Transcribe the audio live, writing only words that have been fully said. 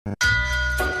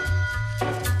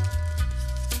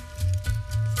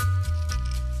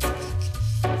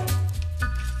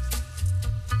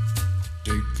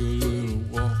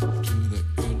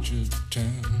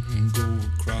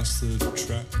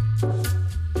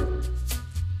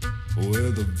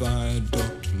where the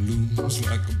viaduct looms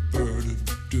like a bird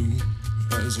of doom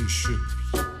as it ships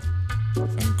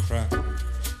and cracks,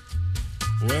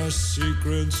 where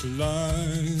secrets lie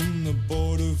in the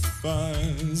border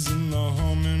fires and the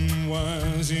humming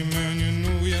wires. Yeah, man, you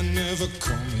know you're never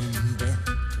coming back.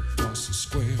 Across the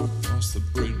square, across the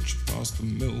bridge, past the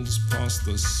mills, past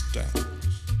the stacks.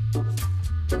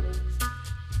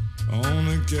 On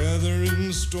a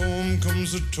gathering storm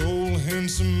comes a tall,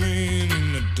 handsome man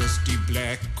in a dusty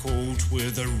black coat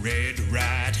with a red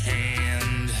right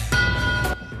hand.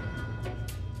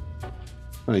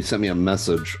 Oh, he sent me a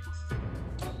message.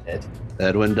 Ed,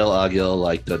 Edwin Del Aguila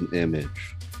liked an image.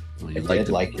 Well, I did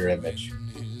like your image.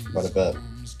 What a bit.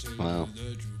 Wow.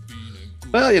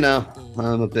 Well, you know,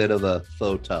 I'm a bit of a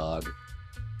photog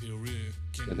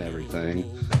and everything.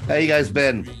 How you guys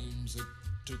been?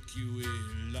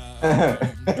 Did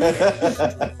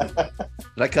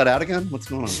I cut out again? What's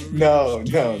going on? No.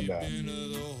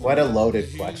 What a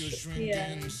loaded question.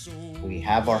 Yeah. We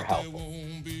have our help.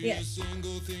 Yes.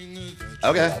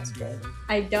 Okay. That's good.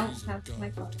 I don't have my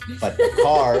car. But the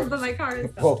car But my car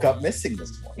is gone. woke up missing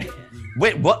this morning.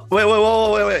 Wait, what?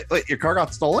 Wait. Your car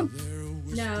got stolen?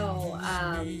 No.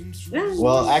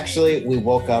 Well, actually, we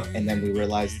woke up and then we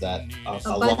realized that a bunch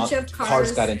lot of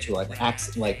cars got into an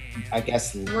accident, like, I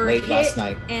guess were late last hit,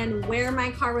 night. and where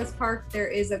my car was parked, there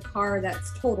is a car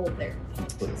that's totaled there.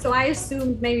 So I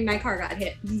assumed maybe my car got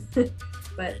hit,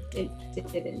 but it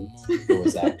didn't. It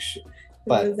was actually, It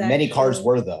but was many cars actually-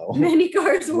 were though. Many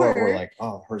cars were. We're like,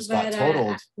 oh, hers got But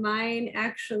totaled. mine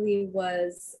actually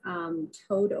was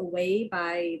towed away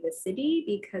by the city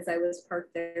because I was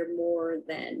parked there more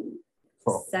than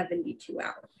Oh. 72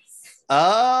 hours.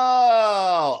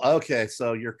 Oh, okay.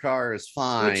 So your car is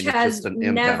fine. Which It's has just an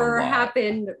impound never lot.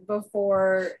 happened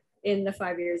before in the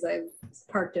 5 years I've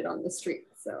parked it on the street.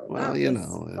 So Well, that you was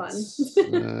know,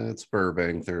 fun. it's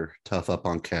Burbank. They're tough up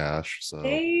on cash, so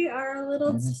They are a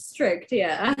little Mhm. strict,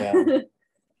 yeah. Yeah.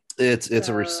 it's a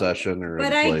So- recession or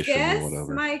But I inflation guess or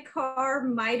whatever. my car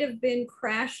might have been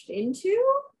crashed into.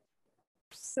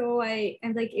 So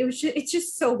I'm like, it's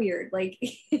just so weird. Like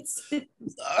it's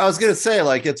I was gonna say,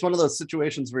 like, it's one of those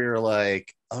situations where you're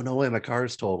like, oh no way, my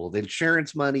car's totaled.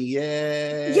 Insurance money,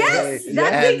 yay! yes, that's And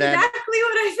then- exactly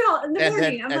what I felt in the and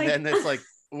morning. then, I'm and like, then it's like,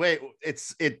 wait,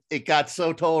 it got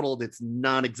so totaled, it's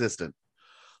non-existent.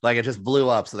 Like it just blew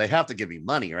up, so they have to give you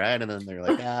money, right? And then they're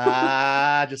like,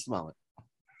 just a moment.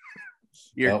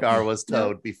 Your Nope. car was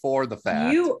towed before the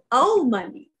fact. you owe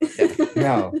money.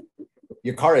 No,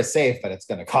 your car is safe, but it's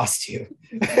going to cost you.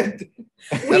 We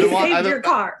been wa- saved I've been- your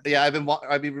car. Yeah, I've been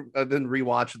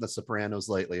rewatching The Sopranos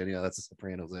lately, and yeah, that's a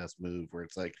Sopranos ass move where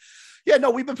it's like, yeah,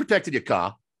 no, we've been protecting your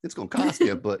car. It's gonna cost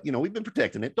you, but you know, we've been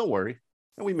protecting it. Don't worry.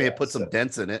 And we may have Yeah, put some so-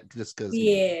 dents in it just because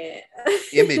Yeah.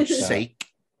 image Yeah. sake.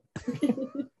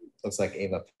 Looks like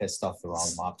Ava pissed off the wrong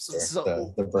mobster,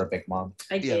 So- the Burbank mom.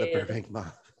 I Yeah, the did. Burbank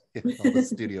mom. Yeah, all the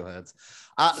studio heads.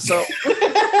 So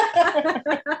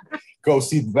Go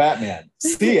see the Batman.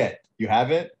 See it. You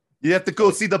haven't? you have to go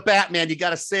see the Batman. You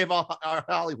got to save our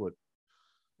Hollywood.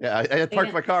 Yeah, I had parked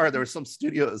Yeah. my car. There was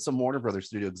some Warner Brothers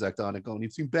studio exec on it going,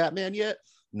 "You've seen Batman yet?"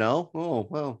 No. Oh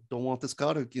well, don't want this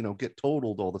car to get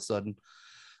totaled all of a sudden.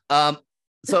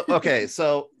 So okay,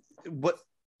 so what?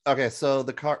 Okay, so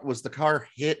the car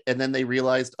hit, and then they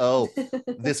realized, oh,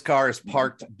 this car is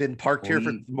been parked here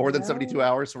for more than No. 72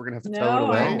 hours, so we're gonna have to tow it No,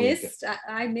 away.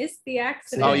 I missed the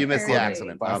accident. Oh, you missed the apparently.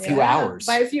 accident. By a Okay. few hours.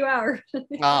 By a few hours.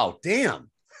 Oh, damn.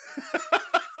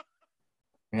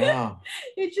 Yeah.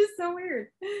 It's just so weird.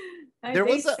 There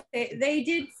was They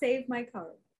did save my car.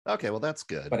 Okay, well that's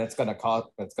good. But it's gonna cost.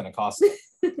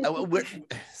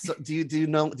 So do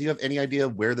you have any idea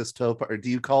where this tow, or do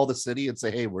you call the city and say,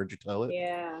 hey, where'd you tow it?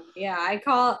 Yeah. I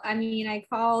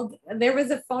called. There was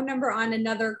a phone number on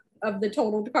another of the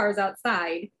totaled cars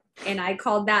outside, and I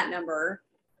called that number.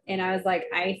 And I was like,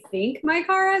 I think my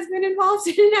car has been involved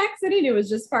in an accident. It was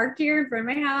just parked here in front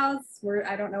of my house where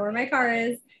I don't know where my car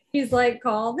is. He's like,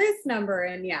 call this number.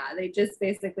 And yeah, they just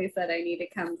basically said I need to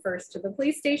come first to the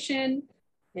police station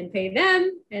and pay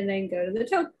them, and then go to the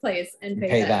tow place and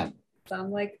pay them. So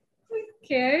I'm like,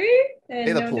 okay. And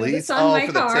Hey, the no police. notice on my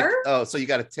For the car. ticket. Oh, so you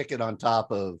got a ticket on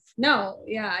top of. No,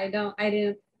 yeah, I don't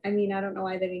know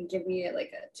why they didn't give me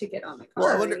like a ticket on my car Well,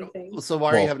 I or wonder, anything. so why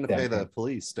are you Well, having to pay the yeah.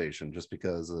 police station? Just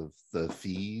because of the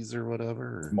fees or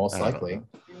whatever? Or- Most I don't likely. know.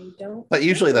 I don't. But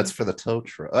usually know. that's for the tow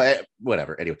truck.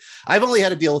 Whatever. Anyway, I've only had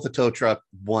to deal with a tow truck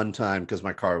one time because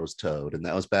my car was towed, and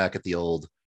that was back at the old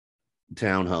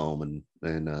townhome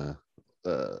in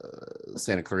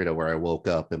Santa Clarita, where I woke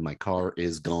up and my car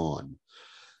is gone.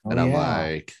 And I'm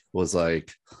was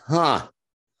like, huh.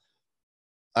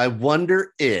 I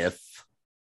wonder if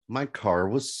my car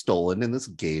was stolen in this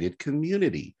gated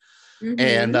community. Mhm.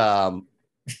 And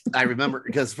I remember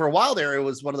because for a while there, it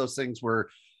was one of those things where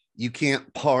you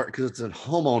can't park because it's a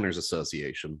homeowners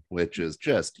association, which is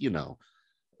just, you know,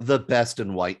 the best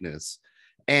in whiteness.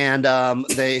 And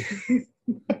they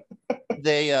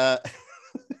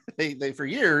for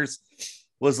years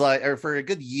was like, or for a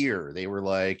good year, they were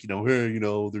like, you know, hey, you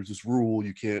know, there's this rule,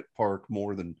 you can't park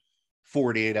more than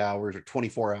 48 hours or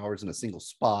 24 hours in a single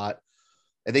spot.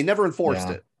 And they never enforced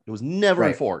it. It was never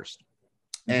enforced.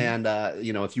 And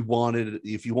you know, if you wanted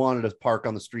to park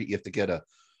on the street, you have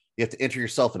to enter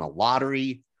yourself in a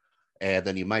lottery, and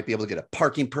then you might be able to get a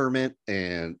parking permit,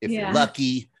 and if you're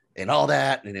lucky, and all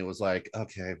that. And it was like,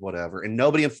 okay, whatever. And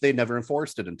they never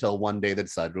enforced it until one day they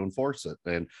decided to enforce it.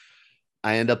 And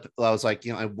I was like,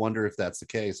 you know, I wonder if that's the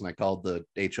case. And I called the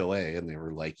HOA, and they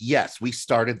were like, yes, we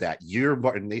started that year.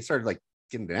 And they started like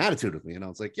getting an attitude with me. And I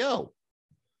was like, yo,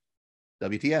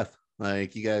 WTF.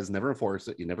 Like, you guys never enforced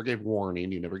it. You never gave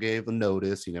warning. You never gave a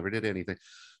notice. You never did anything.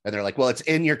 And they're like, well, it's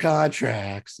in your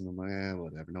contracts. And I'm like,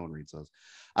 whatever. No one reads those.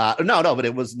 No, but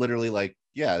it was literally like,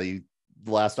 yeah, the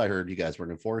last I heard, you guys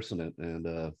weren't enforcing it.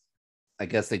 And I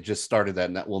guess they just started that.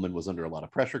 And that woman was under a lot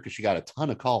of pressure because she got a ton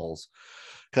of calls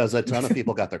because a ton of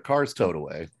people got their cars towed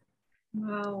away.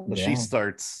 Wow. But she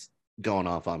starts going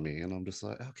off on me, and I'm just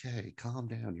like, okay, calm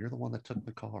down. You're the one that took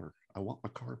the car. I want my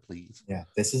car, please. Yeah,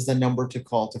 this is the number to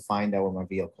call to find out where my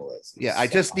vehicle is. Yeah, I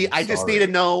just need to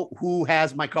know who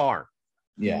has my car.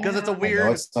 Yeah, because it's a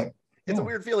weird, it's a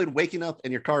weird feeling waking up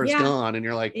and your car is gone, and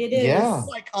you're like, it is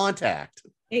like contact.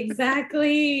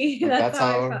 Exactly. That's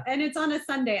how and it's on a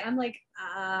Sunday. I'm like,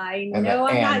 I know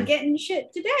I'm not getting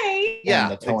shit today. Yeah,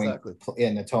 and the towing, exactly.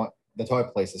 And the towing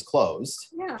place is closed.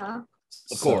 Yeah,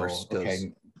 of course.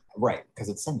 Okay, right, because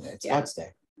it's Sunday. It's God's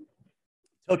day.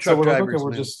 Tow truck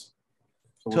drivers,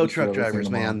 tow truck drivers,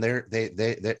 man. They're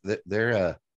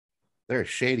a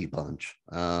shady bunch.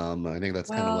 I think that's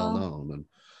kind of well known. And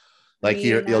like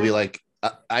you'll be like,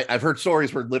 I've heard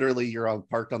stories where literally you're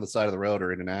parked on the side of the road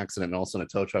or in an accident, and all of a sudden a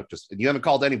tow truck and you haven't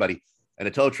called anybody, and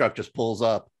a tow truck just pulls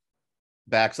up,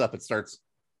 backs up, and starts,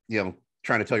 you know,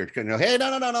 trying to tell you, hey,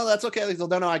 no, that's okay.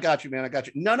 No, I got you, man. I got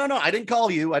you. No, I didn't call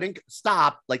you. I didn't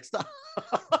stop. Like, stop.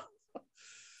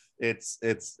 It's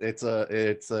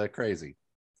crazy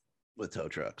with tow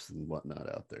trucks and whatnot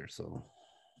out there. So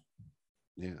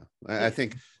yeah, I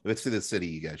think if it's through the city,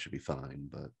 you guys should be fine,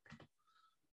 but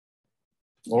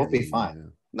we'll be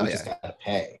fine. No, just gotta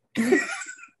pay.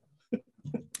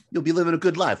 You'll be living a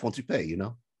good life once you pay, you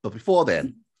know. But before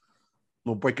then,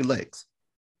 we'll break your legs.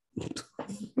 And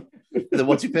then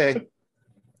once you pay,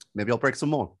 maybe I'll break some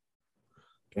more.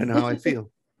 You know how I feel.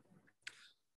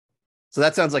 So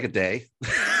that sounds like a day.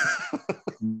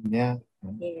 Yeah.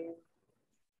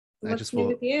 What's new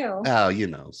with you? Oh, you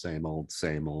know, same old,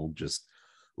 just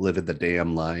living the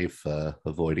damn life,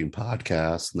 avoiding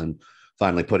podcasts, and then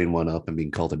finally putting one up and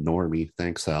being called a normie.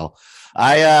 Thanks, Al.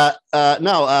 For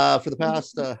the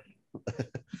past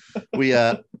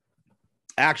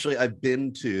actually, I've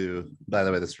been to, by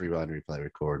the way, this rewind, replay,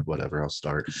 record, whatever, I'll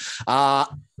start. I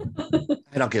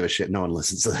don't give a shit. No one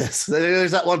listens to this.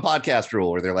 There's that one podcast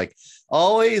rule where they're like,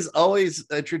 always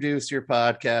introduce your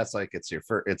podcast like it's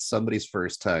somebody's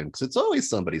first time, because it's always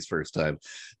somebody's first time.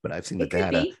 But I've seen the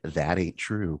data. That ain't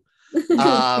true.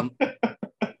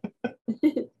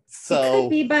 So it could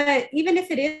be, but even if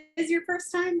it is your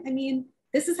first time, I mean,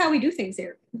 this is how we do things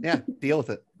here. Yeah, deal with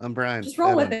it. I'm Brian. Just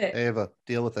roll with it. Ava,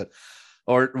 deal with it.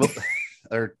 Or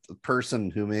the person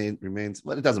who remains.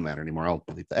 Well, it doesn't matter anymore. I'll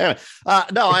believe that. Anyway,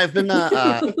 no, I've been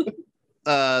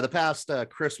the past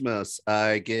Christmas.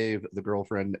 I gave the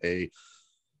girlfriend a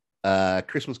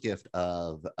Christmas gift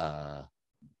of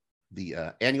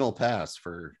the annual pass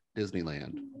for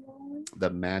Disneyland, the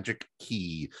Magic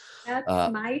Key. That's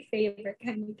my favorite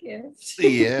kind of gift.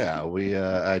 Yeah,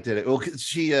 I did it. Well,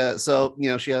 she so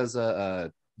you know, she has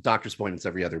doctor's appointments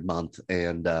every other month,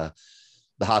 and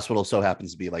the hospital so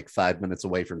happens to be like 5 minutes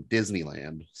away from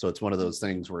Disneyland. So it's one of those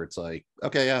things where it's like,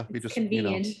 okay, yeah, we just,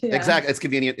 convenient. You know, exactly. It's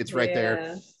convenient. It's right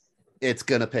there. It's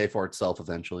going to pay for itself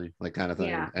eventually, like kind of thing.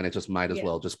 Yeah. And it just might as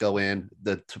well just go in.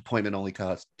 The appointment only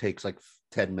takes like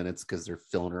 10 minutes because they're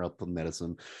filling her up with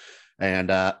medicine.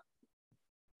 And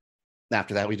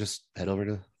after that, we just head over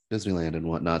to Disneyland and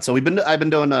whatnot. So I've been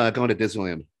doing going to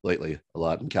Disneyland lately a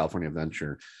lot in California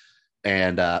Adventure.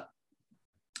 And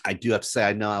I do have to say,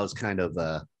 I know I was kind of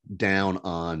down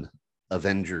on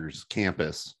Avengers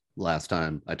Campus last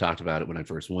time I talked about it when I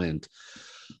first went,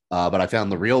 but I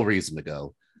found the real reason to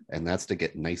go, and that's to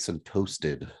get nice and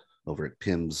toasted over at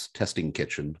Pim's Testing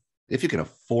Kitchen if you can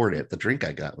afford it. The drink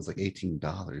I got was like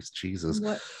 $18. Jesus.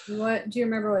 What do you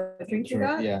remember what drink you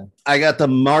got? Yeah. I got the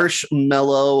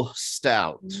marshmallow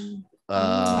stout.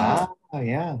 Yeah.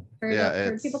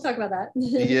 Heard people talk about that.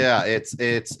 Yeah, it's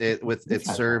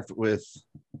served with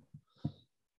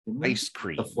Didn't ice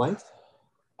cream. The flight?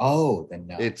 Oh, then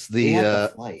no. It's We had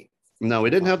the flight. no, we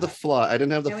didn't have the flight. I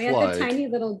didn't have the we flight. had the tiny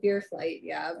little beer flight,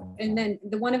 yeah. And then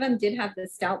the one of them did have the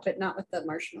stout, but not with the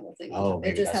marshmallow thing. Oh,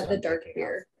 it just that's had the what I'm dark thinking of.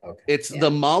 beer. Okay. It's Yeah. the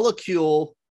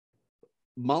molecule.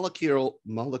 I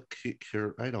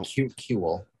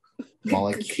don't.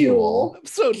 Molecule. I'm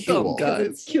so dumb, Cool. guys.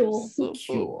 It's cool. So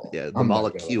Cool. yeah, the I'm gonna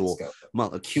go,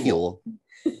 molecule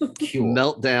Cool.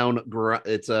 meltdown.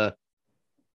 It's a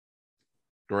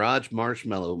garage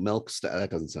marshmallow milk stout. That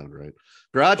doesn't sound right.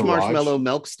 Garage marshmallow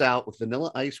milk stout with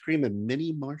vanilla ice cream and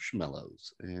mini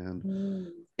marshmallows, and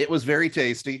it was very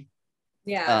tasty.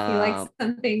 Yeah, if you like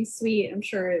something sweet, I'm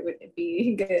sure it would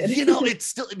be good. It's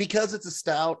still, because it's a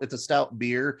stout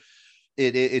beer.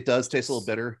 It does taste a little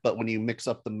bitter, but when you mix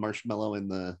up the marshmallow and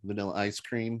the vanilla ice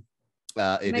cream,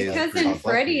 My cousin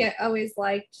Freddie always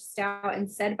liked stout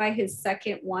and said by his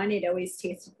second one, it always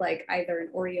tasted like either an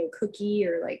Oreo cookie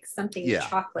or like something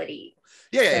chocolatey.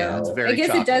 Yeah, it's very. I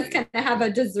guess chocolatey. it does kind of have a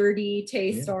desserty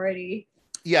taste already.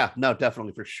 Yeah, no,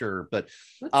 definitely for sure. But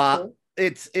Cool.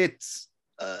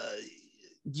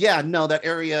 that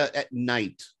area at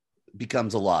night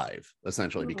becomes alive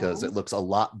essentially because it looks a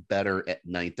lot better at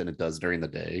night than it does during the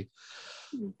day,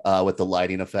 with the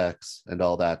lighting effects and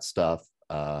all that stuff.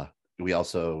 I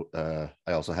also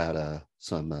had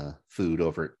some food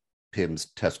over at Pim's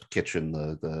Test Kitchen.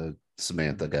 The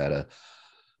Samantha got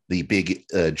the big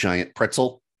giant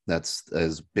pretzel that's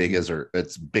as big as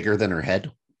it's bigger than her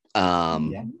head.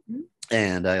 And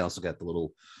I also got the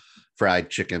little fried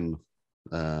chicken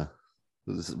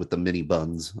with the mini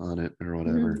buns on it or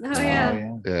whatever.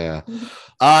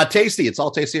 Tasty. It's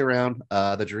all tasty around.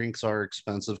 The drinks are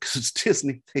expensive because it's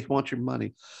Disney. They want your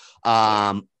money.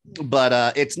 But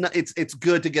it's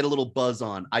good to get a little buzz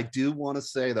on. I do want to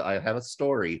say that I have a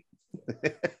story.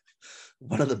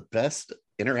 One of the best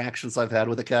interactions I've had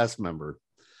with a cast member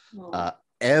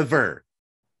ever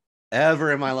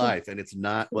in my life, and it's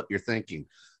not what you're thinking.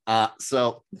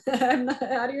 So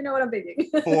how do you know what I'm thinking?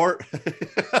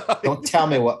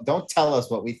 Don't tell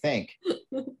us what we think.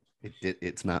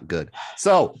 It's not good.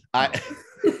 So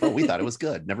we thought it was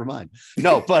good. Never mind.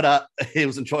 No, but it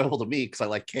was enjoyable to me because I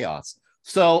like chaos.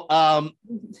 So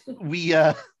we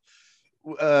for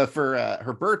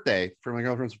her birthday, for my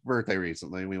girlfriend's birthday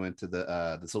recently, we went to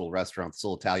this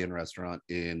little Italian restaurant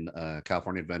in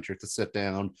California Adventure to sit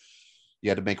down. You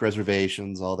had to make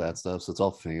reservations, all that stuff. So it's all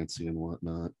fancy and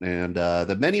whatnot. And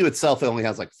the menu itself only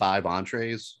has like 5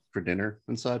 entrees for dinner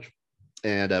and such.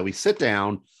 And we sit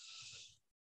down,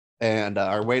 and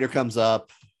our waiter comes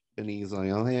up, and he's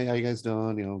like, "Oh, hey, how you guys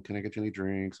doing? Can I get you any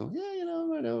drinks?" So, yeah,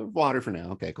 I know, water for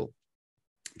now. Okay, cool.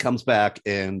 Comes back,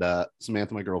 and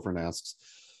Samantha, my girlfriend, asks,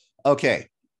 "Okay,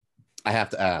 I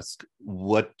have to ask,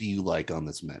 what do you like on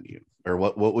this menu? Or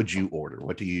what would you order?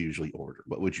 What do you usually order?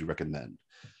 What would you recommend?"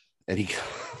 And he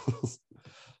goes,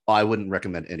 "I wouldn't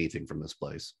recommend anything from this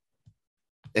place."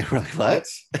 And we're like, "What?"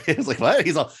 It's like, "What?"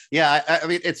 He's all, "Yeah, I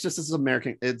mean, it's just it's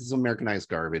Americanized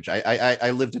garbage.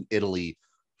 I lived in Italy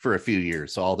for a few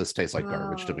years, so all this tastes like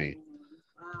garbage to me."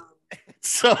 Wow.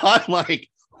 So I'm like,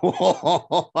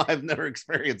 "Whoa, I've never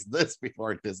experienced this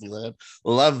before at Disneyland.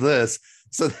 Love this."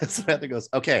 So then Samantha goes,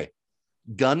 "Okay,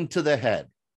 gun to the head.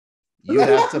 You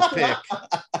have to pick.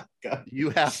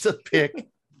 You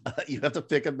have to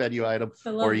pick a menu item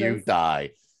or you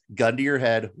die. Gun to your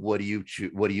head. What do you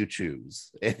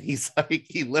choose?" And he's like,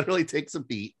 he literally takes a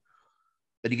beat,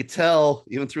 and you could tell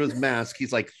even through his mask,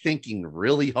 he's like thinking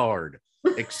really hard,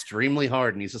 extremely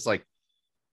hard, and he's just like,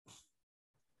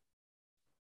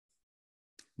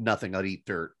 "Nothing. I'd eat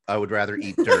dirt. I would rather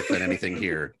eat dirt than anything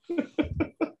here."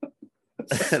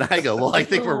 And I go, "Well, I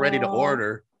think we're ready to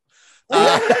order."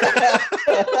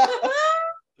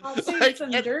 I'll take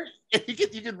some dirt.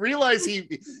 You can realize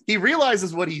he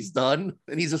realizes what he's done,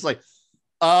 and he's just like,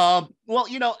 well,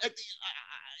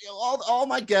 all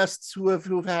my guests who have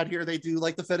had here, they do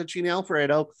like the fettuccine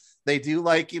Alfredo. They do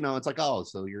like, it's like, "Oh,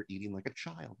 so you're eating like a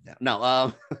child now."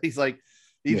 No, he's like,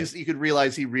 you could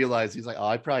realize he's like, "Oh,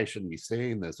 I probably shouldn't be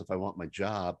saying this if I want my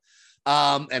job."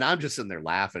 And I'm just sitting there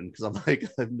laughing because I'm like,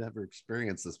 I've never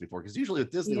experienced this before. Because usually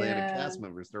with Disneyland and cast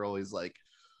members, they're always like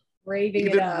raving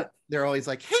it up. They're always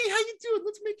like, "Hey, how you doing?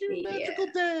 Let's make your magical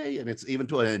day." And it's even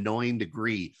to an annoying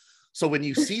degree. So when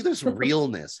you see this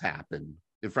realness happen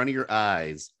in front of your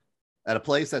eyes at a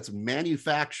place that's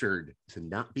manufactured to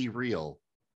not be real,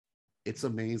 it's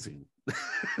amazing.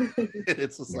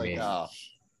 It's just like, Man. oh,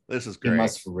 this is You great.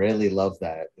 must really love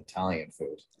that Italian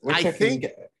food. Which I can think-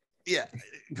 get- Yeah.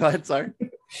 Go ahead. Sorry.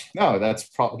 No, that's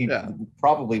probably Yeah.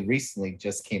 probably recently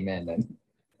just came in, and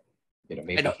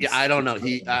maybe I don't know.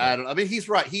 I mean, he's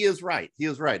right. He is right.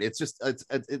 It's just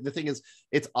the thing is,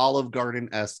 it's Olive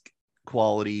Garden-esque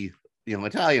quality,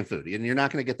 Italian food, and you're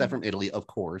not going to get that from Italy, of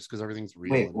course, because everything's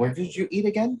real. Wait, and where natural. did you eat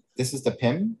again? This is the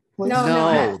Pim place? No,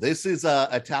 No, this is a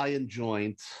Italian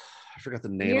joint. I forgot the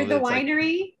name Near of it. the It's like-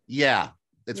 winery. yeah,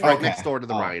 it's Yeah. right Okay. next door to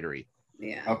the Oh. winery.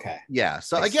 Yeah. Okay. Yeah.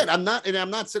 So I again, see. I'm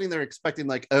not sitting there expecting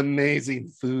like amazing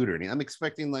food or anything. I'm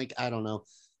expecting like, I don't know,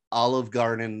 Olive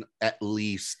Garden at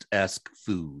least esque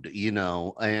food, and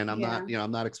I'm not,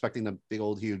 I'm not expecting a big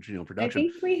old huge, I production.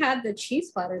 think we had the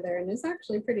cheese platter there, and it's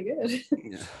actually pretty good.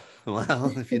 Yeah.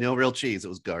 Well, if you know real cheese, it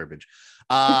was garbage.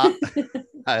 I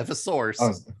have a source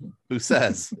Oh, who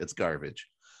says it's garbage.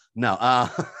 No,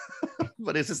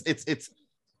 but it's just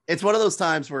it's one of those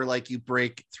times where like you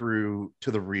break through to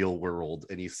the real world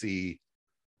and you see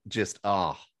just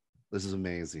this is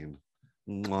amazing.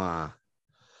 Mwah.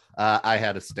 I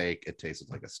had a steak. It tasted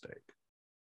like a steak,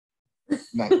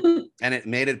 nice. and it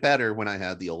made it better when I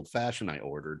had the old fashioned I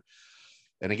ordered.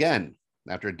 And again,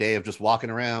 after a day of just walking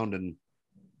around and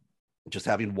just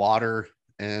having water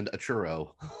and a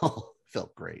churro,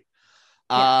 felt great.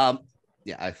 Yeah.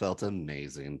 Yeah, I felt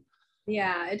amazing.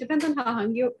 Yeah, it depends on how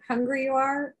hungry you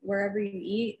are wherever you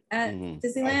eat at Mhm.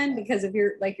 Disneyland. Because if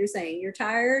you're like you're saying, you're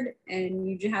tired and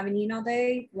you just haven't eaten all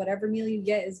day, whatever meal you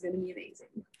get is going to be amazing.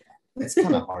 It's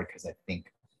kind of hard because I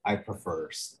think I prefer.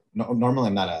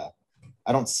 Normally, I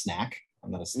don't snack. I'm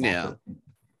not a snacker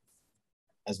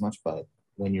as much, but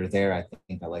when you're there, I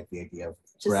think I like the idea of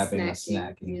Just grabbing a snacking,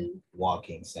 snack and yeah.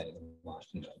 walking, setting, and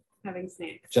watching. Having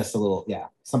snacks. Just a little,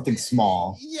 something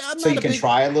small. Yeah, I'm So not you a can big,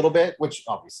 try a little bit, which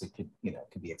obviously could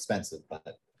be expensive,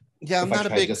 but yeah, I'm if I not a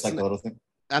try big just like a little thing.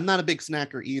 I'm not a big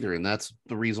snacker either, and that's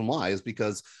the reason why is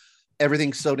because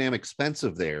everything's so damn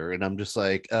expensive there, and I'm just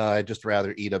like, I'd just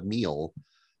rather eat a meal,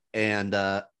 and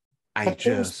But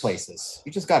there's places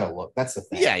you just gotta look. That's the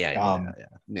thing.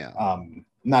 yeah.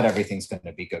 Not everything's going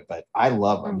to be good, but I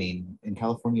love. I Mm. mean, in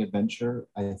California Adventure,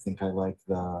 I think I like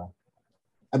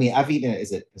I've eaten.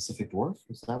 Is it Pacific Dwarf?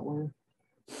 Is that where?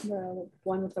 The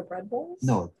one with the bread bowls?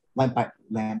 No, Lamplight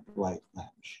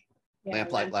Lounge. Yeah,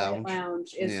 Lamplight Lounge.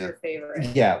 Lounge is Yeah. your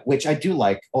favorite. Yeah, which I do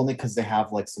like, only because they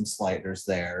have like some sliders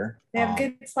there. They have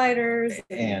good sliders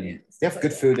and they have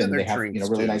good food, And and their they have drinks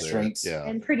really too nice there. drinks. Yeah.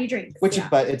 and pretty drinks.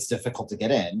 But it's difficult to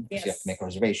get in because you have to make Yes.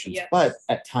 reservations. Yes. But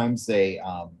at times they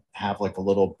have like a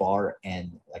little bar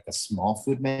and like a small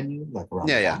food menu, like around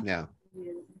the back. Yeah.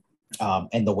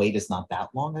 And the wait is not that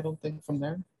long, I don't think, from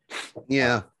there.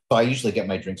 Yeah. So I usually get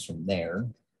my drinks from there.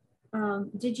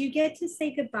 Did you get to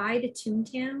say goodbye to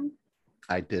Toontown?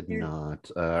 I did They're- not.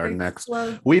 Our They're next,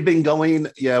 closed. we've been going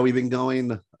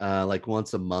like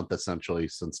once a month essentially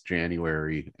since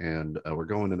January, and we're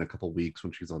going in a couple weeks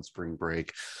when she's on spring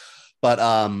break. But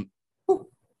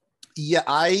yeah,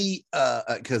 I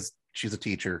because she's a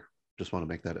teacher, just want to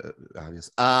make that obvious.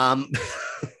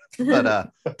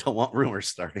 But don't want rumors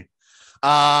starting.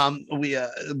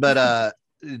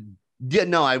 Yeah,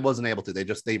 no, I wasn't able to.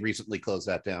 They recently closed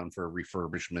that down for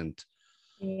refurbishment.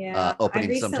 Yeah, opening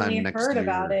I sometime recently next heard year.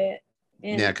 about it.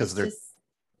 And Yeah, 'cause it's they're- just-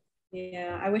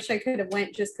 yeah, I wish I could have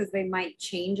went just because they might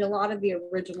change a lot of the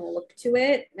original look to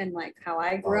it and like how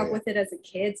I grew Oh, up yeah. with it as a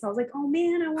kid. So I was like, oh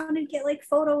man, I want to get like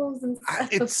photos and stuff.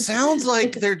 It sounds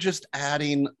like they're just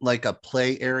adding like a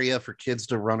play area for kids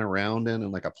to run around in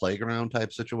and like a playground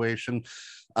type situation.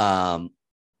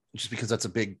 Just because that's a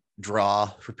big draw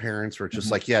for parents where it's just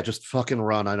Mhm. like, yeah, just fucking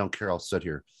run. I don't care. I'll sit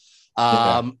here.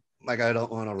 Yeah. Like I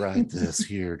don't want to ride this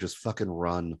here. Just fucking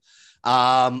run.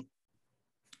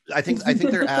 I think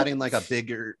they're adding like a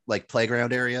bigger like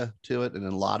playground area to it, and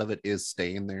then a lot of it is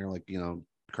staying there. Like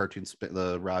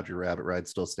the Roger Rabbit ride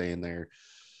still staying there,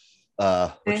 which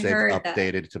I they've heard that.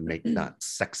 updated to make not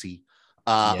sexy.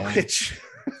 Yeah. Which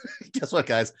guess what,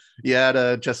 guys? You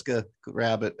had Jessica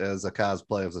Rabbit as a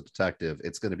cosplay as a detective.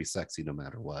 It's going to be sexy no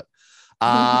matter what.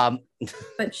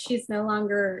 But she's no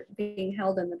longer being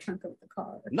held in the trunk of the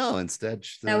car. No, instead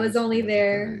That was only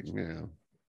there. Yeah,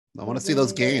 I want to see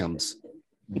those gams.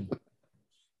 I I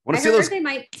want to see heard those. they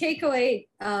might take away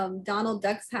Donald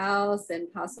Duck's house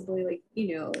and possibly like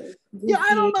Yeah,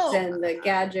 I don't know. and the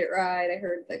gadget ride. I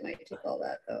heard they might take all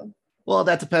that though. Well,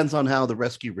 that depends on how the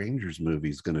Rescue Rangers movie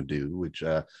is going to do. Which,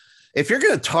 if you're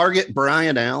going to target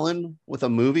Brian Allen with a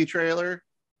movie trailer,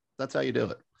 that's how you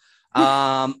do it.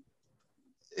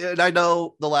 and I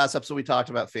know the last episode we talked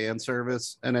about fan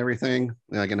service and everything,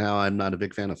 like, and how I'm not a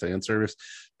big fan of fan service,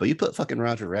 but you put fucking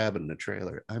Roger Rabbit in the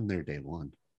trailer, I'm there day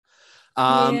one.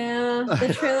 Yeah,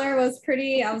 the trailer was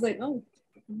pretty. I was like, oh.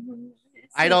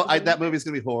 That movie's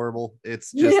gonna be horrible.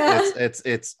 It's just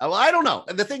it's well, I don't know.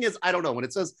 And the thing is, I don't know. When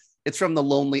it says it's from the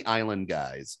Lonely Island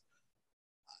guys,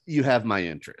 you have my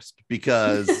interest,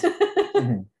 because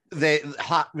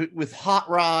with Hot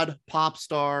Rod, Pop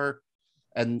Star,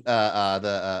 and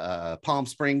the Palm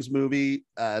Springs movie,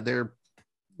 they're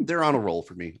on a roll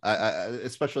for me. I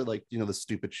especially, like, you know, the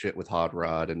stupid shit with Hot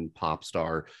Rod and Pop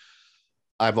Star.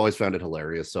 I've always found it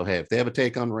hilarious. So hey, if they have a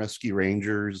take on Rescue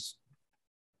Rangers,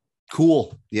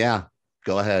 cool. Yeah,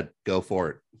 go ahead, go for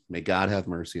it. May God have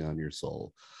mercy on your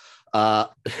soul.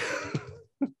 Because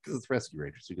it's Rescue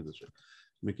Rangers. You get this shit.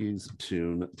 Mickey's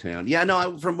Toon Town. Yeah,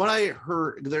 no, from what I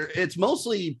heard, it's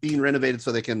mostly being renovated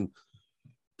so they can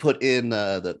put in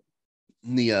the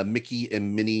Mickey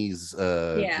and Minnie's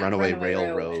Runaway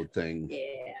Railroad thing.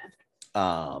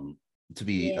 Yeah. To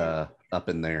be up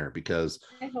in there, because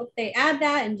I hope they add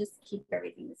that and just keep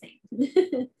everything the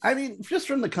same. I mean, just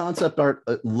from the concept art,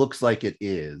 it looks like it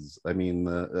is. I mean,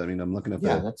 I'm looking at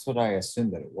that. That's what I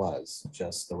assumed that it was,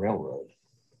 just the railroad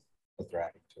that they're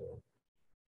adding to it.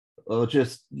 Oh,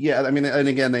 just I mean, and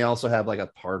again, they also have like a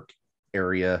park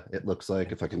area. It looks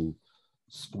like, if I can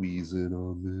squeeze in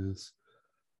on this.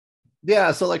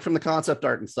 Yeah, so like from the concept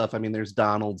art and stuff, I mean, there's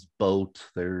Donald's boat,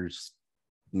 there's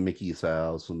Mickey's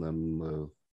house, and then the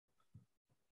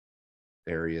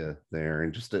area there,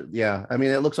 and just I mean,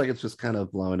 it looks like it's just kind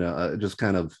of blowing out,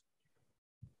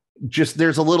 just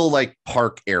there's a little like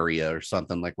park area or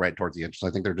something like right towards the entrance.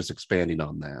 I think they're just expanding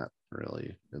on that,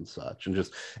 really, and such,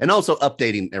 and also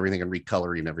updating everything and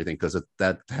recoloring everything, because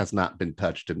that has not been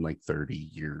touched in like 30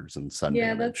 years and sun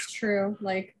damage. That's true.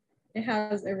 Like, it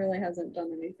really hasn't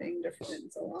done anything different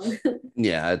in so long.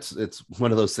 Yeah, it's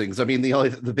one of those things. I mean,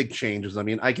 the big changes, I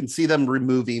mean, I can see them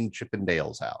removing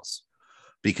Chippendale's house,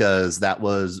 because that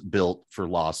was built for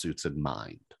lawsuits in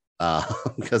mind,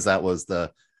 because that was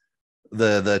the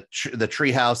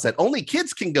tree house that only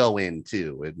kids can go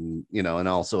into, and you know, and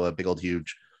also a big old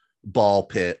huge ball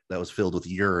pit that was filled with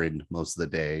urine most of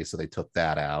the day, so they took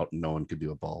that out and no one could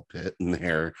do a ball pit in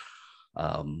there.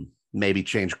 Maybe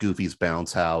change Goofy's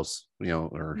bounce house, you know,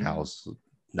 or house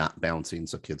not bouncing,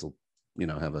 so kids will, you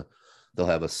know, they'll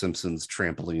have a Simpsons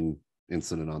trampoline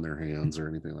incident on their hands or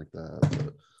anything like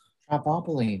that.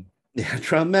 Trampoline. Yeah,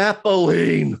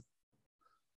 trampoline.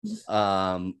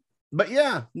 But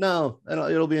yeah, no,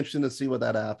 it'll be interesting to see what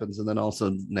that happens. And then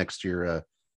also next year,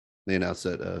 they announced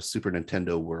that Super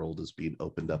Nintendo World is being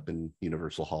opened up in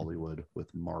Universal Hollywood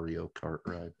with Mario Kart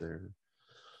ride there.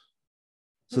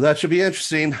 So that should be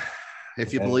interesting,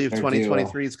 if you believe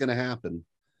 2023 is going to happen.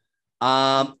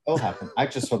 It'll happen. I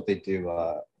just hope they do,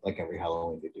 like every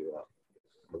Halloween, they do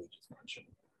Luigi's Mansion.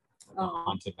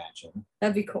 Haunted Mansion.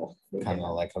 That'd be cool. Kind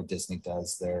of like how Disney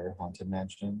does their Haunted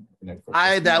Mansion.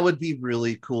 That would be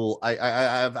really cool.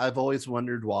 I've always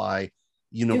wondered why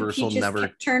Universal never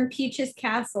turned Peach's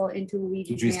Castle into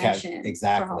Luigi's Mansion.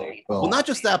 Exactly. Well, not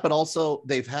just that, but also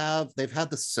they've had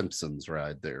the Simpsons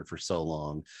ride there for so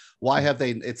long. Why have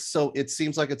they? It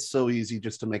seems like it's so easy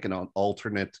just to make an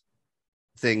alternate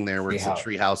thing there, where it's a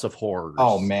Treehouse of Horrors.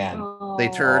 Oh man, they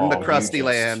turned the Krusty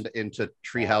Land into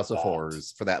Treehouse of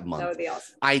Horrors for that month. That would be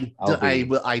awesome.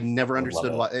 I never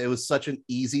understood why it was such an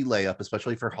easy layup,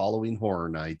 especially for Halloween Horror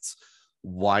Nights.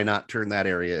 Why not turn that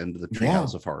area into the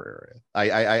Treehouse of Horror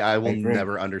area? I will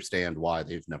never understand why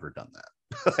they've never done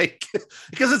that. Like,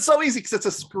 because it's so easy, because it's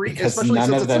a screen. Because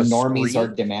none of the normies are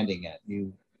demanding it.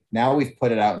 Now we've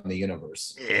put it out in the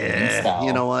universe. Yeah.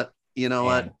 You know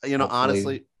what?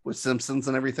 Honestly, with Simpsons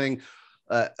and everything,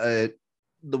 the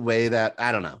way that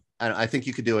I don't know. I think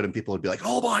you could do it, and people would be like,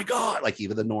 "Oh my god!" Like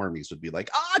even the normies would be like,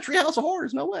 Treehouse of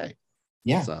Horrors, no way.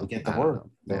 Yeah, so get the horror.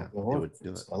 Yeah, they would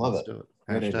do it. I love it.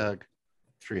 Hashtag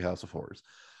Treehouse of Horrors.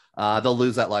 They'll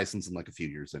lose that license in like a few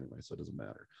years anyway, so it doesn't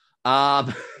matter.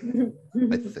 I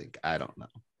think, I don't know,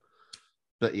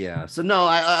 but yeah. So no,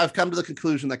 I've come to the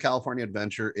conclusion that California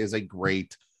Adventure is a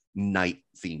great night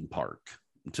theme park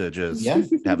to just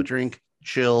have a drink,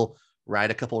 chill, ride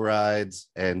a couple rides,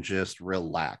 and just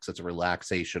relax. It's a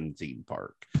relaxation theme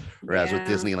park. Whereas with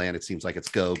Disneyland, it seems like it's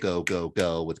go, go, go,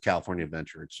 go. With California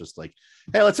Adventure, it's just like,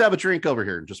 hey, let's have a drink over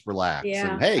here and just relax.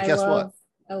 Yeah, and hey, guess what?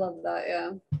 I love that.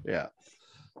 Yeah. Yeah.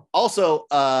 Also,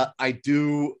 I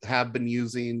have been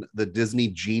using the Disney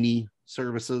Genie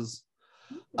services.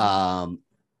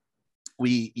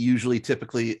 We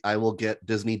typically, I will get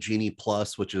Disney Genie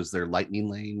Plus, which is their Lightning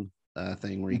Lane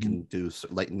thing, where you can do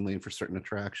Lightning Lane for certain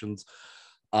attractions.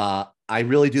 I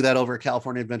really do that over at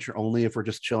California Adventure only if we're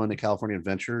just chilling at California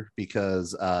Adventure,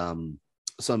 because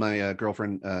so my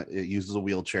girlfriend uses a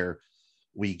wheelchair.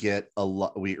 We get a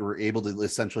lot. We were able to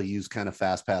essentially use kind of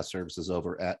fast pass services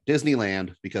over at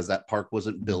Disneyland because that park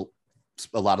wasn't built.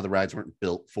 A lot of the rides weren't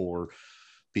built for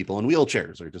people in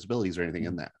wheelchairs or disabilities or anything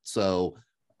in that. So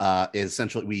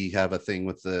essentially, we have a thing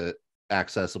with the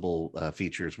accessible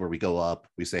features where we go up,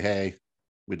 we say, hey,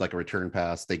 we'd like a return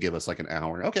pass. They give us like an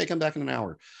hour. Okay, come back in an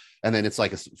hour. And then it's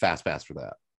like a fast pass for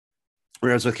that.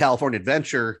 Whereas with California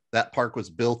Adventure, that park was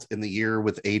built in the year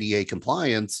with ADA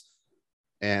compliance.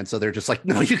 And so they're just like,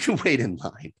 no, you can wait in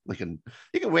line. You can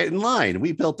wait in line.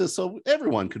 We built this so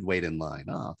everyone could wait in line.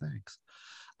 Oh, thanks.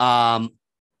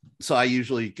 So I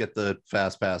usually get the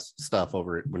fast pass stuff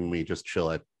over it when we just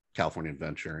chill at California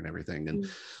Adventure and everything. And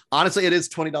honestly, it is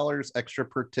 $20 extra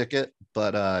per ticket.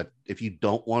 But if you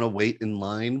don't want to wait in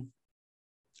line,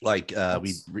 like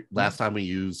last time we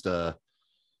used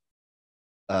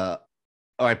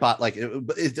I bought like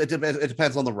it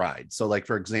depends on the ride. So like,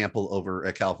 for example, over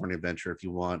at California Adventure, if you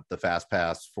want the fast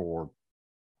pass if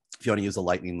you want to use the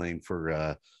lightning lane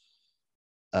for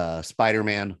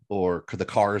Spider-Man or the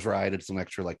Cars ride, it's an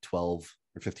extra like $12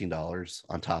 or $15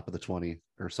 on top of the 20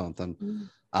 or something.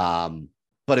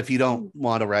 But if you don't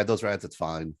want to ride those rides, it's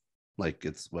fine. Like,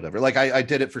 it's whatever. Like I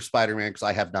did it for Spider-Man because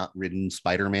I have not ridden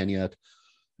Spider-Man yet,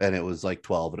 and it was like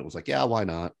 12, and it was like, yeah, why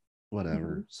not?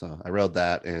 Whatever. So I rode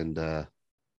that, and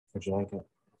would you like it?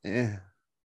 Yeah,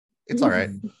 it's all right.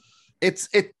 It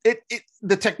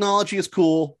the technology is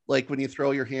cool. Like when you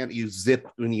throw your hand, you zip,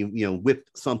 when you whip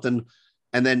something,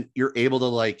 and then you're able to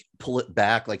like pull it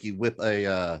back. Like you whip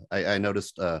I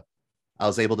noticed I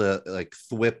was able to like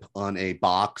thwip on a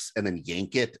box and then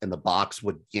yank it, and the box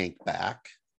would yank back.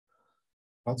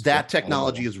 That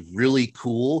technology is really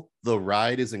cool. The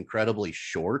ride is incredibly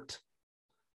short.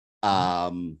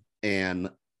 And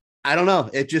I don't know,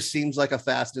 it just seems like a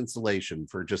fast installation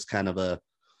for just kind of a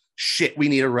shit, we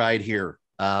need a ride here.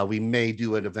 We may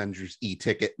do an Avengers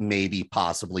e-ticket, maybe,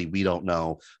 possibly, we don't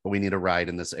know, but we need a ride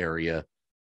in this area.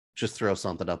 Just throw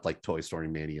something up like Toy Story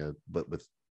Mania, but with,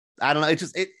 I don't know,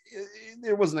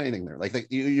 there wasn't anything there.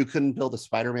 Like you couldn't build a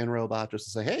Spider-Man robot just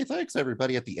to say, hey, thanks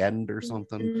everybody at the end or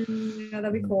something. Yeah,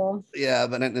 that'd be cool. Yeah,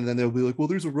 but and then they'll be like, well,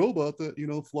 there's a robot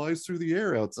that flies through the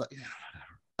air outside.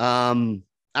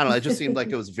 I don't know. It just seemed like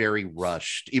it was very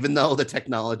rushed, even though the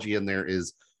technology in there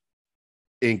is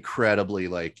incredibly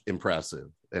like impressive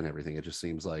and everything. It just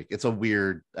seems like it's a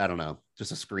weird, I don't know,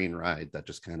 just a screen ride that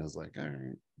just kind of is like, all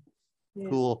right,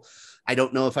 cool. I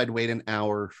don't know if I'd wait an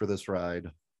hour for this ride.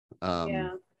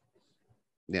 Yeah,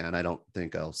 and I don't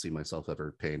think I'll see myself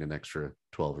ever paying an extra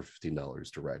 $12 or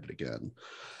 $15 to ride it again.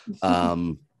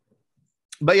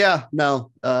 But yeah,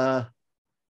 no.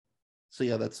 So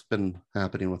yeah, that's been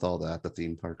happening with all that, the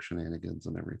theme park shenanigans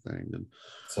and everything. And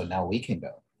so now we can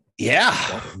go.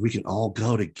 Yeah, we can all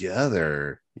go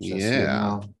together.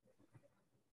 Let's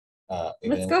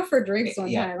go for drinks one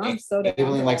time. I'm so down.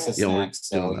 Evelyn likes the snacks,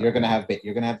 so you're gonna have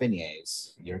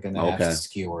beignets. You're gonna have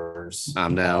skewers.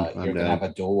 I'm down. You're gonna have a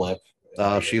Dole Whip.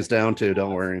 Oh, she's down too.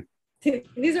 Don't worry.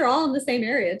 These are all in the same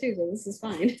area too, so this is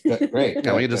fine. Great.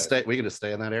 Yeah, we can just stay. We can just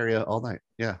stay in that area all night.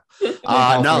 Yeah.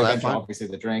 No, that's fine. Obviously,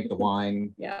 the drink, the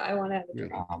wine. Yeah, I want to have a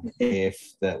drink.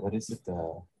 If what is it?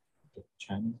 The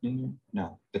Chinese New Year?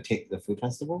 No, the food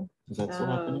festival. Is that still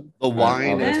happening? The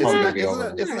wine isn't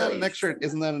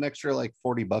that an extra like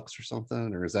 $40 or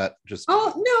something, or is that just?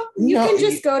 Oh no, you can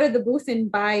just go to the booth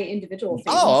and buy individual things.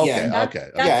 Oh, okay, okay.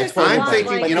 I'm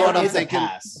thinking. You know what I'm thinking?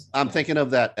 I'm Yeah. thinking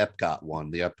of that Epcot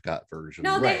one, the Epcot version.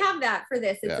 No, they have that for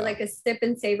this. It's like a sip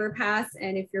and savor pass,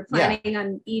 and if you're planning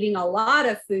on eating a lot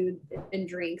of food and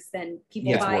drinks, then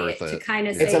people buy it to kind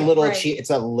of. It's a little cheap. It's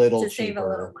a little to cheaper. save a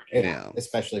little money. Yeah,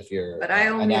 especially if you're. But I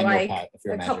only like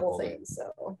a couple things,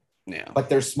 so. Yeah, but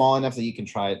they're small enough that you can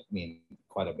try. I mean,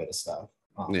 quite a bit of stuff.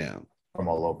 From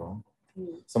all over.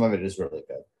 Some of it is really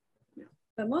good. Yeah.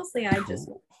 But mostly, I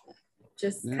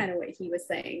just kind of what he was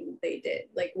saying. They did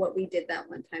like what we did that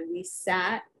one time. We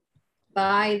sat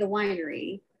by the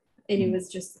winery, and it was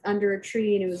just under a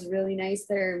tree, and it was really nice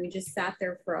there. And we just sat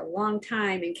there for a long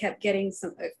time and kept getting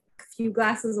a few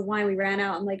glasses of wine. We ran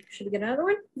out. I'm like, should we get another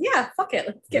one? Yeah, fuck it,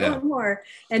 let's get one more.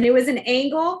 And it was an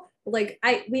angle. Like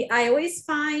I always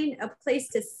find a place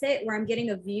to sit where I'm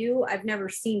getting a view I've never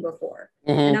seen before.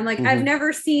 And I'm like, I've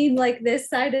never seen like this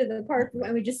side of the park.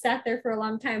 And we just sat there for a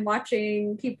long time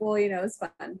watching people, it's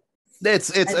fun. It's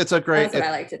a great. That's what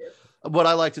I like to do. What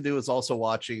I like to do is also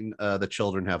watching the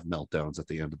children have meltdowns at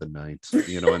the end of the night,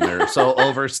 and they're so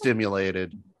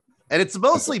overstimulated. And it's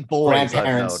mostly boys, I've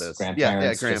noticed.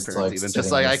 Grandparents, even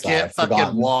just like I can't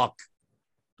fucking walk.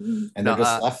 And No, they're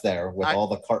just left there with all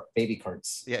the baby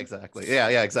carts. Yeah, exactly.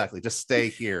 Yeah, exactly. Just stay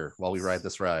here while we ride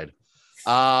this ride.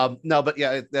 No, but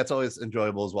yeah, that's always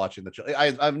enjoyable is watching the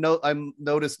I've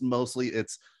noticed mostly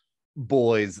it's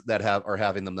boys that are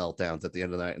having the meltdowns at the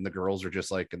end of the night, and the girls are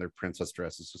just like in their princess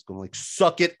dresses, just going like,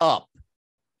 "Suck it up.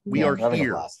 We are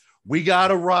here. We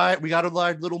gotta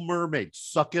ride Little Mermaid.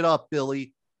 Suck it up,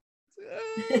 Billy."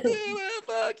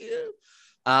 Fuck you.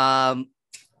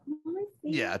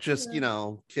 Yeah, just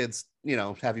kids,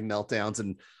 having meltdowns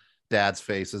and dad's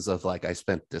faces of like, I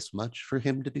spent this much for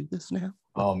him to do this now.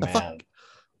 Oh man.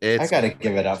 I gotta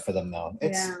give it up for them though.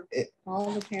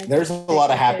 All the parents, there's a lot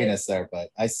of happiness there, but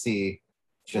I see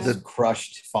just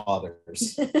crushed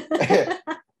fathers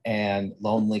and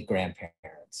lonely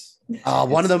grandparents.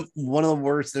 One of the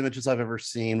worst images I've ever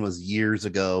seen was years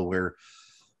ago where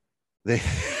they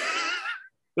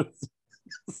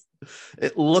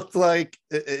it looked like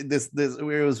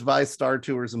it was by Star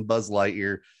Tours and Buzz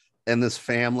Lightyear, and this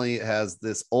family has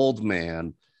this old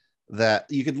man that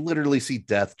you could literally see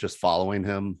death just following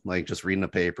him, like just reading a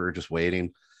paper, just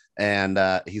waiting. And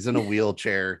he's in a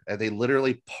wheelchair, and they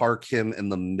literally park him in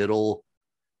the middle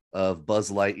of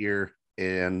Buzz Lightyear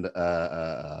and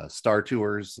Star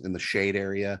Tours in the shade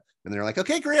area. And they're like,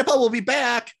 "Okay, Grandpa, we'll be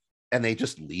back." And they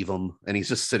just leave him. And he's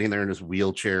just sitting there in his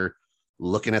wheelchair,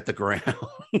 looking at the ground,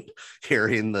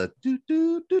 hearing the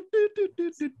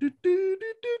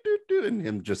and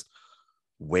him just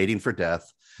waiting for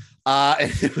death.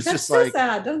 And it was just like,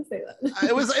 sad. Don't say that.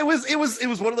 It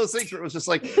was one of those things where it was just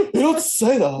like, you don't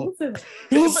say that.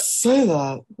 You don't say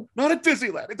that. Not at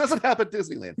Disneyland. It doesn't happen at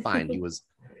Disneyland. Fine. He was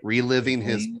reliving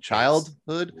his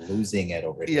childhood. Losing it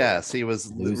over here. Yes, he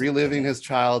was reliving his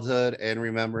childhood and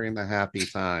remembering the happy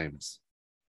times.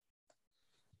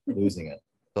 Losing it.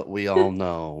 But we all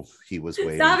know he was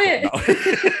waiting. Stop it.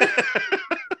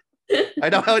 No. I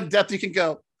know how in depth you can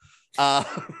go. Well,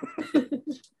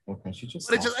 she just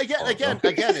but it's just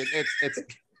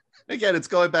it's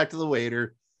going back to the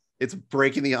waiter. It's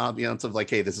breaking the ambiance of like,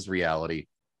 hey, this is reality.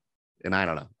 And I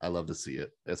don't know. I love to see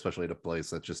it, especially at a place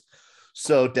that just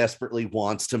so desperately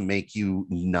wants to make you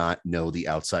not know the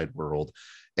outside world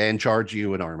and charge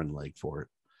you an arm and leg for it.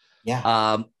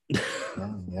 Yeah.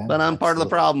 But I'm part of the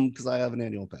problem because I have an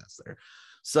annual pass there.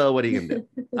 So what are you gonna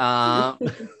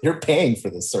do? You're paying for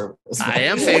this service. I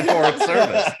am paying for its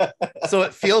service. So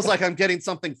it feels like I'm getting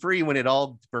something free when it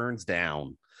all burns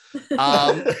down.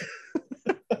 This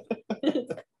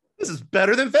is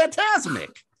better than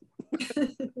Fantasmic.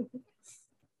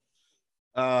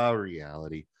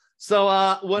 Reality.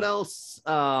 So what else?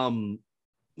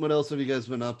 What else have you guys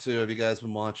been up to? Have you guys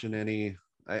been watching any?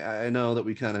 I know that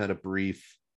we kind of had a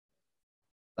brief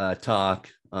talk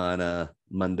on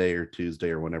Monday or Tuesday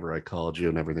or whenever I called you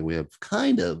and everything. We have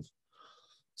kind of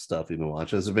stuff we've been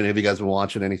watching. Have you guys been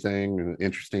watching anything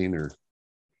interesting or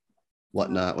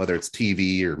whatnot, whether it's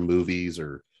TV or movies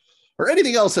or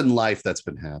anything else in life that's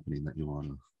been happening that you want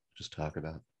to just talk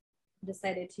about?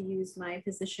 Decided to use my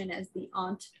position as the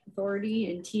aunt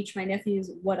authority and teach my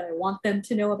nephews what I want them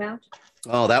to know about.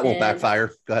 Oh, that won't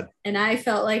backfire. Go ahead. And I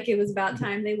felt like it was about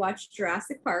time they watched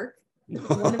Jurassic Park.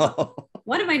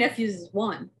 One of my nephews is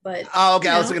 1, but okay.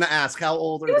 I was going to ask, how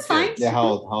old are he was the kids? fine. Yeah, how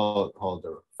old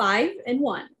are 5 and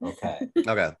 1. Okay.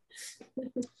 Okay.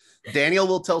 Daniel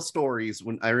will tell stories.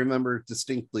 When I remember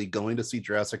distinctly going to see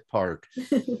Jurassic Park,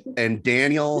 and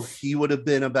Daniel, he would have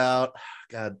been about,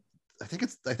 God, I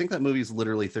think that movie's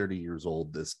literally 30 years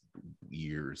old this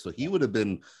year. So he would have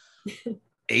been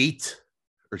 8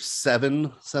 or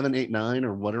 7, 8, 9,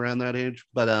 or what around that age.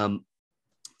 But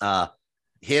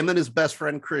him and his best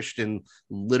friend Christian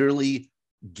literally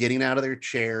getting out of their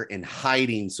chair and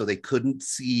hiding so they couldn't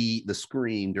see the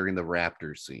screen during the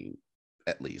raptor scene,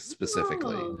 at least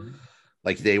specifically. Oh.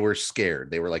 Like they were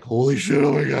scared. They were like, holy shit,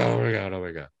 oh my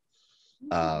god.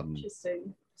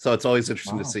 Interesting. So it's always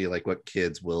interesting to see like what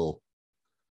kids will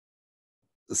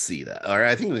see that. Or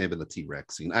I think it may have been the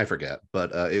T-Rex scene. I forget.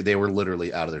 But they were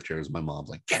literally out of their chairs. My mom's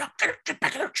like, get up, get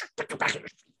back in there.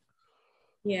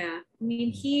 Yeah. I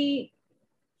mean, he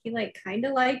like kind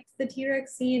of liked the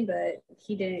T-Rex scene, but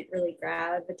he didn't really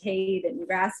gravitate and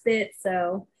grasp it.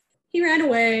 So he ran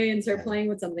away and started playing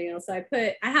with something else. So I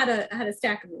had a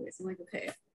stack of movies. I'm like,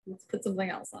 okay, let's put something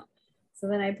else on. So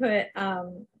then I put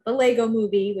the Lego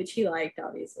movie, which he liked,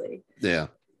 obviously. Yeah.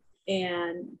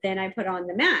 And then I put on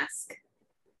The Mask.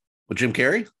 With Jim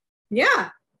Carrey? Yeah.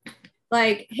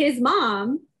 Like his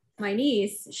mom, my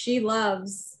niece, she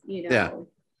loves,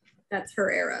 that's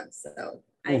her era. So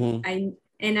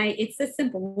it's a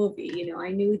simple movie, I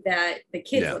knew that the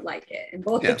kids would like it. And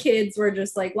both the kids were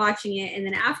just like watching it. And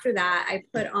then after that, I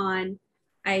put on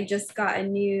I just got a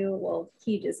new, well,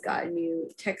 he just got a new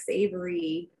Tex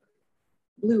Avery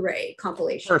Blu-ray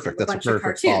compilation. Perfect. That's a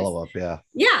perfect follow-up. Yeah.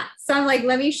 Yeah. So I'm like,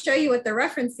 let me show you what they're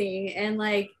referencing. And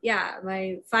like, yeah,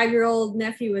 my 5-year-old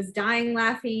nephew was dying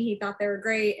laughing. He thought they were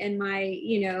great. And my,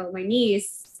 you know, my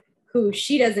niece, who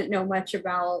she doesn't know much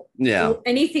about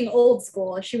anything old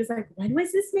school, she was like, when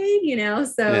was this made? You know,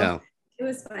 so it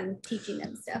was fun teaching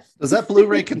them stuff. Does that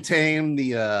Blu-ray contain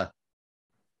the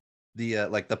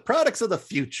like the products of the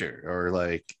future, or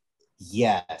like?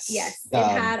 Yes. It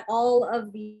had all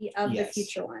of the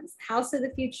future ones. House of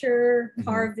the Future,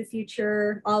 Car of the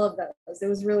Future, all of those. It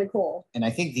was really cool. And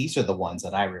I think these are the ones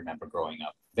that I remember growing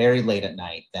up. Very late at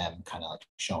night, them kind of like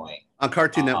showing. On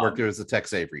Cartoon Network, there was the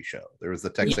Tex Avery show. There was the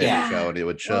Tex Avery show, and it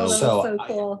would show. So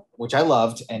cool. Which I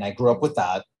loved, and I grew up with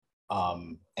that.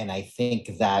 And I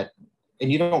think that,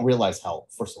 and you don't realize how,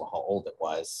 first of all, how old it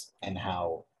was, and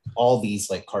how all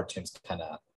these like cartoons kind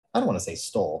of, I don't want to say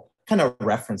stole, kind of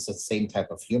reference the same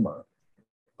type of humor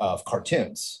of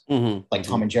cartoons. Like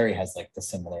Tom and Jerry has like the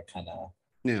similar kind of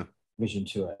vision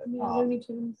to it. Looney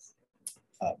Tunes.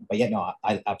 But yeah, no,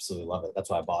 I absolutely love it.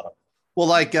 That's why I bought them. Well,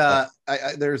 like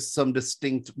there's some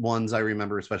distinct ones I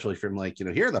remember, especially from like, you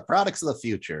know, here are the products of the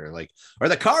future, like, or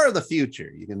the car of the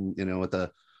future. You can, you know, with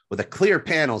a clear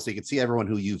panel so you can see everyone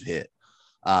who you've hit.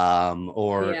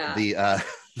 Or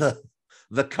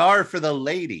the car for the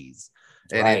ladies.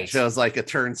 And it shows like a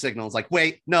turn signal. It's like,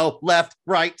 wait, no, left,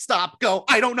 right, stop, go.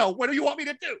 I don't know. What do you want me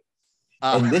to do?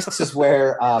 And this is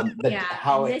where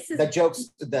the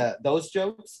jokes, those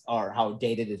jokes are how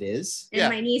dated it is.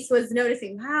 And my niece was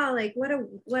noticing, wow, like what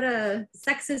a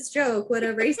sexist joke, what a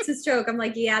racist joke. I'm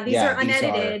like, these are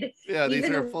unedited. These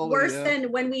are fully, worse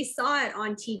than when we saw it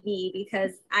on TV,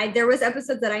 because there was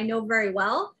episodes that I know very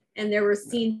well. And there were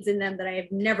scenes in them that I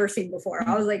have never seen before.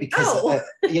 I was like,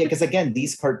 because again,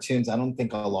 these cartoons, I don't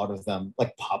think a lot of them,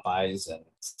 like Popeyes and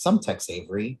some Tex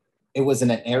Avery, it was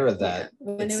in an era that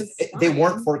they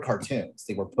weren't for cartoons.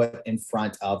 They were put in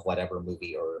front of whatever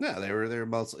movie or. Yeah, they were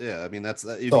mostly. Yeah, I mean that's.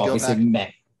 So obviously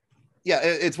meant. Yeah,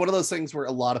 it's one of those things where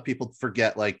a lot of people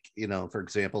forget, like, you know, for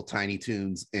example, Tiny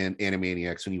Toons and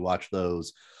Animaniacs. When you watch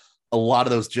those, a lot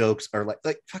of those jokes are like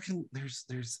fucking.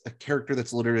 There's a character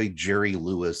that's literally Jerry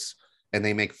Lewis, and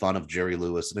they make fun of Jerry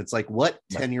Lewis, and it's like, what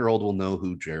 10-year-old will know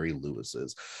who Jerry Lewis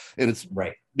is? And it's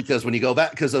because when you go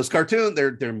back, because those cartoons,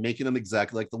 they're making them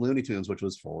exactly like the Looney Tunes, which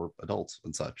was for adults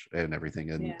and such and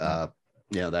everything, and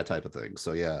that type of thing.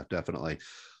 So yeah, definitely.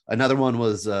 Another one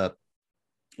was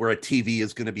where a TV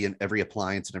is going to be in every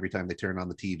appliance, and every time they turn on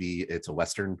the TV, it's a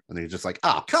Western, and they're just like,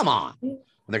 oh, come on. And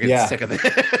they're getting sick of it.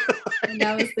 And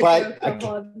that was the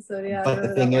whole episode, but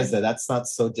the thing is that's not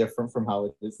so different from how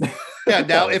it is now. Yeah,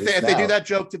 now if they do that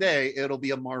joke today, it'll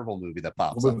be a Marvel movie that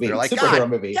pops up. They're like,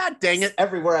 God dang it.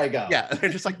 Everywhere I go. Yeah, they're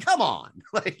just like, come on.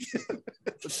 Like,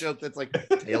 it's a joke that's like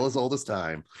tale as old as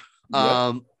time.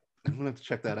 I'm gonna have to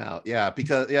check that out.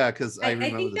 Because I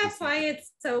think that's why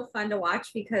it's so fun to watch,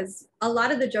 because a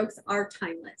lot of the jokes are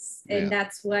timeless, and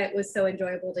that's what was so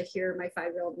enjoyable to hear my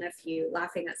 5-year-old nephew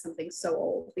laughing at something so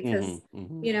old, because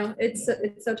you know it's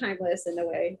so timeless in a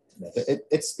way.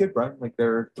 It's good, Brian. Like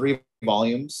there are 3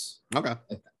 volumes. Okay.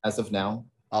 As of now.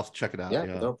 I'll have to check it out. Yeah,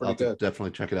 they're pretty good.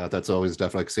 Definitely check it out. That's always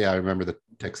definitely. See, I remember the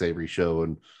Tex Avery show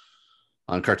and.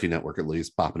 On Cartoon Network, at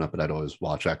least, popping up, and I'd always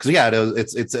watch that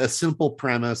because it's a simple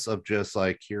premise of just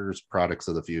like, here's products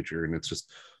of the future, and it's just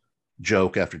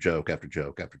joke after joke after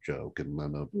joke after joke, and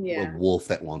then a wolf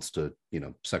that wants to, you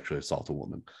know, sexually assault a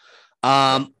woman.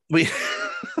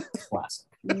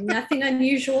 Nothing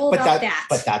unusual about that.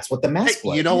 But that's what the mask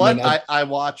was. You know what? I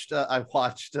watched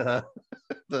the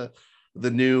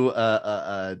new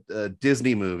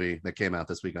Disney movie that came out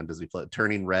this week on Disney Plus,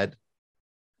 Turning Red.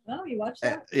 Oh, you watched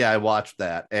that? Yeah, I watched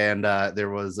that. And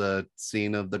there was a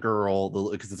scene of the girl,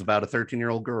 because it's about a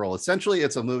 13-year-old girl. Essentially,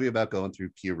 it's a movie about going through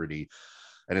puberty.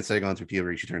 And instead of going through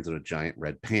puberty, she turns into a giant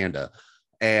red panda.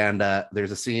 And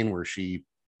there's a scene where she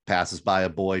passes by a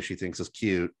boy she thinks is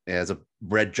cute, as a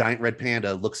giant red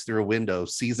panda looks through a window,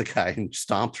 sees a guy, and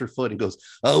stomps her foot and goes,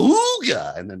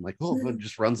 "Ooga!" And then like, and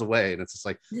just runs away. And it's just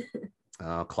like,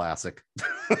 oh, classic.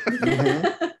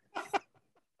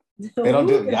 They don't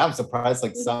do. Yeah, I'm surprised.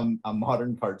 Like a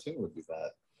modern cartoon would do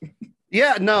that.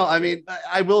 Yeah, no, I mean,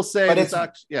 I will say, but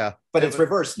it's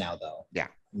reversed now, though. Yeah,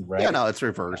 right. Yeah, no, it's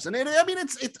reversed, and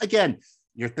it's again,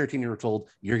 you're 13 years old.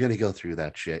 You're gonna go through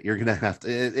that shit. You're gonna have to.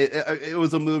 It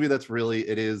was a movie that's really.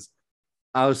 It is.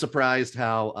 I was surprised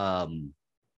how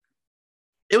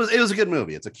it was a good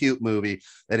movie. It's a cute movie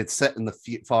that it's set in the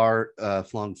far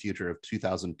flung future of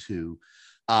 2002.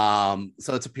 So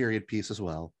it's a period piece as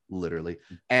well, literally.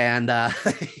 And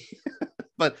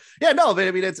but But yeah, no, but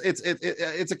I mean, it's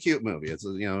a cute movie. It's a,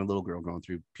 you know, a little girl going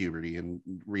through puberty and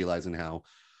realizing how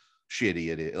shitty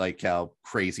it is, like how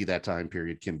crazy that time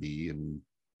period can be. And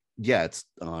yeah, it's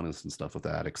honest and stuff with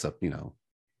that, except, you know,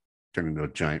 turn into a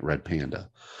giant red panda.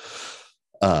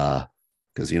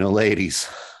 Because, you know, ladies,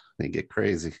 they get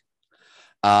crazy.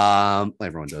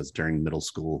 Everyone does during middle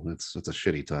school. It's a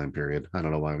shitty time period. I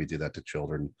don't know why we do that to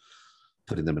children,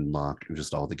 putting them in lock and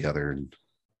just all together and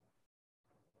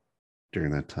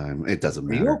during that time. It doesn't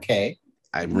matter. Are you okay?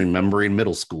 I'm remembering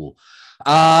middle school.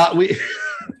 We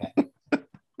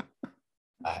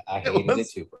I hated it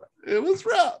too, bro. It was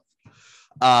rough.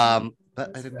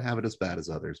 But I didn't have it as bad as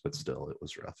others, but still it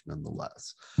was rough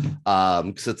nonetheless.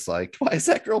 Because it's like, why is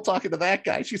that girl talking to that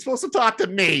guy? She's supposed to talk to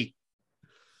me.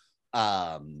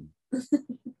 I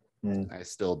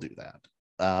still do that.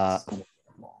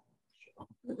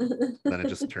 Then it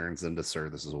just turns into, sir,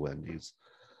 this is Wendy's.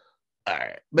 All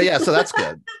right. But yeah, so that's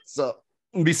good. So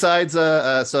besides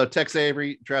so Tex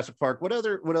Avery, Jurassic Park, what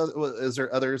other is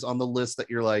there others on the list that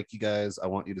you're like, you guys, I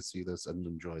want you to see this and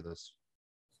enjoy this?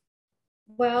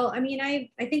 Well, I mean, I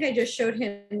think I just showed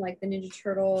him like the Ninja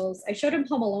Turtles. I showed him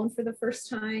Home Alone for the first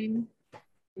time.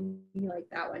 And he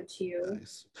liked that one too.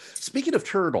 Nice. Speaking of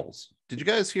turtles, did you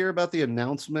guys hear about the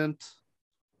announcement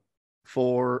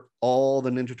for all the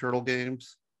Ninja Turtle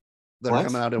games that are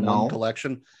coming out in one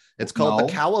collection? It's called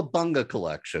the Cowabunga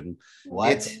Collection.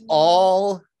 What? It's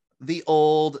all the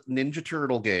old Ninja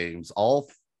Turtle games, all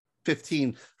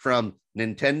 15 from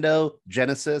Nintendo,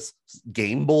 Genesis,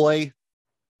 Game Boy,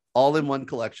 all in one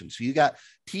collection. So you got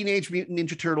Teenage Mutant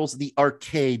Ninja Turtles, the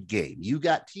arcade game. You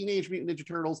got Teenage Mutant Ninja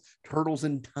Turtles, Turtles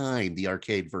in Time, the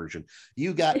arcade version.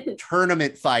 You got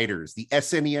Tournament Fighters, the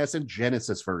SNES and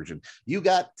Genesis version. You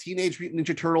got Teenage Mutant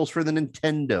Ninja Turtles for the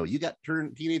Nintendo. You got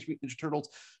Teenage Mutant Ninja Turtles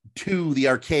 2, the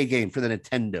arcade game for the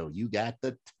Nintendo. You got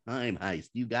the Time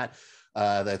Heist. You got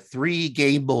the 3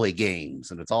 Game Boy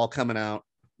games, and it's all coming out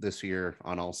this year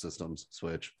on all systems,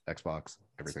 Switch, Xbox,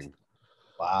 everything.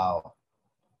 Wow.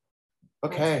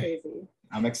 Okay,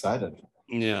 I'm excited.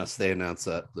 Yes, they announced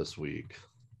that this week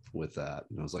with that,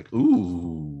 and I was like,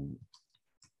 ooh,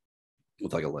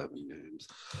 with like 11 games.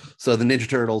 So the Ninja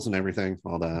Turtles and everything,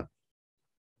 all that. Is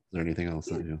there anything else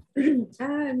that you?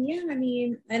 Yeah, I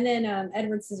mean, and then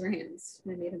Edward Scissorhands.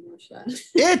 I made him watch that.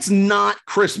 It's not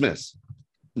Christmas.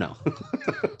 No.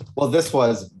 Well, this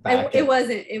was back. It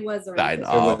wasn't. It was around.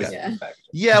 Okay.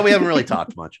 Yeah, we haven't really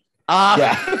talked much.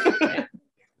 Yeah.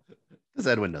 Because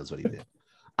Edwin knows what he did.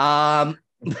 That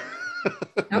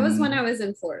was when I was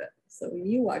in Florida. So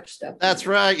you watched stuff. That's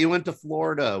right. You went to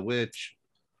Florida, which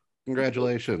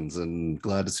congratulations, and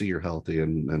glad to see you're healthy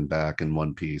and back in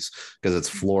one piece because it's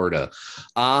Florida.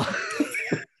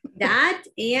 That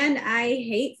and I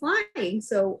hate flying.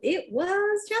 So it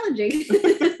was challenging.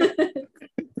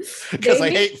 Because I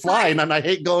hate flying and I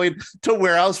hate going to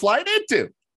where I was flying into.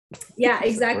 Yeah,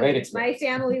 exactly. My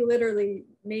family literally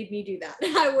made me do that.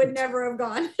 I would never have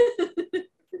gone.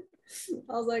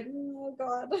 I was like, oh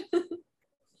God.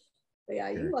 But yeah,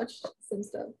 you watched some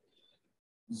stuff.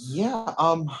 Yeah,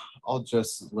 I'll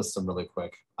just list them really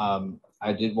quick.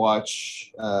 I did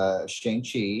watch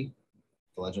Shang-Chi, The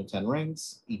Legend of Ten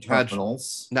Rings,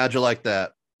 Eternals. How'd you like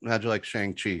that? How'd you like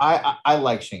Shang-Chi? I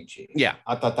like Shang-Chi. Yeah.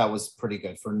 I thought that was pretty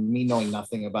good. For me knowing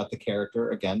nothing about the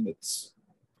character, again, it's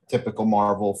typical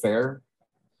Marvel fare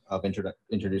of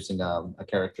introducing a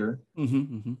character.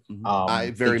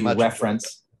 I very much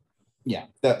reference. Yeah,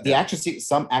 the action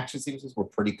some action sequences were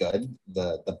pretty good.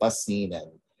 The bus scene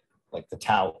and like the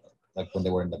tower, like when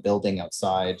they were in the building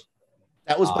outside.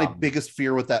 That was my biggest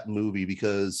fear with that movie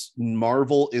because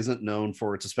Marvel isn't known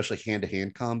for its especially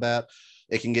hand-to-hand combat.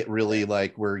 It can get really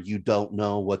like where you don't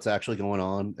know what's actually going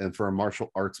on. And for a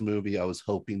martial arts movie, I was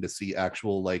hoping to see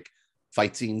actual like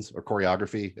fight scenes or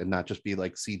choreography and not just be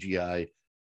like CGI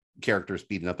characters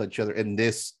beating up each other. And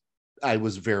this, I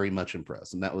was very much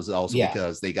impressed. And that was also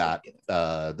because they got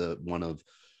the one of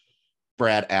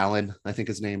Brad Allen, I think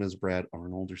his name is Brad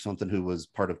Arnold or something, who was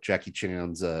part of Jackie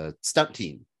Chan's stunt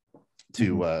team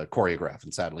to choreograph.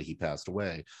 And sadly, he passed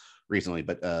away recently.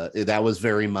 But that was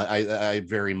very much, I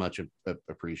very much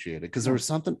appreciated because there was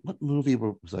something, what movie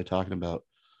was I talking about?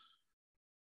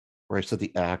 Where I said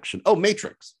the action. Oh,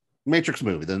 Matrix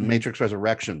movie, the Matrix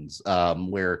Resurrections,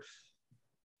 where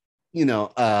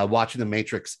watching the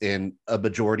Matrix in a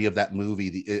majority of that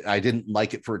movie, I didn't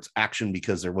like it for its action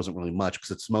because there wasn't really much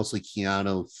because it's mostly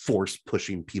Keanu force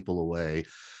pushing people away,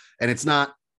 and it's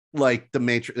not like the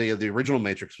Matrix, the original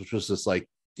Matrix, which was just like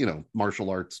martial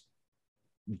arts,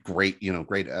 great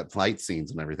fight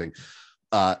scenes and everything.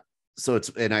 So it's,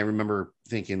 and I remember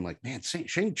thinking like, man,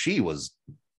 Shang-Chi was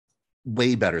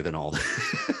way better than all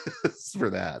this for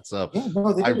that. So Yeah,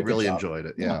 no, they I did a good really job. enjoyed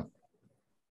it. Yeah.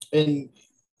 And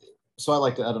so I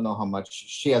liked it. I don't know how much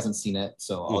she hasn't seen it,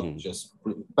 so I'll Mhm. just.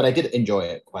 But I did enjoy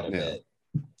it quite a Yeah. bit.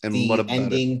 And The what about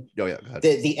ending? it? Oh yeah, go ahead.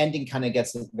 The ending kind of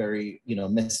gets very,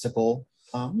 mystical.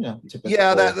 Typical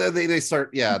Yeah, that they start.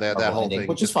 Yeah, that Marvel whole ending, thing,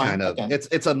 which is just fine, kind of. again.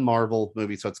 It's a Marvel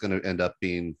movie, so it's going to end up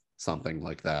being something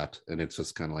like that, and it's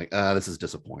just kind of like, this is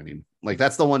disappointing. Like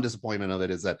that's the one disappointment of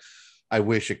it, is that I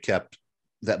wish it kept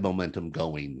that momentum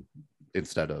going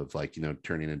instead of like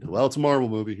turning into, well, it's a Marvel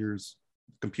movie, here's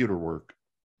computer work.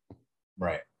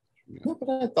 Right. No, but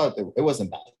I thought it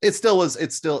wasn't bad. It still was.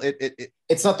 It's still it.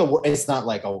 It's not it's not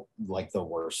like the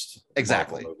worst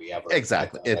exactly Marvel movie ever.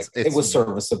 Exactly. It was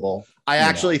serviceable. I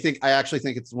actually think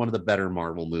it's one of the better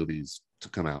Marvel movies to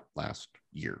come out last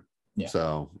year. Yeah.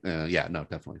 So yeah, no,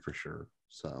 definitely for sure.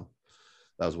 So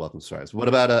that was welcome surprise. What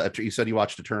about you said you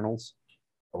watched Eternals?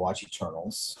 I watched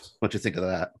Eternals. What'd you think of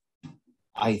that?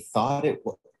 I thought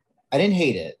I didn't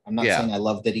hate it. I'm not Yeah. saying I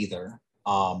loved it either.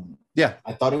 Yeah.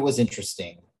 I thought it was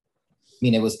interesting. I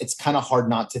mean, it's kind of hard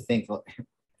not to think,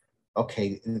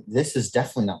 okay, this is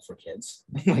definitely not for kids.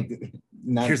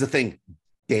 Here's the thing.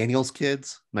 Daniel's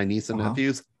kids, my niece and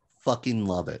nephews, fucking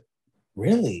love it.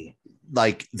 Really?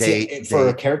 Like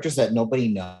for characters that nobody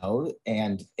knows,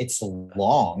 and it's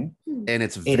long. And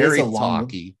it's very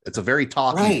talky. It's a very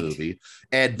talky movie.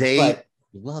 And they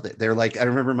love it. They're like, I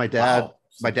remember my dad,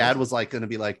 was like going to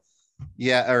be like,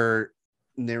 yeah, or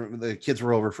the kids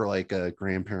were over for like a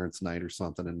grandparents' night or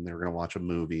something, and they were going to watch a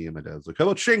movie. And my dad was like, how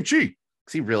about Shang-Chi?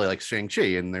 Because he really likes Shang-Chi.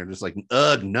 And they're just like,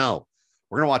 no,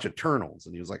 we're going to watch Eternals.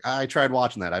 And he was like, I tried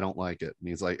watching that. I don't like it. And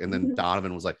he's like, and then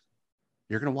Donovan was like,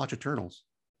 you're going to watch Eternals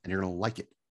and you're going to like it.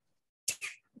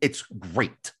 It's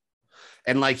great.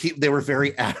 And like they were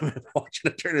very adamant watching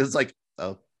Eternals. It's like,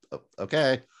 oh,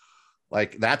 okay.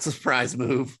 Like that's a surprise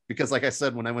move, because like I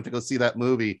said, when I went to go see that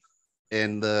movie,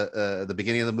 in the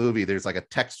beginning of the movie, there's like a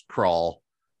text crawl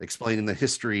explaining the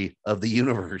history of the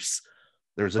universe.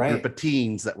 There's a group of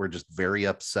teens that were just very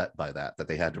upset by that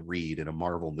they had to read in a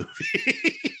Marvel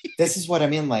movie. This is what I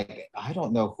mean. Like, I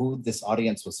don't know who this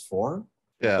audience was for,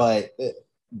 yeah,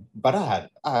 but I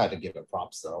had to give it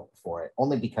props though for it,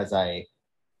 only because I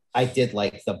did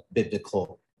like the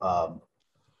biblical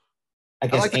I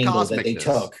guess like angle that they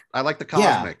took. I like the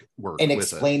cosmic work and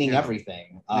explaining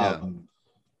everything.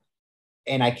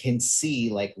 And I can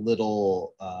see like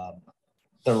little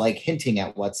they're like hinting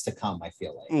at what's to come. I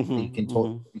feel like you can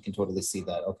totally see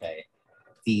that. Okay,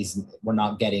 we're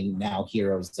not getting now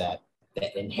heroes that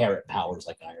inherit powers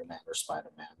like Iron Man or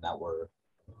Spider-Man. Now we're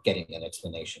getting an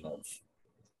explanation of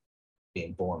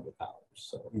being born with powers.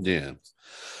 So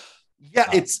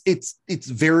it's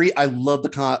very. I love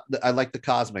I like the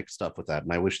cosmic stuff with that,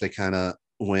 and I wish they kind of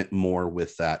went more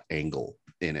with that angle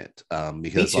in it,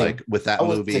 because like with that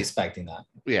movie, I was expecting that.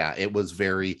 Yeah, it was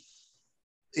very.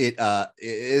 It at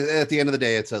the end of the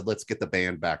day, it's let's get the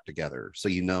band back together, so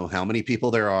you know how many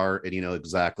people there are, and you know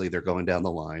exactly they're going down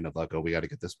the line of like, oh, we got to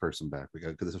get this person back, we got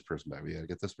to get this person back, we got to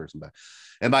get this person back,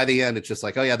 and by the end, it's just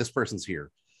like, oh yeah, this person's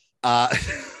here.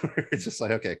 It's just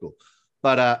like, okay, cool,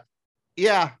 but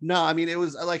yeah, no, I mean, it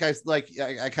was I kind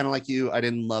of like you. I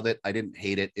didn't love it, I didn't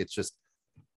hate it. It's just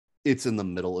it's in the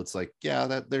middle. It's like, yeah,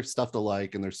 that there's stuff to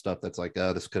like, and there's stuff that's like,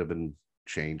 this could have been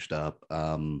changed up.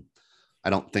 I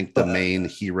don't think the main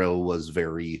hero was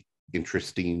very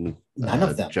interesting. None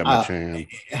of them. Gemma Chan.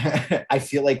 I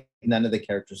feel like none of the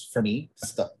characters for me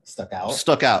stuck out.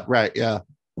 Stuck out, right? Yeah.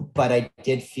 But I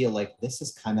did feel like this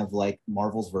is kind of like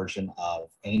Marvel's version of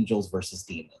angels versus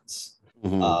demons.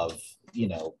 Mm-hmm. Of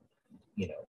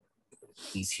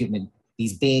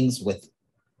these beings with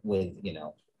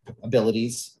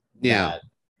abilities. Yeah.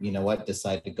 That,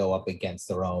 decide to go up against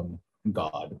their own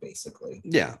god, basically.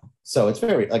 Yeah. So it's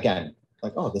very, again,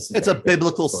 like, oh, this is. It's a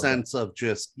biblical sense of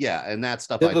just, and that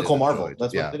stuff. Biblical Marvel.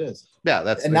 That's what it is. Yeah,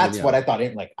 that's what I thought.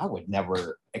 I would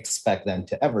never expect them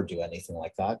to ever do anything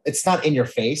like that. It's not in your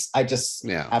face. I just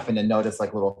happen to notice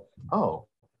like little. Oh,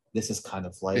 this is kind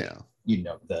of like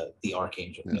the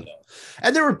archangel. Yeah.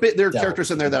 And there were characters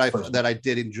in there that I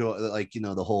did enjoy, like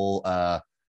the whole.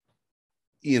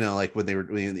 Like when they were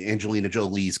doing Angelina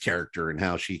Jolie's character and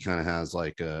how she kind of has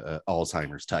like a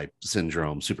Alzheimer's type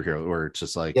syndrome superhero, where it's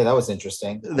just like, that was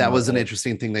interesting. That was an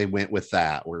interesting thing. They went with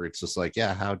that, where it's just like,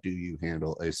 how do you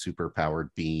handle a super powered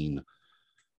being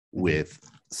with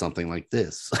something like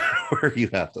this, where you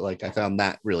have to I found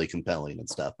that really compelling and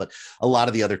stuff. But a lot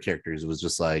of the other characters, it was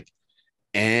just like,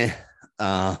 I'm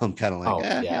kind of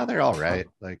like, they're all right.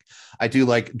 Like I do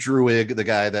like Druig, the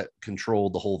guy that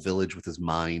controlled the whole village with his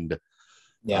mind.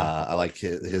 I like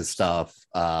his stuff,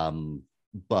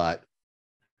 but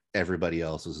everybody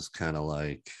else was just kind of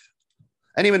like,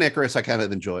 and even Icarus, I kind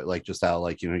of enjoy it, like just how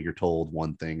like, you're told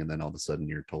one thing and then all of a sudden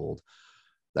you're told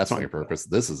that's not your purpose.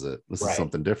 This is it. This is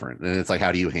something different. And it's like,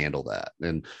 how do you handle that?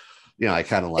 And I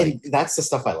kind of like, and that's the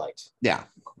stuff I liked. Yeah,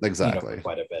 exactly.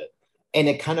 Quite a bit. And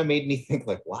it kind of made me think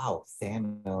like, wow,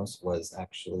 Thanos was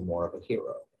actually more of a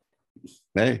hero.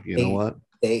 Hey, you know what?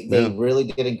 They really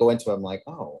didn't go into it. I'm like,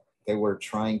 oh, they were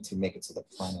trying to make it so the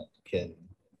planet can,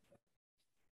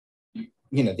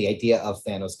 the idea of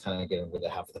Thanos kind of getting rid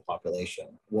of half of the population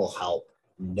will help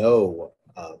and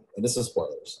this is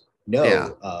spoilers,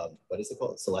 what is it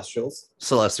called? Celestials,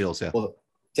 yeah. Well,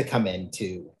 to come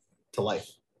into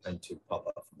life and to pop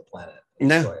up from the planet.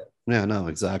 Yeah, no,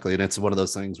 exactly. And it's one of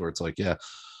those things where it's like, we're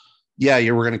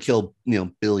going to kill,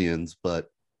 billions, but,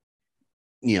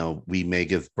 we may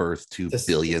give birth to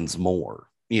billions more,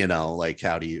 like,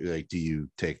 how do you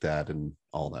take that and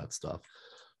all that stuff?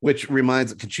 Which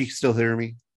reminds, can she still hear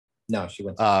me? No, she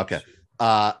went. Okay.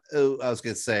 I was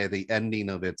going to say the ending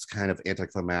of it's kind of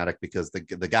anticlimactic because the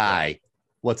guy,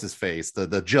 what's his face?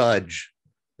 The judge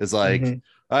is like,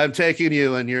 I'm taking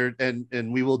you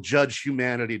and we will judge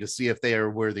humanity to see if they are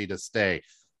worthy to stay.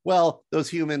 Well, those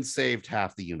humans saved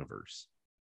half the universe.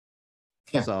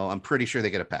 Yeah. So I'm pretty sure they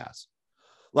get a pass.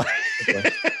 Like,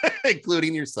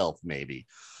 including yourself, maybe.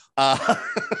 So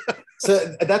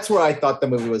that's where I thought the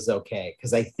movie was okay,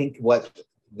 because I think what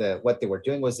they were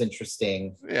doing was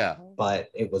interesting. Yeah, but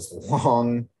it was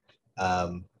long.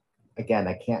 Again,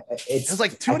 I can't. It was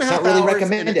like 2.5 hours. I can't really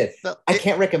recommend it. I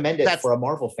can't recommend it for a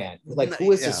Marvel fan. Like,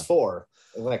 who is this for?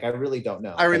 Like, I really don't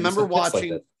know. I remember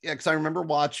watching. Because I remember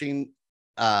watching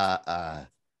the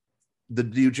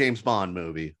new James Bond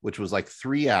movie, which was like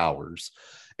 3 hours.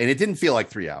 And it didn't feel like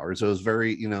 3 hours. It was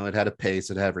very, it had a pace,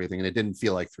 it had everything. And it didn't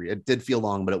feel like it did feel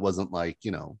long, but it wasn't like,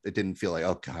 it didn't feel like,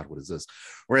 oh God, what is this?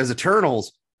 Whereas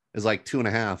Eternals is like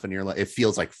 2.5 and you're like, it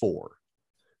feels like 4.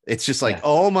 It's just like,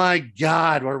 oh my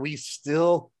God, are we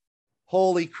still,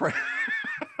 holy crap.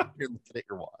 You're looking at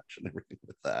your watch and everything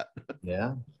with that.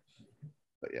 Yeah.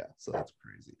 But yeah, so that's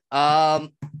crazy.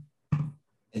 And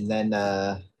then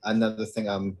another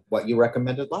thing, what you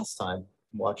recommended last time,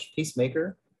 watch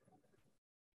Peacemaker.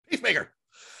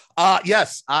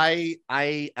 Yes, I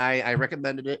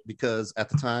recommended it because at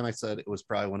the time I said it was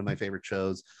probably one of my favorite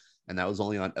shows, and that was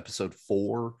only on episode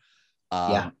 4.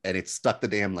 And it stuck the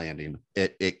damn landing.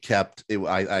 It kept it.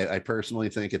 I personally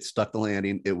think it stuck the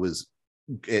landing. It was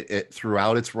it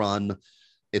throughout its run,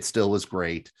 it still was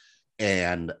great.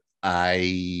 And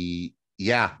for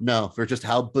just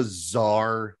how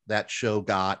bizarre that show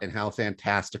got and how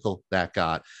fantastical that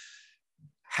got,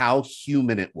 how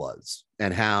human it was,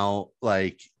 and how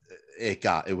like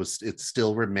it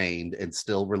still remained and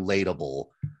still relatable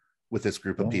with this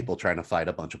group of people trying to fight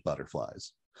a bunch of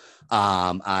butterflies.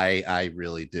 I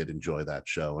really did enjoy that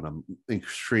show, and I'm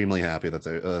extremely happy that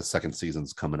the second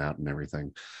season's coming out and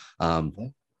everything. What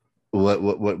did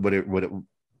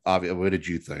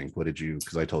you think?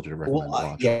 Because I told you to recommend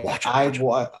watch it.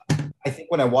 I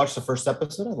think when I watched the first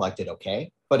episode, I liked it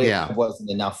okay, but it wasn't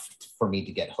enough for me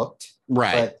to get hooked.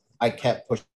 Right. But I kept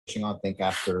pushing on. I think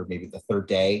after maybe the third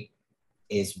day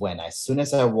is when, as soon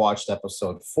as I watched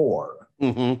episode 4,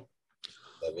 the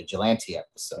Vigilante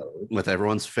episode, with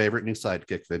everyone's favorite new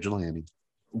sidekick, Vigilante,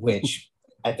 which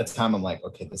at the time I'm like,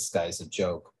 okay, this guy's a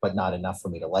joke, but not enough for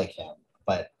me to like him.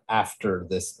 But after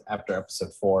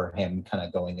episode 4, him kind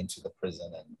of going into the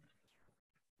prison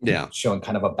and showing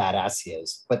kind of a badass he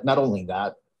is. But not only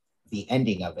that, the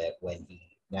ending of it, when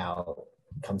he now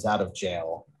comes out of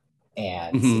jail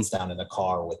and sits down in a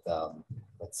car with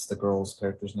what's the girl's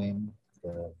character's name?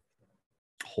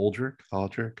 Holdrick.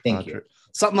 Thank you.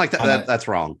 Something like that. That's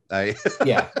wrong.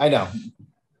 Yeah, I know.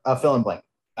 Fill in blank.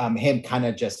 Him kind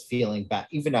of just feeling bad,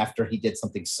 even after he did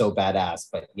something so badass,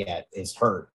 but yet is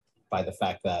hurt by the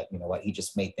fact that, he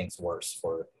just made things worse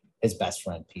for his best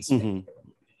friend, Peacemaker.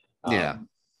 A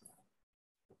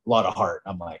lot of heart.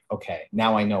 I'm like, okay,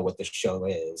 now I know what the show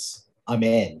is. I'm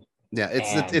in. Yeah,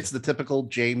 it's the typical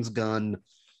James Gunn.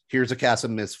 Here's a cast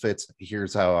of misfits.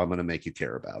 Here's how I'm going to make you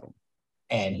care about them.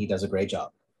 And he does a great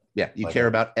job. Yeah, you care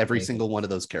about every single one of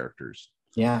those characters.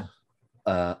 Yeah.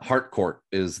 Harcourt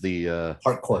is the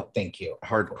Harcourt. Thank you.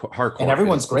 Harcourt, and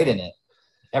everyone's great in it.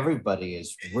 Everybody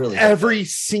is really every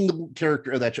single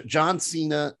character of that show. John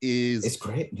Cena is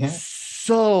great. Yeah.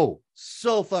 So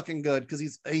fucking good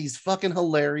because he's fucking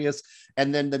hilarious.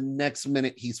 And then the next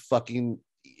minute he's touching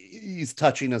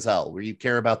as hell, where you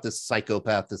care about this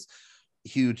psychopath, this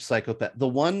huge psychopath. The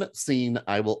one scene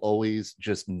I will always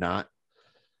just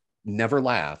never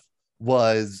laugh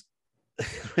was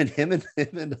when him and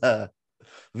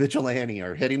Vigilante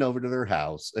are heading over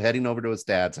to his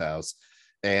dad's house.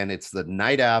 And it's the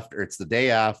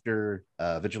day after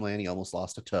Vigilante almost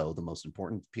lost a toe, the most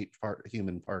important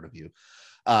human part of you.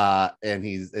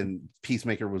 And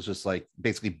Peacemaker was just like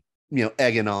basically,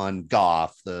 egging on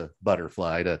Goff, the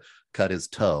butterfly, to cut his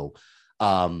toe.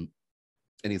 And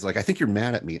he's like, I think you're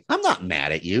mad at me. I'm not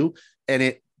mad at you. And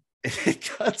it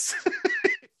cuts.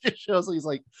 It shows he's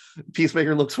like,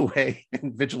 Peacemaker looks away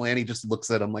and Vigilante just looks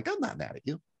at him like, I'm not mad at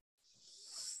you.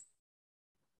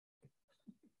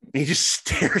 And he just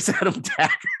stares at him,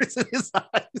 daggers in his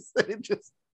eyes. And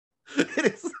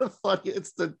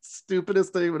it's the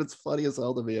stupidest thing, but it's funny as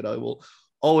hell to me. And I will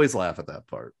always laugh at that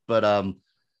part. But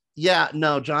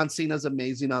John Cena's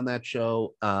amazing on that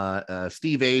show.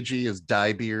 Steve Agee is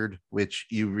Diebeard, which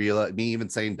you realize, me even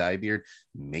saying Diebeard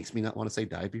makes me not want to say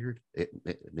Diebeard.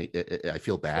 I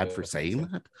feel bad for saying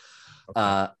that.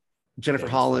 Okay. Jennifer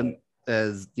Holland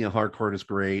as Harcourt is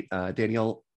great.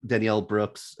 Danielle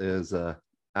Brooks is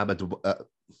Adebayo.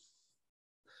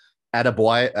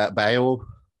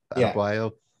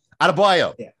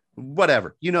 Yeah.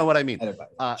 Whatever, you know what I mean.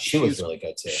 She was really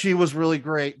good too. She was really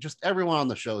great. Just everyone on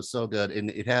the show is so good, and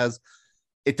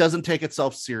it doesn't take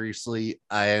itself seriously,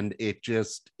 and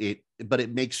but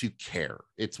it makes you care.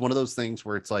 It's one of those things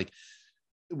where it's like,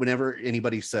 whenever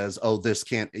anybody says, "Oh,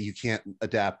 you can't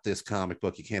adapt this comic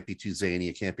book, you can't be too zany,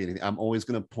 it can't be anything," I'm always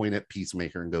going to point at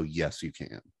Peacemaker and go, "Yes, you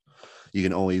can. You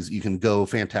can go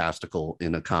fantastical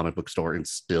in a comic book store and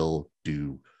still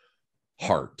do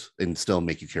heart and still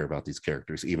make you care about these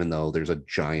characters, even though there's a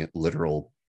giant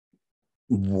literal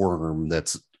worm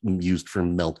that's used for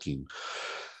milking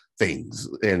things."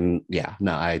 And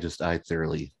I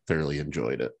thoroughly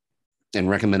enjoyed it and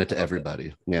recommend it to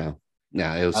everybody. It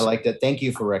was, I liked it. Thank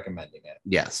you for recommending it.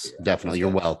 Yes, definitely. You're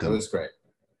welcome. It was great.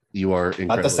 You are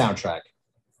incredible. About the soundtrack,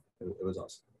 it was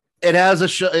awesome. It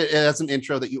has an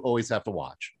intro that you always have to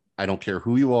watch. I don't care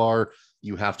who you are,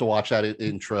 you have to watch that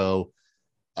intro.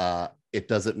 It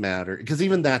doesn't matter, because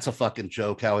even that's a fucking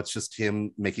joke, how it's just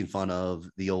him making fun of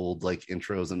the old like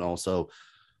intros, and also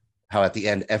how at the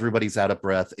end everybody's out of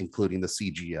breath, including the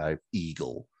CGI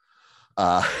eagle.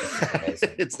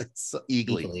 It's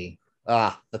Eagly.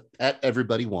 The pet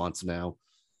everybody wants now.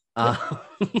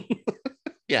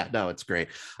 It's great.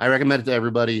 I recommend it to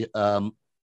everybody.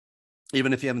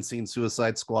 Even if you haven't seen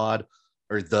Suicide Squad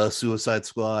or The Suicide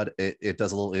Squad, it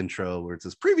does a little intro where it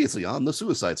says previously on The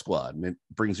Suicide Squad, and it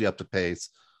brings you up to pace.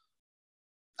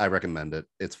 I recommend it.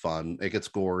 It's fun. It gets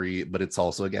gory, but it's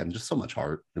also, again, just so much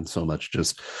heart and so much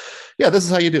this is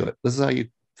how you do it. This is how you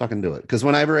fucking do it. Because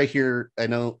whenever I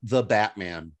know The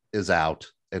Batman is out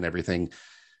and everything,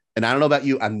 and I don't know about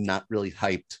you, I'm not really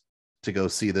hyped to go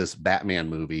see this Batman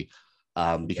movie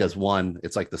because one,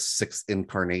 it's like the 6th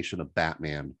incarnation of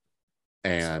Batman.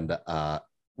 And all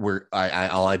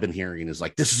I've been hearing is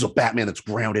like, this is a Batman that's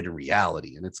grounded in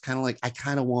reality, and it's kind of like, I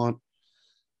want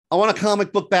a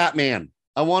comic book Batman.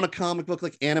 I want a comic book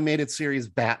like animated series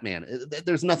Batman.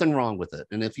 There's nothing wrong with it.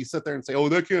 And if you sit there and say, oh,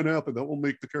 that can't happen, that will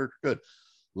make the character good,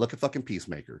 look at fucking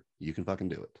Peacemaker. You can fucking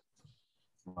do it.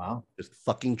 Wow. Just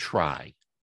fucking try.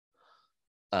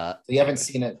 So you haven't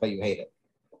seen it, but you hate it.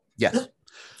 Yes.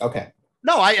 Okay.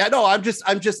 No, I know. I'm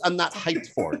not hyped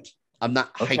for it. I'm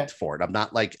not hyped for it. I'm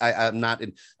not like, I'm not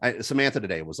in. Samantha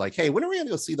today was like, hey, when are we going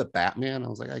to go see the Batman? I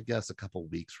was like, I guess a couple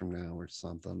weeks from now or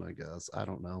something, I guess. I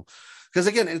don't know. Because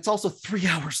again, it's also 3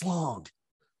 hours long.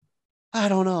 I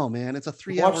don't know, man. It's a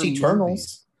 3-hour Watch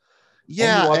Eternals. Movie.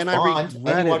 Yeah. And I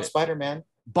watched Spider-Man.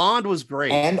 Bond was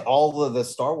great. And all of the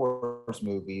Star Wars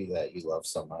movie that you love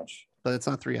so much. But it's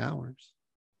not 3 hours.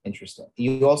 Interesting.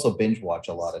 You also binge watch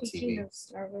a lot of Speaking TV. Of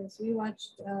Star Wars, we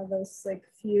watched those like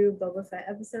few Boba Fett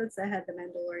episodes that had the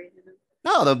Mandalorian in them.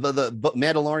 No, the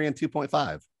Mandalorian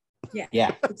 2.5.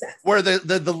 Yeah. Exactly. Where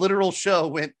the literal show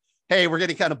went, hey, we're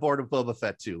getting kind of bored of Boba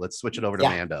Fett too. Let's switch it over to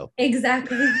Mando.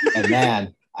 Exactly. And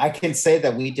man, I can say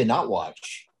that we did not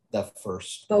watch the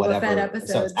first Fett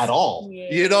episodes at all.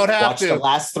 Yeah. You don't have to. The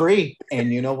last 3,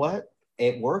 and you know what?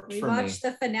 It worked for me. We watched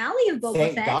the finale of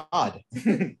Boba Fett. Thank God.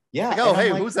 Yeah. Like, oh, hey,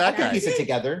 who's that guy? Piece it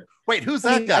together. Wait, who's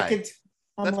that guy?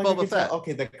 That's Boba Fett.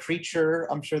 Okay, the creature.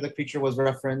 I'm sure the creature was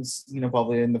referenced,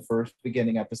 probably in the first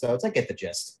beginning episodes. I get the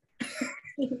gist.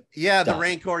 Yeah, the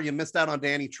Rancor. You missed out on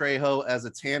Danny Trejo as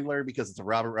its handler because it's a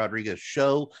Robert Rodriguez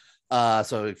show.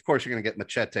 So of course you're gonna get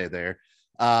Machete there.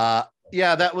 Yeah,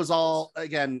 that was all.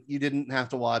 Again, you didn't have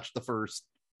to watch the first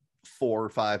 4 or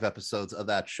 5 episodes of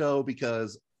that show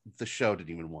because the show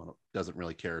doesn't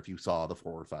really care if you saw the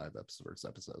 4 or 5 first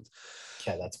episodes.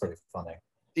 Yeah, that's pretty funny.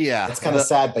 Yeah, it's kind of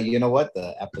sad, but you know what?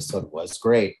 The episode was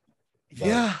great.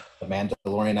 The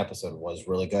Mandalorian episode was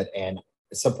really good and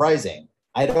surprising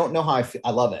I don't know how I feel.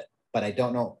 I love it, but I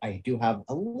don't know. I do have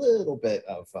a little bit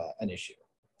of an issue.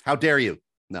 How dare you?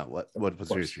 No, what's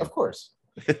your issue? Of course.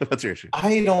 What's your issue?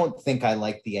 I don't think I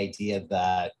like the idea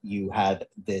that you had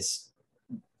this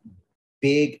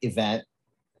big event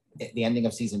at the ending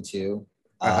of season 2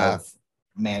 of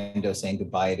Mando saying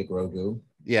goodbye to Grogu.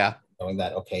 Yeah. Knowing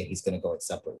that, okay, he's going to go its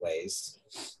separate ways.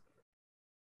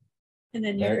 And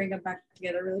then you bring them back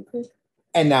together really quick.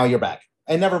 And now you're back.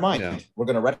 And never mind. Yeah. We're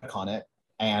going to retcon it.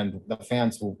 And the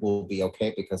fans will be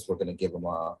okay because we're going to give them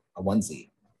a onesie.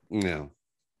 Yeah.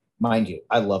 Mind you,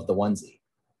 I love the onesie.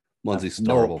 Onesie's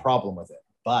adorable. No problem with it.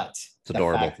 But it's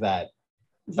adorable.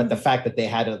 The fact that they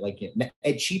had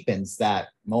it cheapens that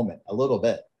moment a little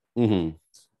bit. Mm-hmm.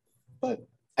 But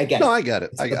I get it. No, I get it.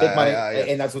 It's the big money,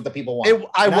 and that's what the people want.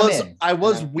 I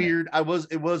was weird. It was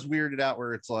weirded out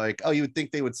where it's like, oh, you would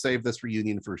think they would save this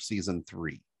reunion for season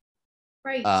 3.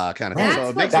 Right. Kind of thing. So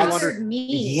it makes me wonder.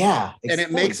 Yeah. And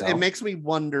it makes me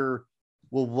wonder,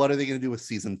 well, what are they going to do with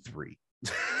season 3?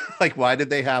 Like, why did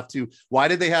they have to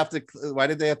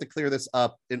clear this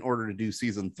up in order to do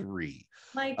season 3?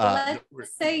 Like, let's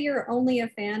say you're only a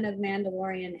fan of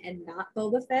Mandalorian and not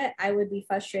Boba Fett. I would be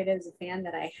frustrated as a fan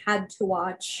that I had to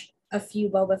watch a few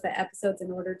Boba Fett episodes in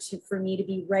order for me to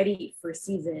be ready for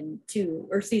season 2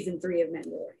 or season 3 of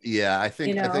Mandalorian. Yeah, I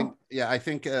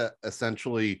think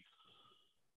essentially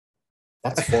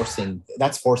that's forcing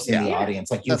the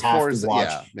audience. Like, you have to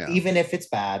watch, even if it's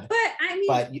bad. But I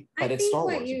mean, but it's Star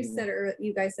Wars. What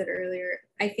you guys said earlier,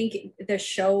 I think the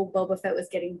show Boba Fett was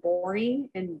getting boring,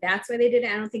 and that's why they did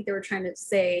it. I don't think they were trying to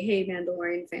say, "Hey,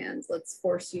 Mandalorian fans, let's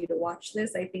force you to watch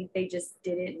this." I think they just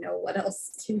didn't know what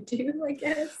else to do. I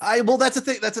guess. That's the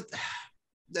thing.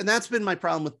 And that's been my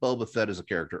problem with Boba Fett as a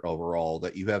character overall,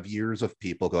 that you have years of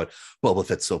people going, Boba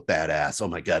Fett's so badass. Oh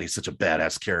my God, he's such a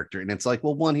badass character. And it's like,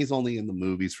 well, one, he's only in the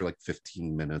movies for like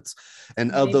 15 minutes.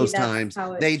 And of those times,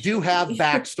 they do have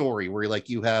backstory where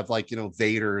you have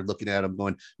Vader looking at him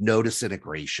going, no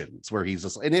disintegrations, where he's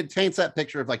just, and it paints that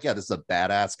picture of like, yeah, this is a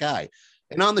badass guy.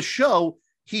 And on the show,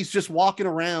 he's just walking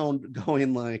around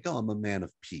going like, oh, I'm a man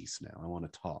of peace now. I want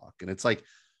to talk. And it's like,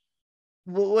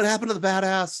 what happened to the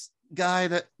badass guy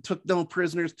that took no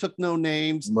prisoners, took no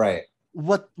names? Right.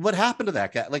 What happened to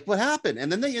that guy? Like, what happened? And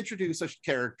then they introduce a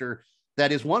character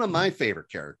that is one of my favorite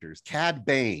characters, Cad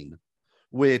Bane,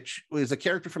 which was a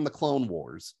character from the Clone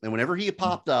Wars. And whenever he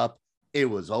popped up, it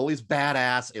was always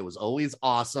badass. It was always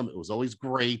awesome. It was always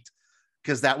great.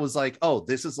 Because that was like, oh,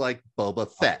 this is like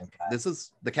Boba Fett. This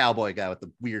is the cowboy guy with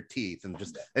the weird teeth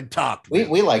and talked.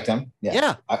 We liked him.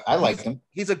 Yeah. I liked him.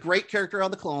 He's a great character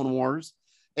on the Clone Wars.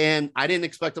 And I didn't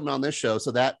expect him on this show.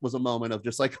 So that was a moment of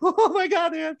just like, oh my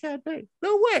God, they have Cad Bane.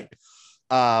 No way.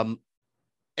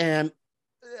 And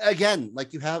again,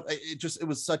 like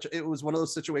it was one of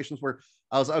those situations where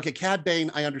I was like, okay, Cad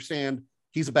Bane, I understand.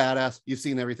 He's a badass. You've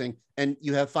seen everything. And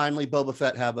you have finally Boba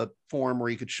Fett have a form where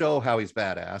you could show how he's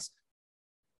badass.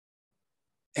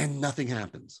 And nothing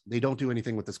happens. They don't do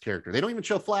anything with this character. They don't even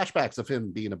show flashbacks of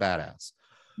him being a badass.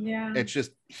 Yeah. It's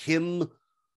just him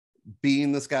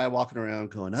being this guy walking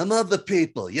around going, I'm of the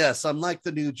people. Yes, I'm like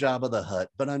the new Jabba the Hutt,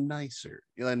 but I'm nicer.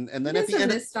 And then at the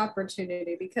end, missed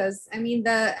opportunity, because I mean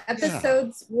the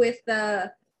episodes with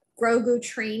the Grogu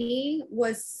training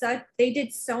they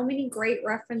did so many great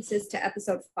references to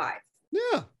episode 5.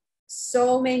 Yeah.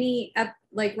 So many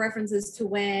references to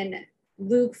when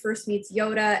Luke first meets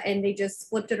Yoda, and they just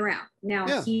flipped it around.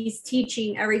 Now he's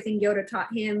teaching everything Yoda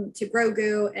taught him to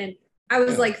Grogu, and I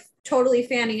was totally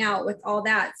fanning out with all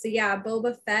that. So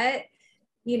Boba Fett,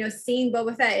 seeing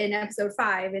Boba Fett in episode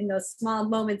 5 in those small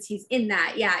moments he's in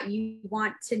that, you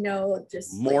want to know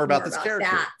just more about this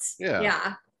character.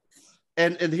 Yeah.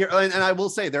 And here, and I will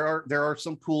say there are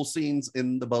some cool scenes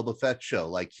in the Boba Fett show,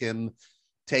 like him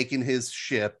taking his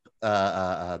ship,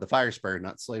 the Fire Sprayer,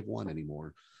 not Slave One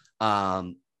anymore, at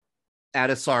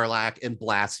a Sarlacc and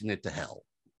blasting it to hell.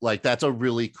 Like, that's a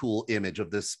really cool image of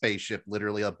this spaceship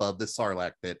literally above the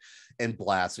Sarlacc pit and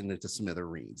blasting it to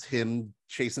smithereens. Him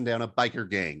chasing down a biker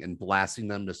gang and blasting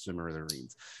them to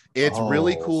smithereens. It's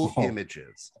really cool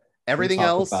images. Everything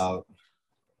else.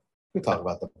 We talk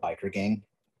about the biker gang.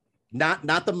 Not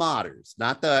the modders,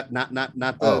 not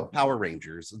the Power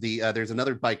Rangers. There's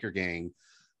another biker gang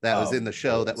that was in the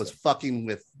show that was fucking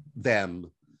with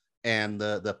them, and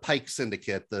the Pike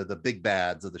Syndicate, the big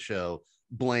bads of the show,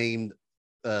 blamed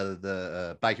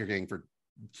the biker gang for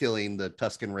killing the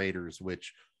Tusken Raiders,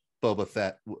 which Boba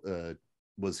Fett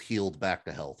was healed back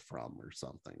to health from or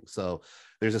something. So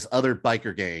there's this other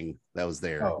biker gang that was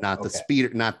there, not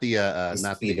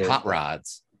the hot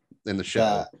rods in the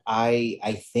show.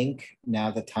 I think now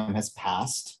that time has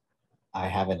passed, I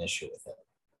have an issue with it.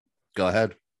 Go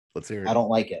ahead. Let's hear it. I don't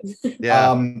like it.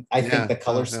 Yeah. I think the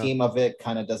color scheme of it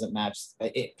kind of doesn't match.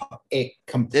 It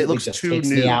completely looks just too takes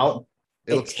new. me out.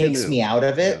 It takes me out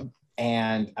of it. Yeah.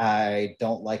 And I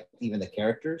don't like even the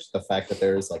characters. The fact that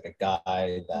there's like a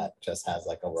guy that just has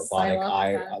like a robotic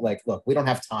eye. Like, look, we don't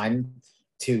have time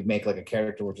to make like a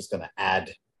character. We're just going to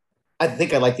add. I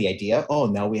think I like the idea. Oh,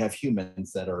 now we have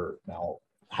humans that are now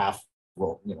half,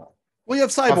 you know. Well, you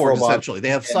have cyborgs essentially. They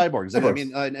have cyborgs. I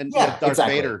mean, and yeah, Darth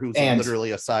Vader, who's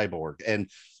literally a cyborg, and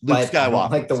Luke Skywalker. I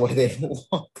don't like the way they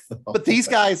look. Though. But these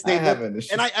guys, they look,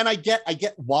 and I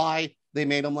get why they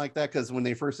made them like that, because when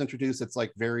they first introduced, it's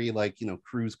like very like, you know,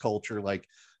 cruise culture, like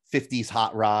 50s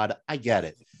hot rod. I get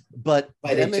it, but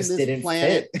them in this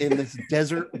planet, in this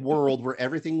desert world where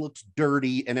everything looks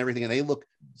dirty and everything, and they look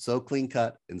so clean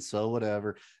cut and so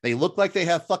whatever. They look like they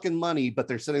have fucking money, but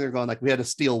they're sitting there going like, we had to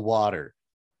steal water.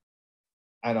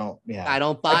 I don't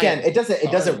buy again, it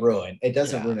doesn't ruin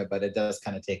it, but it does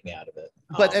kind of take me out of it.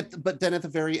 But then at the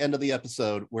very end of the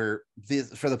episode, where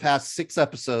for the past 6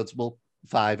 episodes, well,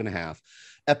 5.5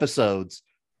 episodes,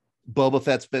 Boba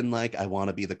Fett's been like, I want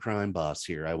to be the crime boss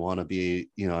here. I want to be,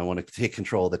 you know, I want to take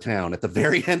control of the town. At the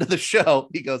very end of the show,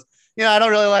 he goes, I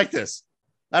don't really like this.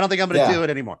 I don't think I'm going to do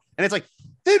it anymore. And it's like,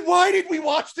 then why did we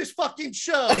watch this fucking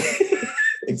show?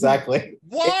 Exactly.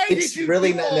 Why did you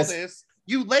really do all this?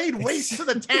 You laid waste to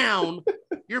the town.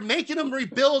 You're making them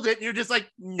rebuild it. And you're just like,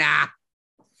 nah,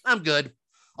 I'm good.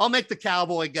 I'll make the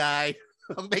cowboy guy.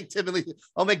 I'll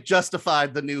make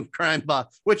Justified the new crime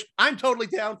boss, which I'm totally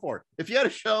down for. If you had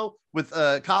a show with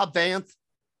Cobb Vanth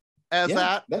as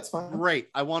that's fine. Great.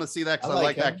 I want to see that because I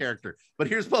like that character. But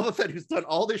here's Boba Fett, who's done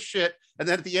all this shit, and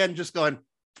then at the end just going,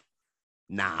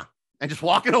 nah, and just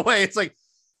walking away. It's like,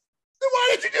 then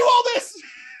why did you do all this?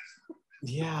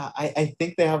 Yeah, I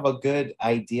think they have a good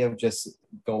idea of just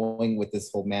going with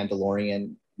this whole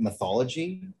Mandalorian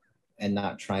mythology and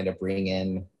not trying to bring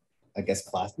in, I guess,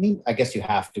 class. I mean, I guess you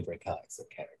have to bring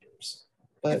classic characters,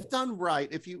 but if done right,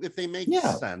 if they make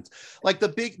sense, like the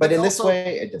big, but in this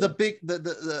way,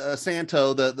 the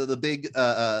Santo, the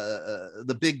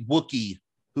big Wookiee,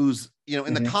 who's, you know,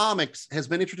 in the comics, has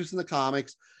been introduced in the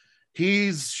comics.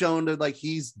 He's shown that like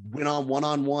he's went on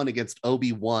one-on-one against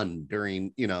Obi-Wan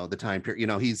during, you know, the time period. You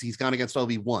know, he's gone against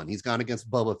Obi-Wan. He's gone against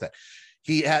Boba Fett.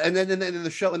 And then in the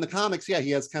show, in the comics, he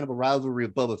has kind of a rivalry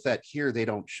with Boba Fett. Here, they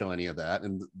don't show any of that,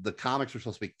 and the comics are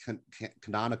supposed to be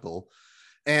canonical.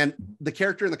 And the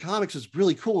character in the comics is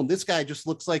really cool. And this guy just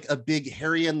looks like a big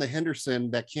Harry and the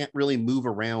Henderson that can't really move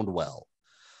around well.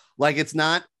 Like it's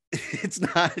not.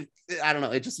 I don't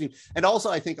know. It just seems. And also,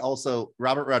 I think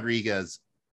Robert Rodriguez.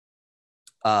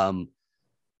 When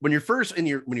you're first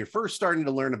starting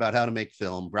to learn about how to make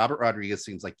film, Robert Rodriguez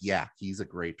seems like, he's a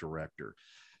great director,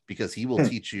 because he will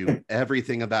teach you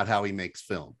everything about how he makes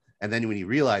film. And then when you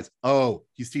realize,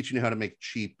 he's teaching you how to make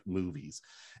cheap movies.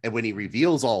 And when he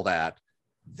reveals all that,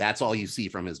 that's all you see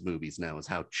from his movies now, is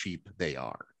how cheap they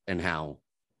are and how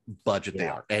budget they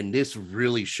are. And this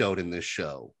really showed in this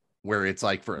show, where it's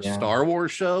like, for a Star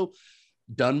Wars show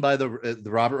done by the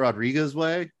Robert Rodriguez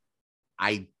way,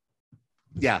 I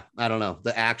don't know.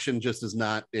 The action just is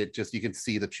not, it just, you can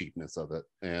see the cheapness of it.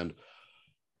 And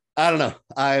I don't know.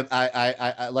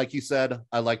 I like you said,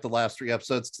 I like the last 3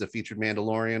 episodes because it featured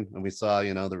Mandalorian, and we saw,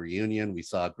 you know, the reunion. We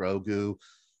saw Grogu,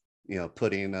 you know,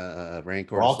 putting a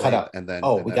Rancor. We're all cut up. And then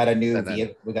we got a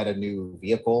new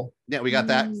vehicle. Yeah, we got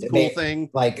that cool thing.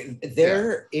 Like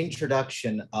their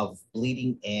introduction of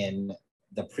bleeding in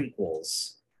the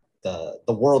prequels, the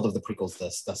world of the prequels,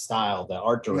 the style, the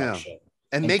art direction.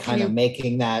 And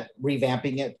making that,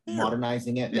 revamping it,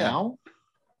 modernizing it now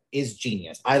is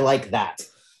genius. I like that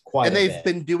quite a bit. And they've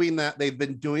been doing that. They've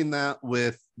been doing that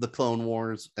with the Clone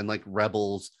Wars and like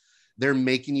Rebels. They're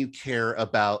making you care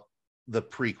about the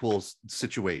prequels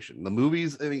situation. The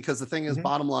movies, I mean, because the thing is,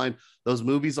 bottom line, those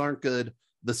movies aren't good.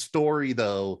 The story,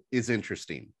 though, is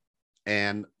interesting.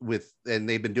 And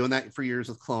they've been doing that for years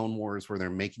with Clone Wars, where they're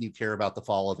making you care about the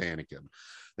fall of Anakin.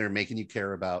 They're making you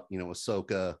care about, you know,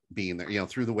 Ahsoka being there, you know,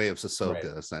 through the way of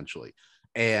Ahsoka, essentially.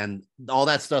 And all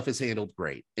that stuff is handled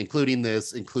great, including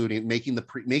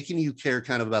making you care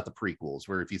kind of about the prequels,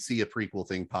 where if you see a prequel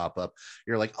thing pop up,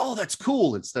 you're like, oh, that's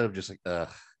cool, instead of just like,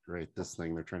 great, this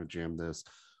thing, they're trying to jam this.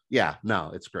 Yeah,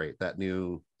 no, it's great. That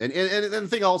new, and the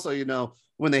thing also, you know,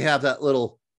 when they have that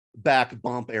little back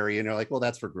bump area, and you're like, well,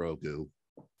 that's for Grogu.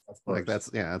 Like it's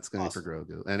going to be for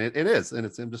Grogu, and it is, and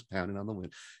it's him just pounding on the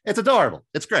wind. It's adorable.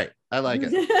 It's great. I like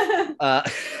it.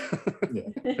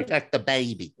 Protect the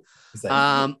baby. Just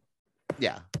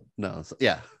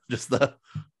the.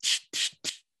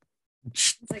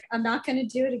 It's like, I'm not going to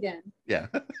do it again. Yeah.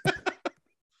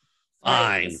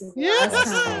 Fine. This is the last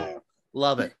Yeah. time.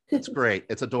 Love it. It's great.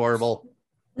 It's adorable.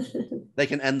 They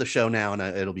can end the show now and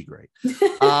it'll be great.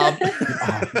 Like,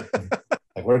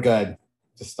 we're good.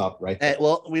 Just stop right there.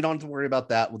 Well, we don't have to worry about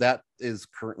that. That is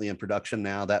currently in production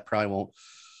now. That probably won't.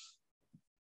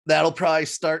 That'll probably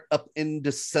start up in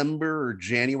December or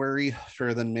January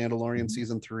for the Mandalorian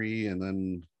season 3, and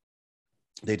then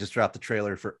they just dropped the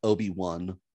trailer for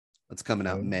Obi-Wan. That's coming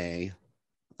out in May.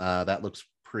 That looks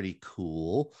pretty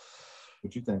cool.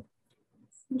 What'd you think?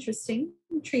 Interesting.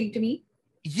 Intrigued me.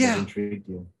 Yeah. What intrigued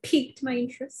you? Piqued my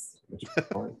interest. Which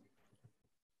part?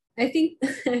 I think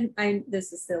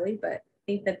this is silly, but I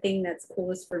think the thing that's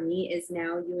coolest for me is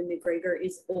now Ewan McGregor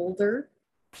is older.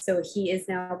 So he is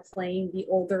now playing the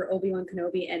older Obi-Wan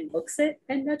Kenobi and looks it,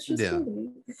 and that's just cool to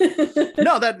me.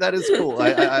 No, that is cool.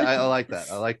 I like that.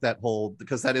 I like that whole,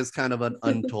 because that is kind of an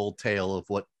untold tale of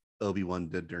what Obi-Wan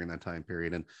did during that time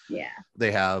period. And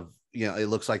they have, it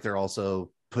looks like they're also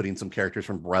putting some characters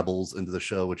from Rebels into the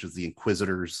show, which is the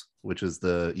Inquisitors, which is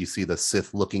you see the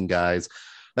Sith looking guys.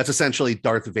 That's essentially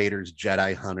Darth Vader's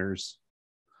Jedi hunters,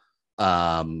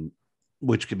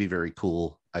 which could be very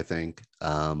cool, I think.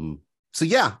 So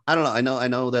yeah, I don't know. I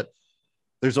know that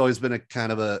there's always been a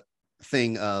kind of a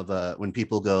thing of when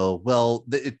people go, well,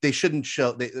 they shouldn't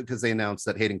show, because they announced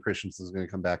that Hayden Christensen is going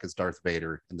to come back as Darth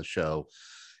Vader in the show,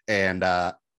 and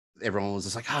everyone was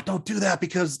just like, oh, don't do that,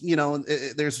 because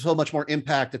there's so much more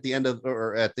impact at the end of,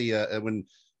 or at the when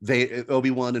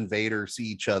Obi-Wan and Vader see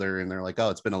each other, and they're like, oh,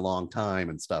 it's been a long time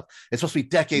and stuff. It's supposed to be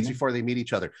decades before they meet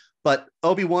each other. But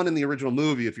Obi-Wan in the original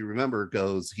movie, if you remember,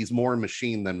 goes, he's more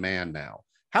machine than man now.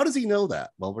 How does he know that?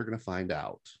 Well, we're going to find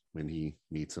out when he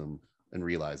meets him and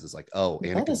realizes, like, oh,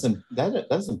 Anakin. That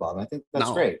doesn't bother me. I think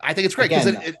that's great. I think it's great because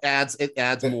it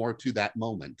adds more to that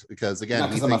moment. Because again,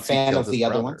 because I'm a fan of the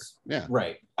other ones. Yeah,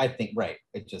 right. I think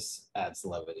it just adds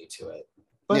levity to it.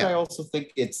 But I also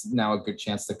think it's now a good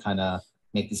chance to kind of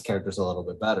make these characters a little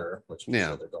bit better, which I'm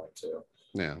sure they're going to.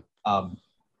 Yeah.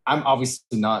 I'm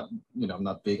obviously not, I'm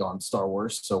not big on Star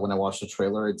Wars. So when I watch the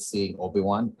trailer and seeing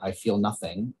Obi-Wan, I feel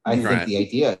nothing. I think the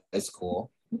idea is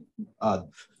cool.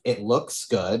 It looks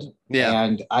good. Yeah.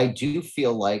 And I do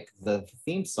feel like the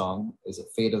theme song, is it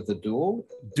Fate of the Duel?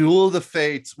 Duel of the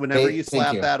Fates. Whenever you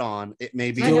slap that on, it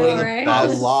may be doing a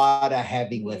lot of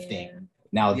heavy lifting. Yeah.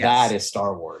 Now that is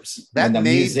Star Wars. That and the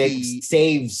music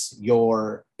saves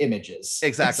your images.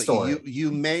 Exactly.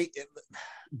 You may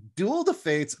Duel of the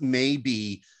Fates may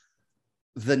be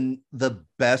the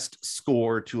best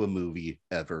score to a movie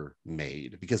ever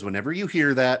made, because whenever you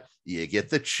hear that, you get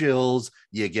the chills,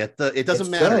 you get it doesn't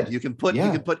matter. Good. You can put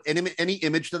any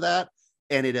image to that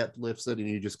and it uplifts it, and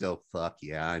you just go, fuck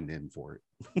yeah, I'm in for it.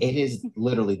 It is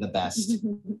literally the best,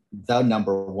 the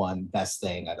number one best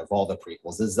thing out of all the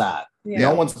prequels is that.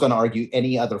 No one's going to argue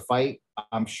any other fight.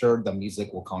 I'm sure the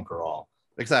music will conquer all.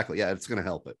 Exactly. Yeah, it's going to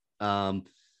help it.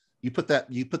 You put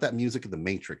that music in the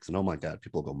Matrix, and oh my god,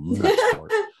 people go nuts for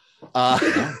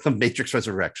it. The Matrix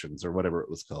Resurrections or whatever it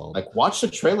was called. Like, watch the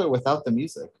trailer without the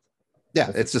music. Yeah,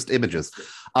 it's just images.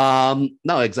 No,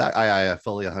 exactly. I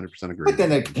fully 100% agree. But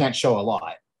then it can't show a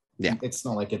lot. Yeah, it's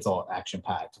not like it's all action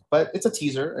packed, but it's a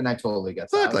teaser, and I totally get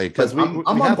exactly because I'm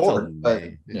on board. But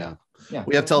yeah,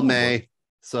 we have till May,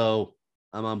 so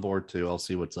I'm on board too. I'll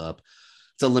see what's up.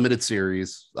 It's a limited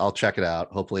series. I'll check it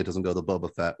out. Hopefully, it doesn't go the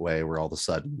Boba Fett way, where all of a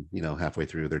sudden, halfway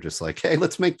through, they're just like, "Hey,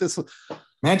 let's make this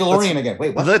Mandalorian again."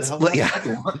 Wait, what?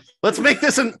 Let's make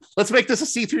this a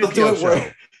C-3PO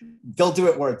show. They'll do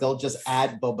it where they'll just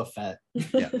add Boba Fett.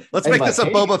 Yeah, let's make this a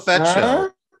Boba Fett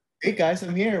show. Hey guys,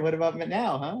 I'm here. What about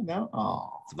now? Huh?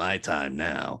 No, it's my time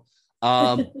now.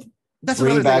 That's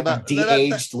bring back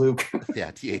de-aged Luke.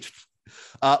 Yeah, de-aged.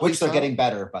 Which they're getting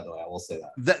better, by the way. I will say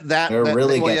that. They're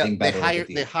really getting better.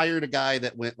 They hired a guy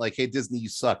that went like, "Hey, Disney, you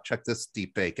suck. Check this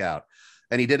deep fake out,"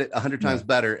 and he did it 100 times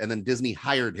better. And then Disney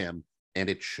hired him,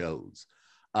 and it shows.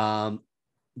 The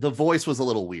voice was a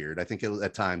little weird. I think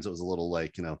at times it was a little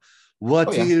like,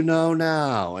 what do you know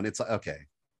now? And it's like, okay,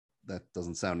 that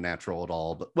doesn't sound natural at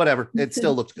all. But whatever. It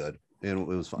still looked good, and it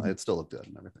was fine. It still looked good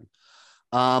and everything.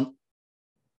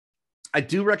 I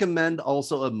do recommend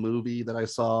also a movie that I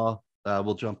saw.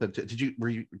 We'll jump into.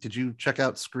 Did you check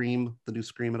out Scream, the new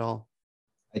Scream at all?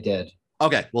 I did.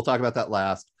 Okay, we'll talk about that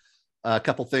last. A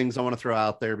couple things I want to throw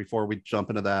out there before we jump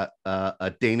into that.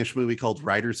 A Danish movie called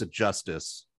Riders of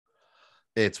Justice.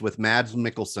 It's with Mads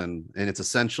Mikkelsen, and it's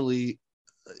essentially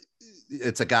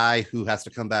it's a guy who has to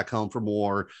come back home from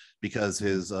war because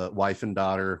his wife and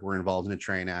daughter were involved in a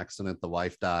train accident. The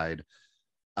wife died.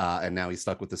 And now he's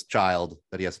stuck with this child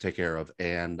that he has to take care of.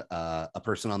 And a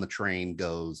person on the train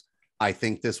goes, I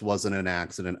think this wasn't an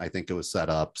accident. I think it was set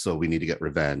up. So we need to get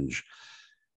revenge.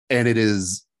 and it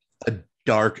is a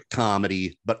dark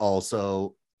comedy, but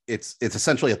also it's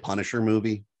essentially a Punisher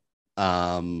movie.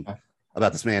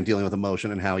 About this man dealing with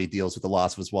emotion and how he deals with the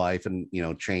loss of his wife and, you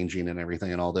know, changing and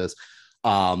everything and all this.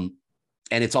 And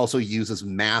it's also uses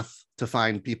math to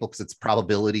find people because it's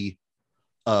probability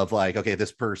of like, okay,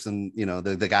 this person, you know,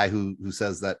 the guy who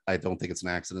says that I don't think it's an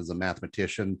accident is a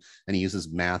mathematician, and he uses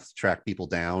math to track people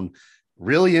down.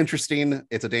 Really interesting.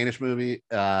 It's a Danish movie.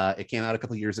 It came out a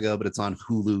couple of years ago, but it's on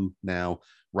Hulu now.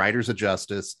 Riders of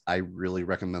Justice. I really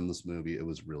recommend this movie. It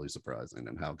was really surprising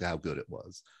and how good it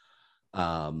was.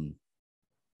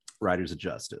 Riders of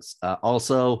Justice.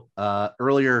 Also,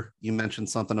 earlier you mentioned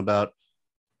something about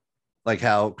like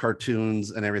how cartoons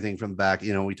and everything from the back,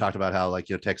 you know, we talked about how like,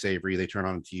 you know, Tex Avery, they turn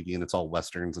on TV and it's all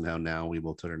Westerns, and how now we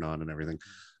will turn on and everything.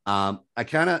 I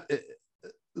kind of,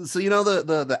 so, you know,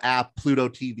 the app Pluto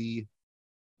TV.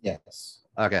 Yes.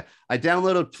 Okay. I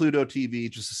downloaded Pluto TV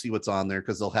just to see what's on there,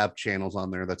 because they'll have channels on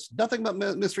there that's nothing but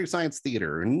Mystery Science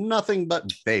Theater, or nothing but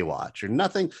Baywatch, or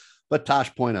nothing but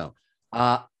Tosh.0.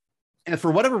 And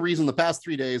for whatever reason, the past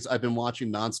 3 days, I've been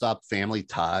watching nonstop Family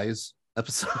Ties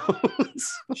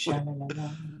episodes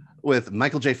with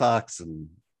Michael J. Fox and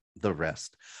the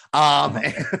rest.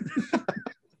 And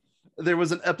there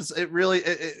was an episode. It really,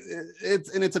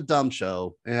 it's a dumb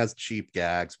show. It has cheap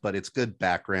gags, but it's good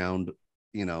background,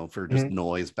 you know, for just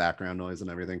noise, background noise,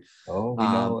 and everything. Oh, we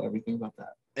know everything about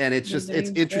that. And it's just, it's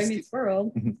interesting.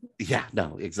 Yeah,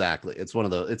 no, exactly. It's one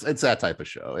of those. It's that type of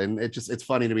show, and it's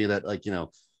funny to me that, like, you know,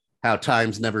 how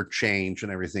times never change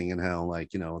and everything, and how,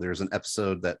 like, you know, there's an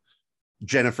episode that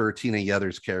Jennifer Tina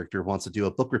Yether's character wants to do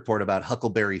a book report about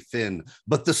Huckleberry Finn,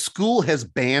 but the school has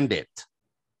banned it,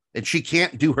 and she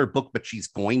can't do her book, but she's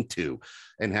going to.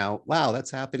 And how, wow, that's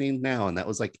happening now, and that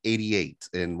was like 88,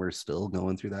 and we're still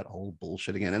going through that whole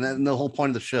bullshit again. And then the whole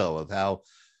point of the show of how,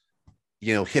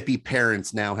 you know, hippie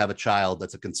parents now have a child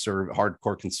that's a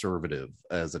hardcore conservative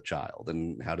as a child,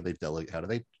 and how do they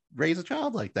raise a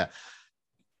child like that?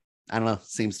 I don't know.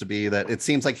 Seems to be that it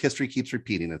seems like history keeps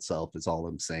repeating itself, is all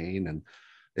I'm saying. And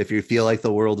if you feel like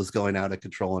the world is going out of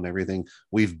control and everything,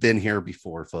 we've been here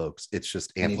before, folks. It's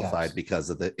just amplified because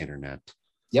of the internet.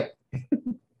 Yep.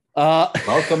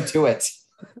 Welcome to it.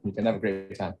 You can have a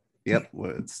great time. Yep.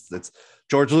 It's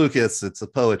George Lucas. It's a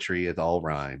poetry. It all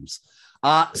rhymes.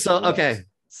 Okay.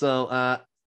 So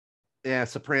yeah,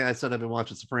 Sopranos. I said I've been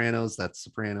watching Sopranos. That's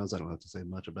Sopranos. I don't have to say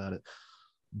much about it.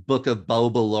 Book of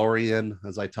Bobalorian,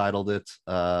 as I titled it.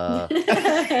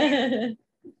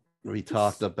 We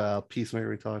talked about Peacemaker.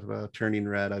 We talked about Turning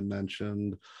Red. I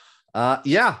mentioned.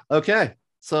 Yeah. Okay.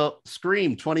 So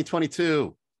Scream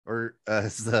 2022, or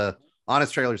as the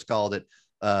Honest Trailers called it,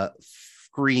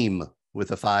 Scream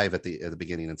with a 5 at the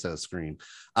beginning instead of Scream.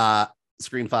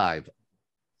 Scream 5.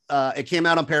 It came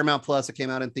out on Paramount Plus. It came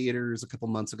out in theaters a couple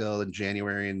months ago in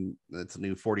January, and it's a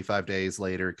new 45 days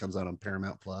later. It comes out on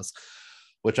Paramount Plus,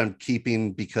 which I'm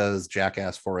keeping because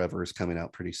Jackass Forever is coming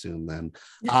out pretty soon then.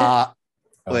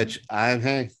 Which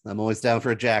I'm always down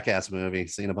for a Jackass movie.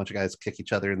 Seeing a bunch of guys kick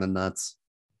each other in the nuts,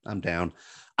 I'm down.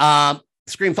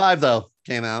 Scream 5 though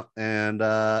came out, and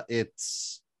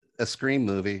it's a Scream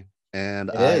movie, and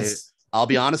I'll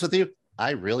be honest with you,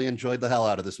 I really enjoyed the hell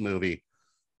out of this movie.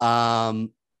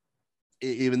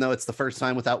 Even though it's the first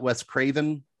time without Wes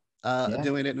Craven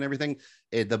doing it and everything,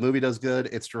 the movie does good.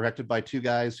 It's directed by 2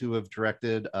 guys who have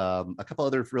directed a couple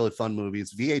other really fun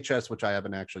movies. VHS, which I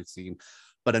haven't actually seen,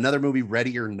 but another movie,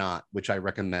 Ready or Not, which I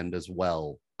recommend as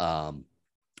well,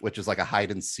 which is like a hide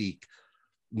and seek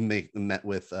met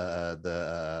with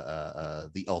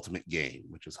the Ultimate Game,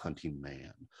 which is Hunting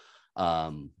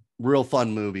Man. Real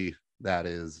fun movie that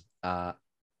is.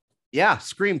 Yeah,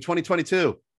 Scream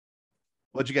 2022.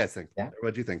 What'd you guys think? Yeah.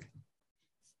 What'd you think?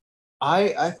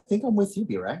 I think I'm with you,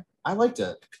 B-Ray. I liked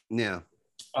it. Yeah.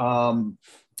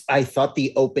 I thought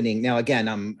the opening. Now, again,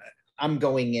 I'm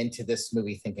going into this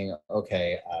movie thinking,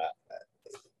 okay,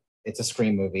 it's a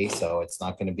Scream movie, so it's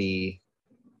not going to be.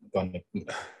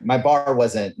 My bar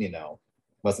wasn't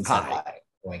set high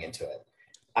going into it.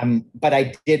 But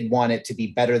I did want it to be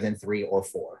better than 3 or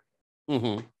 4,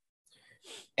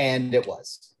 and it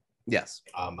was. Yes.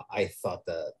 I thought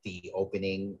the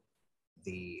opening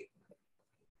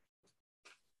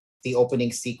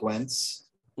sequence,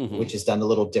 which is done a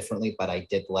little differently, but I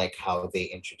did like how they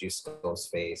introduced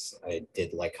Ghostface. I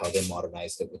did like how they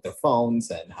modernized it with their phones,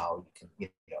 and how you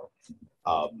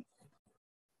can,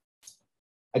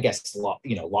 I guess lock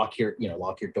your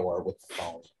door with the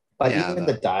phone. But even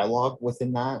the dialogue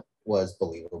within that was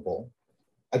believable.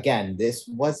 Again, this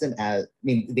wasn't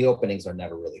the openings are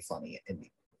never really funny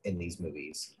in these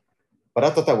movies, but I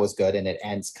thought that was good, and it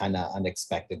ends kind of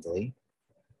unexpectedly.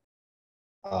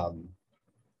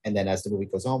 And then as the movie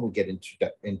goes on, we get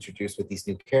introduced with these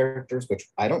new characters, which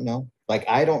I don't know. Like,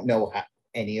 I don't know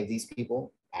any of these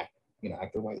people,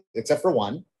 actor-wise, except for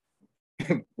one.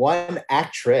 One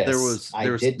actress. There was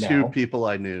two people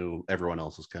I knew. Everyone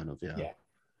else was kind of, yeah.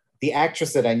 The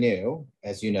actress that I knew,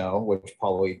 as you know, which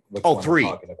probably three.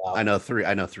 I know three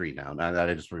now.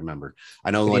 I just remembered. I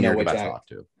know the one you're about to talk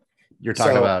to. You're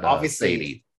talking about obviously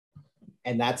Sadie.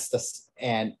 And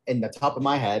and in the top of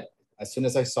my head, as soon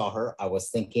as I saw her, I was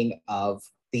thinking of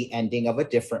the ending of a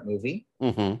different movie.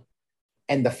 Mm-hmm.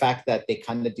 And the fact that they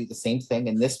kind of do the same thing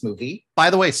in this movie.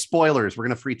 By the way, spoilers. We're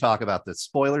going to free talk about this.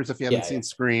 Spoilers if you haven't seen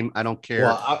Scream. I don't care.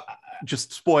 Well,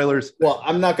 just spoilers. Well,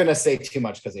 I'm not going to say too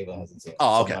much because Ava hasn't seen it.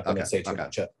 Oh, okay. So I'm not going to say too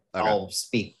much. Okay. I'll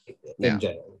speak in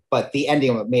general. But the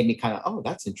ending of it made me kind of, oh,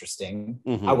 that's interesting.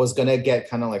 Mm-hmm. I was going to get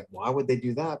kind of like, why would they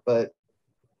do that? But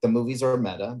the movies are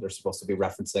meta. They're supposed to be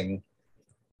referencing.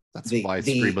 That's why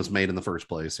Scream was made in the first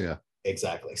place. Yeah.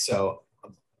 Exactly. So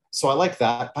I like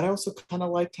that. But I also kind of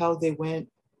liked how they went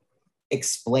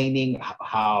explaining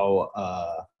how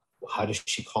does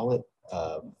she call it?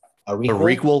 A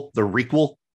requel? The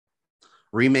requel?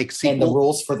 Remake sequel? And the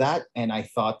rules for that. And I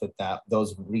thought that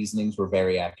those reasonings were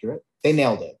very accurate. They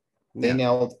nailed it. They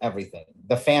nailed everything.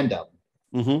 The fandom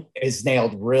is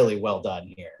nailed really well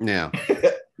done here. Yeah.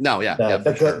 No, yeah.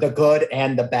 The good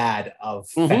and the bad of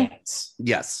fans.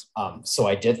 Yes. So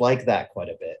I did like that quite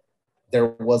a bit. There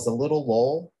was a little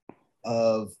lull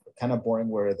of kind of boring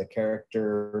where the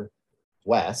character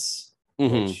Wes,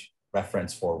 which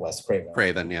reference for Wes Craven.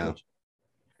 Craven, yeah.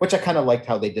 Which I kind of liked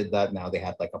how they did that. Now they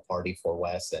had like a party for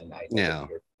Wes, and I know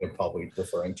you're probably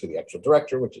referring to the actual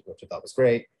director, which I thought was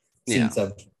great. Scenes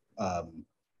of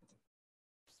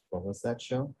what was that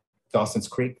show? Dawson's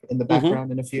Creek in the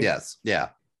background in a few. Yes, yeah.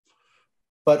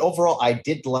 But overall, I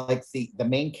did like the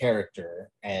main character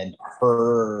and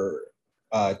her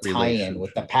tie-in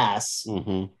with the past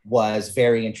was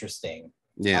very interesting.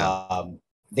 Yeah.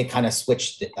 They kind of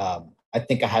switched it. I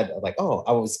think I had like,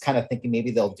 I was kind of thinking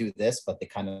maybe they'll do this, but they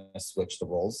kind of switched the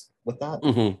roles with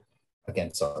that.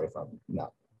 Again, sorry if I'm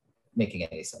not making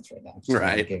any sense right now. Just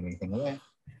not giving anything away.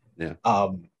 Yeah.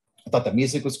 I thought the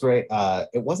music was great.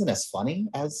 It wasn't as funny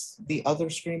as the other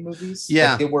Scream movies.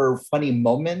 Yeah. Like, there were funny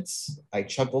moments. I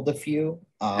chuckled a few.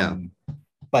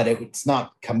 But it's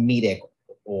not comedic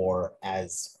or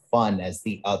as fun as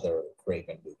the other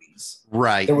Craven movies.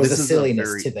 Right. There was a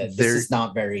silliness to that. This is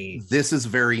not very... This is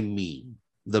very mean.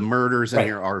 The murders in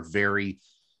here are very,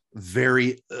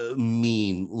 very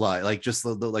mean. Like just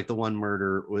the one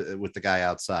murder with the guy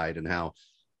outside, and how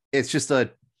it's just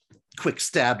a quick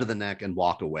stab to the neck and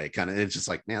walk away kind of. It's just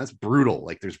like, man, that's brutal.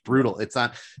 Like there's brutal.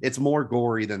 It's more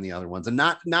gory than the other ones, and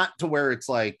not to where it's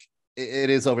like it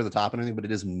is over the top and everything, but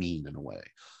it is mean in a way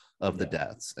of the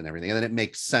deaths and everything. And then it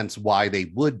makes sense why they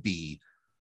would be,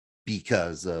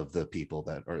 because of the people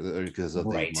that are, because of the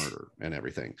murder and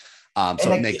everything.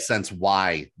 So it makes sense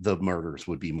why the murders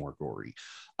would be more gory.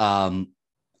 I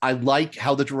like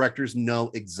how the directors know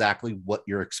exactly what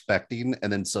you're expecting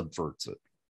and then subverts it.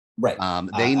 Right.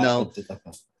 They know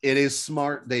it is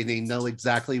smart. They know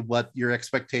exactly what your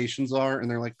expectations are,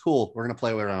 and they're like, cool, we're going to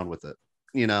play around with it.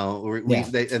 You know,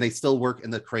 they still work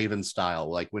in the Craven style.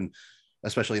 Like when,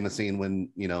 especially in the scene when,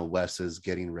 you know, Wes is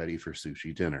getting ready for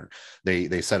sushi dinner,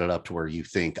 they set it up to where you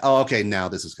think, oh, okay, now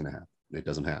this is going to happen. It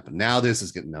doesn't happen. Now this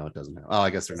is no, it doesn't happen. Oh,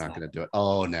 I guess they're not going to do it.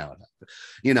 Oh, now it happened.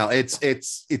 You know, it's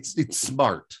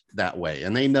smart that way.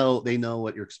 And they know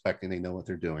what you're expecting. They know what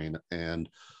they're doing. And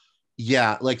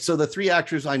yeah, like, so the three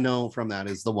actors I know from that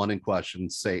is the one in question,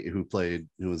 who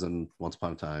was in Once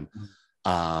Upon a Time.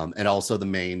 And also the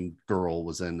main girl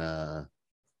was in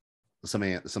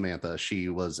Samantha. She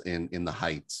was in The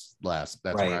Heights that's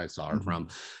where I saw her from.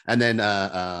 And then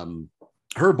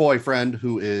her boyfriend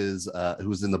who's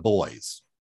in The Boys.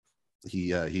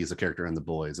 He's a character in The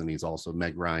Boys, and he's also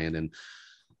Meg Ryan and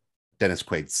Dennis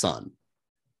Quaid's son,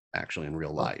 actually, in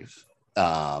real life.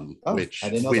 Which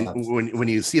when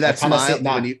you see that smile,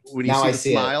 when you see the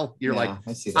smile, you're like,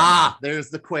 there's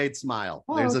the Quaid smile.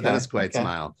 There's a Dennis Quaid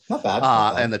smile. Not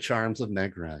bad. And the charms of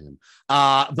Meg Ryan.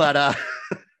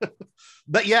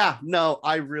 But yeah, no,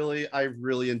 I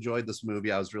really enjoyed this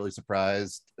movie. I was really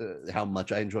surprised how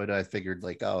much I enjoyed it. I figured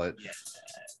like, I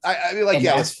mean,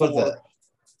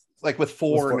 like, with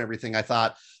four and everything, I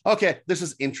thought, okay, this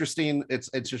is interesting. It's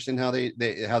interesting how they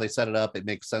set it up. It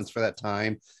makes sense for that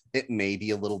time. It may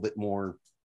be a little bit more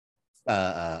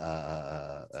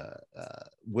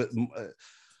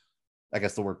I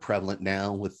guess the word prevalent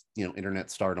now with, you know, internet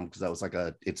stardom, because that was like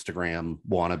a Instagram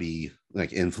wannabe, like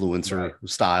influencer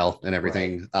style and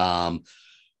everything.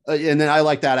 And then I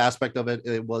like that aspect of it.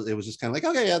 It was just kind of like,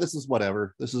 okay, yeah, this is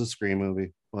whatever. This is a Scream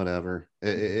movie, whatever.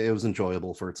 It was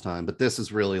enjoyable for its time, but this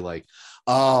is really like,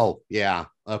 oh yeah,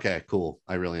 okay, cool.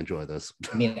 I really enjoy this.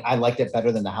 I mean, I liked it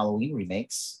better than the Halloween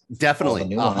remakes. Definitely. The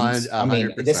new ones. I mean,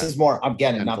 100%. this is more,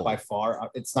 again, And not full. by far.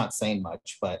 It's not saying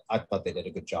much, but I thought they did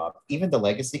a good job. Even the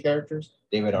legacy characters,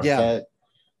 David Arquette. Yeah.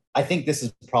 I think this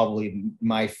is probably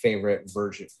my favorite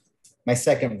version, my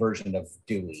second version of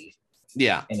Dewey.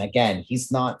 Yeah. And again,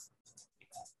 he's not,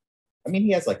 I mean,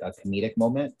 he has like a comedic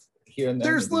moment here and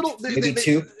there. There's maybe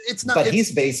two. It's not, but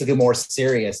he's basically more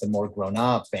serious and more grown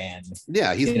up. And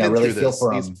yeah, he's you been know, really through feel this.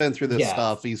 for He's him. been through this Yeah.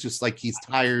 stuff. He's just like, he's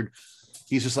tired.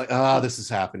 He's just like, oh, this is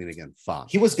happening again. Fuck.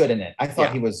 He was good in it. I thought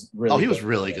Yeah. he was really Oh, he was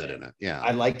really good in it. Yeah.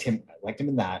 I liked him. I liked him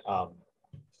in that.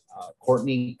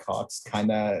 Courtney Cox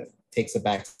kind of takes a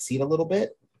back seat a little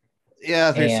bit.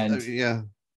 Yeah. There's, and- yeah.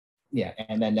 Yeah.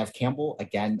 And then Nev Campbell,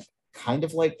 again, kind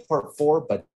of like part 4,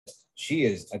 but she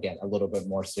is, again, a little bit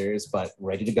more serious, but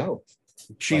ready to go.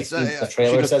 She's Like, the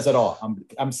trailer says it all.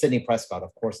 I'm Sidney Prescott.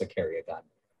 Of course I carry a gun.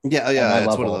 Yeah, And yeah, I it's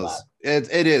love one of all those.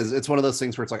 It is. It's one of those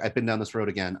things where it's like, I've been down this road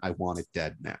again. I want it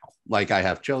dead now. Like, I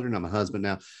have children. I'm a husband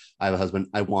now. I have a husband.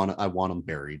 I want them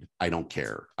buried. I don't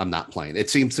care. I'm not playing. It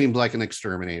seems like an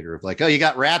exterminator of like, oh, you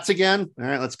got rats again? All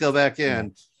right, let's go back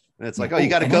in. And it's like, oh, you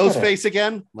got a ghost face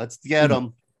again? Let's get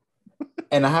them.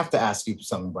 And I have to ask you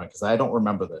something, Brian, because I don't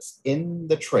remember this. In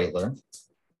the trailer,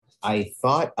 I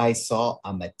thought I saw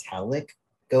a metallic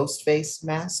ghost face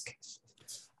mask.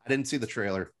 I didn't see the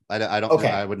trailer. I don't. Okay.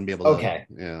 I wouldn't be able to. Okay.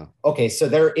 Yeah. Okay, so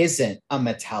there isn't a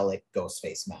metallic ghost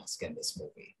face mask in this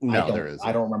movie. No, there isn't.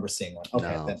 I don't remember seeing one.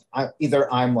 Okay, No. then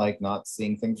either I'm like not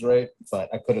seeing things right, but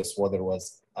I could have swore there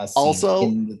was a scene Also-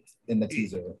 in the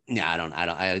teaser. Yeah,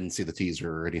 I didn't see the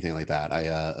teaser or anything like that. I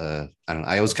don't know.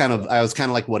 I was kind of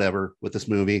like whatever with this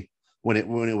movie when it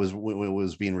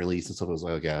was being released and stuff. I was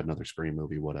like, okay, another Scream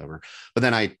movie, whatever. But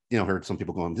then I heard some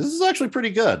people going, this is actually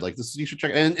pretty good. Like, this, you should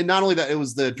check. And not only that, it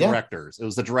was the directors. It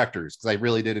was the directors, because I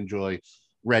really did enjoy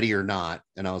Ready or Not.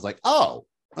 And I was like, oh,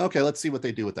 okay, let's see what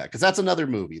they do with that. Because that's another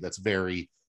movie that's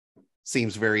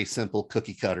seems very simple,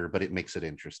 cookie cutter, but it makes it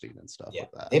interesting and stuff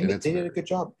like that. They did a good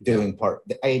job doing part.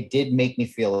 It did make me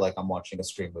feel like I'm watching a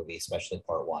Scream movie, especially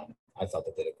part 1. I thought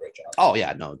they did a great job. Oh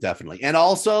yeah, no, definitely. And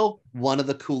also one of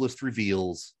the coolest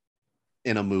reveals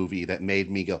in a movie that made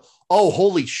me go, oh,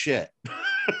 holy shit.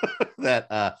 That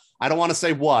I don't want to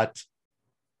say what,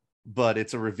 but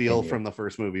it's a reveal from the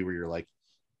first movie where you're like,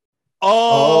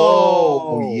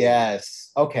 oh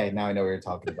yes. Okay, now I know what you're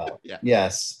talking about. Yeah.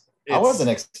 Yes. I wasn't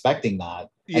expecting that.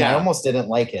 And Yeah. I almost didn't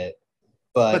like it.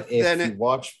 But then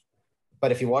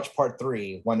if you watch part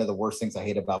 3, one of the worst things I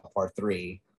hate about part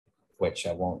 3, which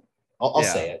I won't, I'll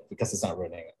say it because it's not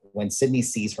ruining it. When Sydney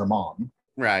sees her mom,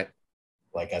 right.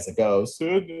 like as a ghost,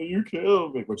 Sydney, you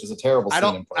killed me, which is a terrible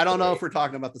scene. I don't know if we're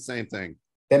talking about the same thing.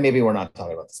 Then maybe we're not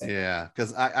talking about the same. Yeah,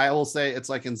 because I will say it's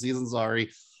like in Aziz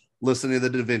Ansari listening to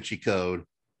the Da Vinci Code.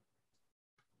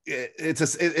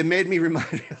 It made me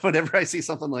remind whenever I see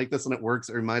something like this and it works,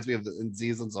 it reminds me of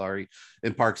Aziz Ansari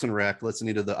in Parks and Rec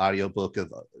listening to the audiobook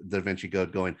of Da Vinci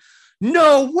Code going,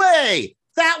 no way,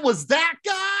 that was that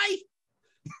guy.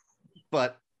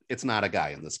 But it's not a guy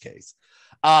in this case.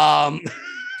 I'll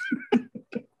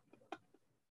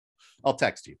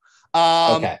text you.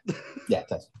 Okay. Yeah,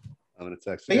 text. I'm gonna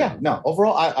text But you. yeah, no,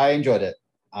 overall, I enjoyed it.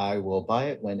 I will buy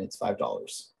it when it's $5.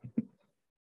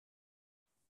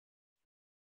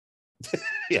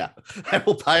 Yeah, I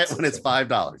will buy it when it's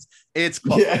 $5. It's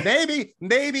close. Yeah.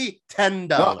 Maybe $10.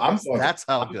 No, That's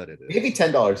how good it is. Maybe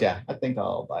 $10. Yeah, I think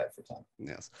I'll buy it for 10.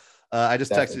 Yes. I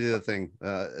just Definitely. texted you the thing.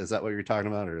 Is that what you're talking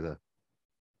about, or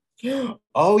the?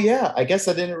 Oh yeah, I guess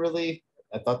I didn't really.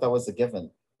 I thought that was a given.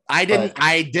 I didn't.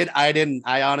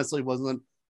 I honestly wasn't,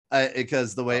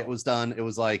 because the way it was done, it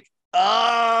was like, and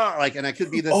I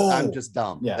could be this. I'm just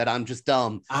dumb. Yeah. That I'm just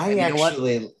dumb. I And you know what?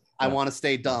 actually, I want to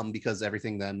stay dumb because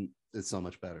everything then is so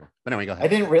much better. But anyway, go ahead. I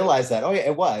didn't realize that. Oh yeah,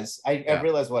 it was. I Yeah.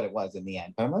 realized what it was in the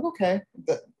end, but I'm like, okay.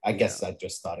 I guess I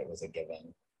just thought it was a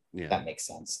given. Yeah. That makes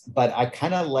sense. But I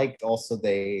kind of liked also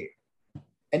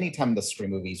anytime the Scream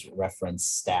movies reference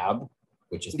stab,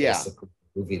 which is basically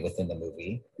a movie within the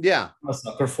movie. Yeah. I'm a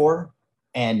sucker for.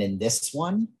 And in this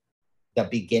one, the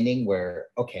beginning where,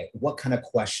 okay, what kind of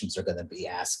questions are going to be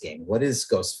asking? What is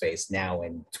Ghostface now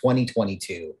in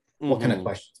 2022? What kind of Mhm.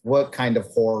 questions? What kind of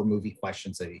horror movie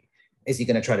questions is he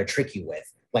going to try to trick you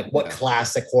with? Like, what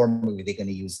classic horror movie are they going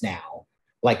to use now?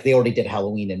 Like, they already did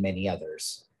Halloween and many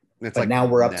others. It's But like now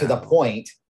we're up to the now.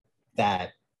 point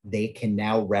that they can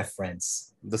now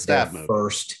reference The stab their movie.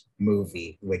 first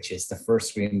movie, which is the first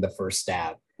Scream, the first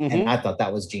stab. And I thought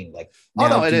that was genius. Like, oh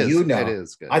now, no, it is. You know, it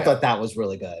is good. I thought that was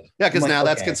really good. Yeah, because I'm like, now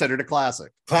that's okay. considered a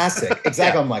classic. Classic.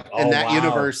 Exactly. I'm like, oh, in that wow,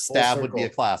 universe, full Stab would be a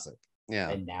circle. classic. Yeah.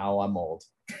 And now I'm old.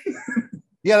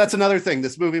 Yeah, that's another thing.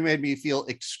 This movie made me feel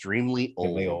extremely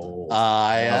old. Really old.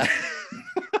 I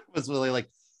was really like,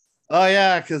 oh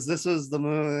yeah, because this was the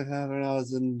movie when I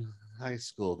was in high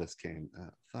school. This came.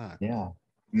 Fuck. Yeah.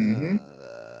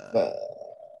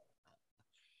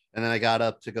 And then I got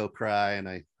up to go cry,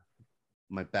 and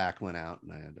my back went out,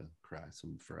 and I had to cry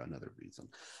some for another reason.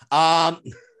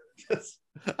 'Cause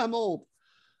I'm old.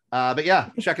 But yeah,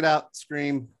 check it out.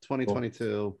 Scream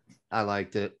 2022. I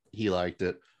liked it. He liked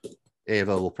it.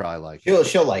 Ava will probably like it.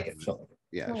 She'll like it. She'll like it.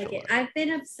 Yeah. I like she'll it. I've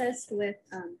been obsessed with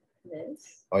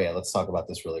this. Oh yeah, let's talk about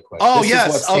this really quick. Oh This is yes.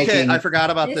 what's Okay. taking- I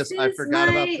forgot about This this. I is forgot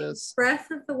about my this.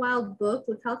 Breath of the Wild book.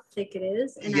 Look how thick it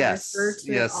is, and Yes. I refer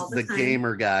to Yes. it all The the time.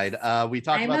 gamer guide. We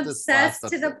talked I'm about this last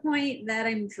obsessed to the episode. point that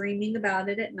I'm dreaming about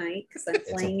it at night because I'm a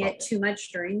playing problem. it too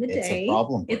much during the It's day. a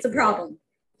problem. It's a problem.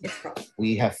 It's a problem.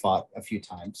 We have fought a few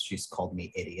times. She's called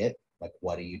me idiot. Like,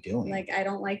 what are you doing? Like, I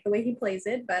don't like the way he plays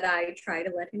it, but I try to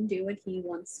let him do what he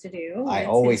wants to do. I It's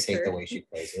always his hate the turn. way she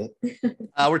plays it.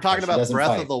 We're talking She about doesn't Breath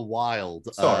fight. of the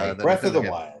Wild. Sorry, the Breath of the Nintendo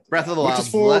game. Wild. Breath of the Which Wild. is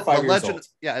 4 or 5 years old.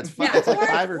 Yeah, it's Yeah, it's like we're,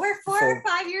 5 or we're 4 or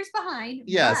 5 years behind.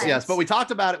 yes, but we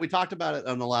talked about it. We talked about it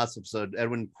on the last episode.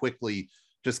 Edwin quickly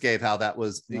just gave how that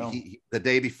was No. the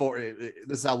day before.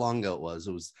 This is how long ago it was.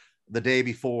 It was the day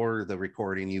before the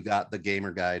recording. You got the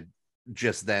gamer guide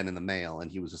just then in the mail,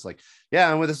 and he was just like,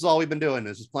 "Yeah, and this is all we've been doing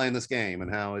is just playing this game,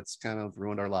 and how it's kind of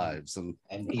ruined our lives." And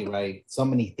he right, so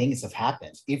many things have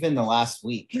happened. Even the last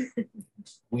week,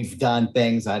 we've done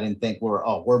things I didn't think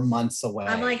we're months away.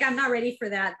 I'm like, I'm not ready for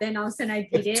that. Then all of a sudden I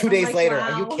beat it. 2 I'm days like, later,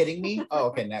 wow. are you kidding me? Oh,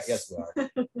 okay. Now, yes, we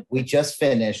are. We just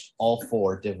finished all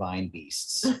 4 divine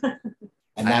beasts, and I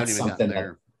haven't that's even gotten something that.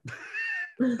 there.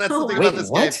 That's the Oh, thing wow. about this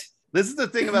game. What? This is the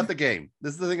thing about the game.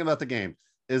 This is the thing about the game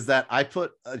is that I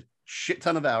put a shit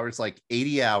ton of hours, like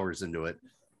 80 hours into it,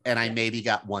 and I maybe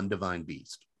got 1 divine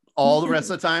beast. All the rest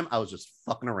of the time, I was just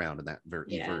fucking around in that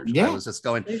Yeah. version. Yeah. I was just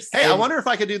going, There's hey, I so- wonder if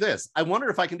I could do this. I wonder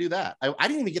if I can do that. I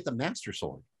didn't even get the master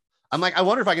sword. I'm like, I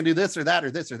wonder if I can do this or that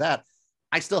or this or that.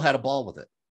 I still had a ball with it.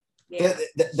 Yeah.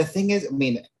 The thing is, I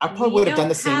mean, I probably We would have done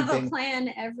the don't same have a thing.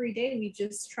 plan every day. We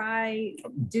just try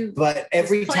do. But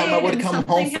every Just time play I it would and come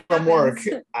home something from work,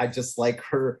 happens. I just like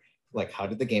her, like, how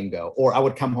did the game go? Or I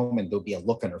would come home and there'll be a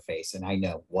look on her face and I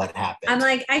know what happened. I'm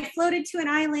like, I floated to an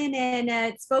island and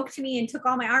it spoke to me and took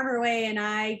all my armor away, and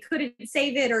I couldn't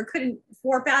save it or couldn't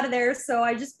warp out of there. So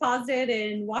I just paused it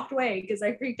and walked away because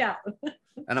I freaked out.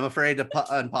 And I'm afraid to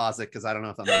unpause it because I don't know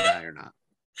if I'm gonna die or not.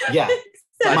 yeah.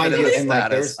 So I've Mind been in you, the and, like,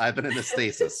 status. there's- I've been in the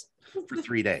stasis for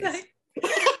 3 days.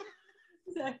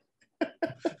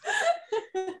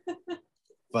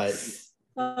 But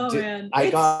Oh Dude, man, I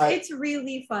got- it's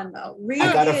really fun though. Really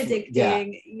got a- addicting. yeah.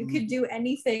 You could do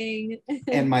anything.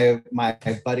 and my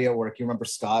buddy at work, you remember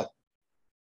Scott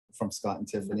from Scott and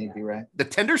Tiffany, Yeah. B-Ray? The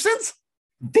Tendersons?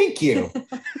 Thank you.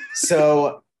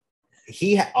 So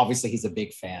obviously he's a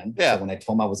big fan. Yeah. So when I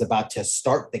told him I was about to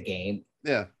start the game,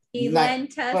 Yeah. He Not-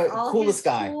 lent us but all coolest his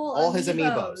guy, cool all his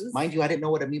amiibos. Mind you, I didn't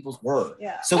know what amiibos were.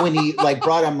 Yeah. So when he like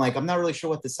brought, I'm like, I'm not really sure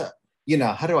what this. You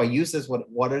know, how do I use this?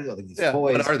 What are these Yeah.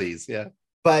 toys? What are these? Yeah.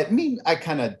 But I mean, I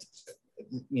kind of,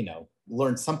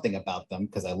 learned something about them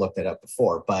because I looked it up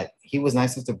before. But he was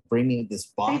nice enough to bring me this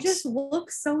They box. just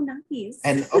look so nice.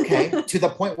 And okay, to the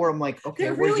point where I'm like, okay,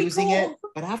 They're we're really using it, cool.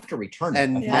 but I have to return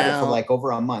And it. I've had it for now- like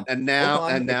over a month. And now,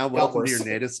 Hold on, it got welcome to worse.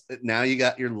 your latest. Now you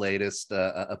got your latest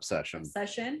obsession.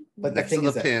 Session. But the Next to thing the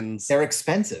is that pins. they're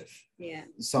expensive. Yeah.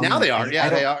 So I'm Now they like, are. Yeah, I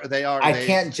don't- they are. They are. I They-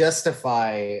 can't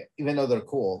justify, even though they're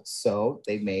cool. So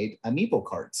they made amiibo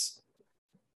carts.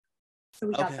 So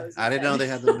we got Okay. those. I didn't know instead.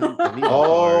 they had the amiibo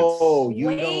cards. Oh, you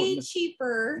Way don't.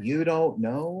 cheaper. You don't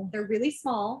know. They're really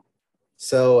small.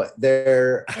 So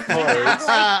they're And they have,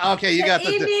 cards Okay, you the got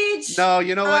the. image No,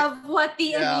 you know what? of what the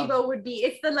Yeah. amiibo would be.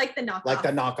 It's the knockoff. like the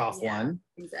knockoff Yeah. one.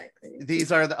 Exactly.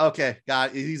 These are the okay.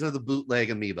 God, these are the bootleg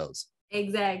amiibos.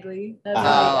 Exactly. That's Oh, what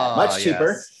I got. much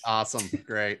cheaper. yes. Awesome.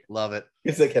 Great. Love it.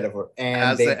 Because I can afford. And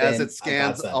As they've it been a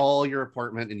scans godsend. all your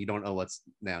apartment and you don't know what's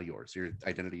now yours. Your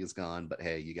identity is gone, but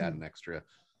hey, you Hmm. got an extra.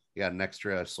 You got an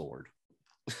extra sword.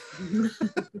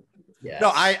 Yes.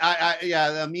 No, yeah,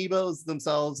 the amiibos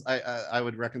themselves, I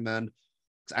would recommend.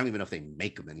 I don't even know if they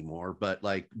make them anymore, but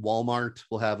like Walmart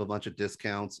will have a bunch of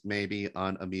discounts maybe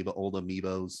on old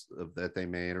amiibos that they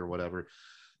made or whatever.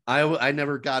 I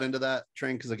never got into that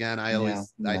train because again, I Yeah.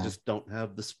 just don't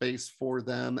have the space for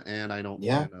them, and I don't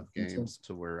Yeah, play enough me too. games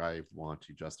to where I want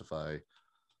to justify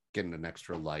getting an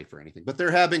extra life or anything. But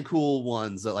there have been cool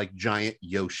ones that like giant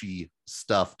Yoshi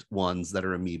stuffed ones that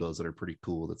are amiibos that are pretty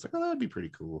cool. That's like, oh, that'd be pretty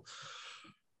cool.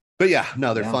 But yeah,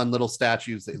 no, they're fun little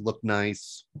statues. They look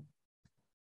nice.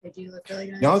 They do look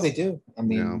really nice. No, they do. I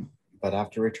mean, but I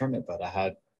have to return it. But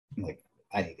I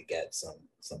need to get some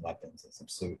weapons and some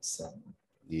suits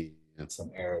and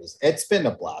some arrows. It's been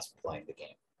a blast playing the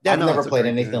game. I've never played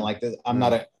anything like this. I'm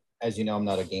not a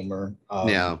gamer.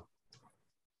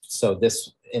 So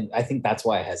this, and I think that's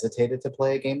why I hesitated to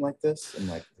play a game like this. I'm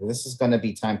like, this is going to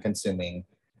be time consuming.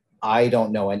 I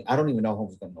don't know, and I don't even know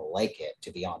who's going to like it,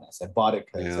 to be honest. I bought it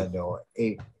because I know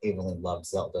Evelyn loves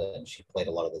Zelda, and she played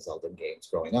a lot of the Zelda games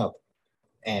growing up,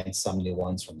 and some new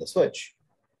ones from the Switch.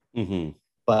 Mm-hmm.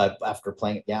 But after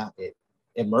playing it, it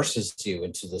immerses you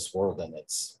into this world, and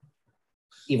it's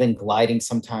even gliding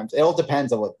sometimes. It all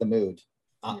depends on what the mood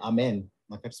I'm in.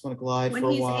 Like, I just want to glide when for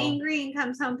a he's while. angry and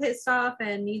comes home pissed off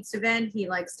and needs to vent, he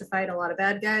likes to fight a lot of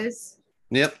bad guys.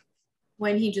 Yep.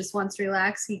 When he just wants to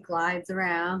relax, he glides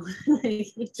around.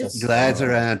 He glides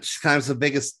around, climbs the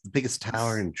biggest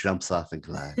tower and jumps off and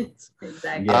glides.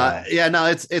 Exactly.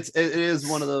 It is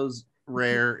one of those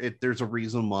rare. There's a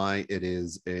reason why it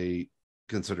is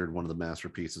considered one of the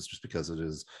masterpieces, just because it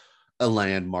is a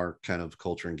landmark kind of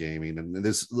culture in gaming. And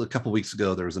this, a couple weeks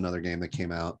ago, there was another game that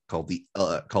came out called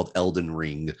Elden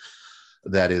Ring,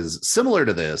 that is similar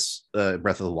to this,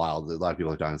 Breath of the Wild. A lot of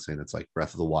people are dying saying it's like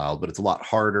Breath of the Wild, but it's a lot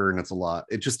harder, and it's the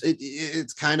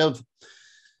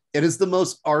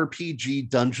most RPG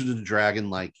Dungeons and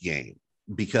Dragon like game,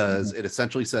 because it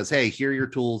essentially says, hey, here are your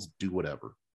tools, do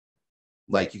whatever.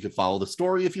 Like, you can follow the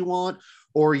story if you want,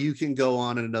 or you can go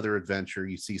on another adventure.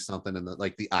 You see something in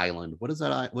the island. What is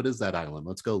that island?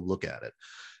 Let's go look at it.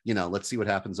 Let's see what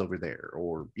happens over there.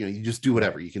 Or, you just do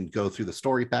whatever. You can go through the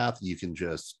story path. You can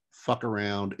just fuck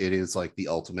around. It is like the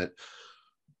ultimate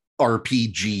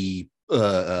RPG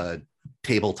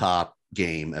tabletop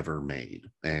game ever made.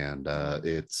 And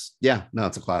it's a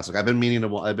classic. I've been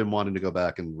wanting to go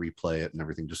back and replay it and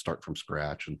everything, just start from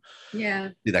scratch and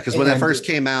do that. Because when that first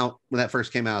came out,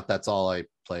 that's all I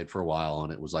played for a while,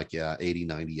 and it was like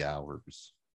 80-90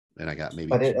 hours, and I got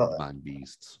maybe 9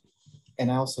 beasts. And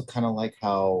I also kind of like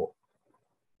what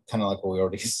we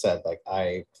already said, like,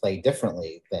 I play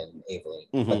differently than Evelyn.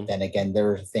 But then again,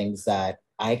 there are things that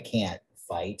I can't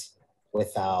fight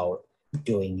without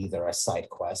doing either a side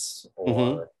quest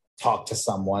or talk to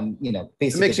someone, basically.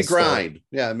 It makes you grind.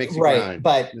 Yeah, it makes you grind.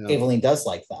 But Evelyn does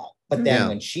like that. But then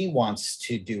when she wants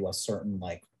to do a certain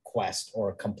like quest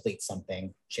or complete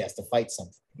something, she has to fight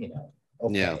something,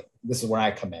 this is where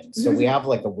I come in. So we have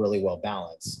like a really well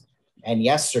balanced. And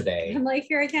yesterday, I'm like,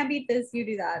 here, I can't beat this. You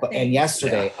do that. And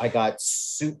yesterday, I got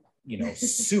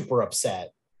super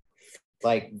upset.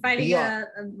 Like, fighting a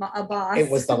boss. It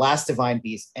was the last Divine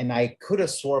Beast, and I could have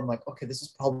sworn, like, okay, this is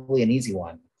probably an easy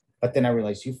one. But then I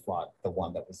realized you fought the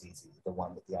one that was easy, the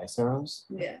one with the ice arrows.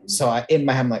 Yeah. So in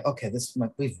my head, I'm like, okay,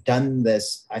 we've done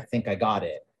this. I think I got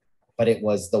it. But it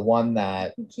was the one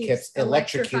that keeps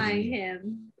electrocuting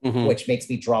him, which makes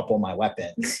me drop all my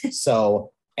weapons.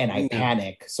 So. And I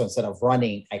panic. So instead of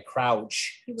running, I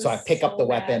crouch. So I pick up the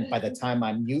weapon. By the time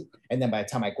I'm mute, and then by the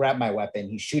time I grab my weapon,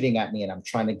 he's shooting at me, and I'm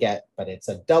trying to but it's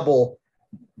a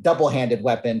double-handed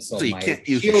weapon. So you my can't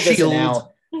use shield isn't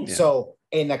out. Yeah. So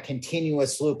in a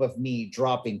continuous loop of me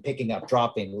dropping, picking up,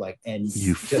 dropping, like, and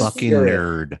you fucking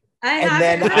nerd. I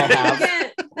haven't been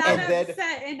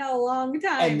upset in a long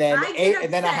time. And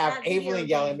then I have Evelyn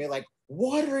yelling at me like,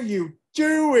 "What are you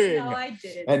doing?" No, I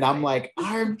didn't. And I'm like,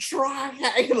 I'm trying,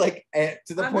 like,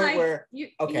 to the point where he's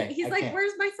like,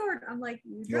 "Where's my sword?" I'm like,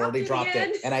 "You already dropped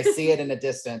it," and I see it in the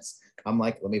distance. I'm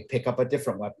like, let me pick up a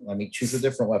different weapon. Let me choose a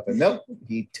different weapon. Nope,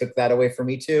 he took that away from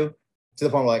me too. To the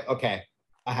point where, like, okay,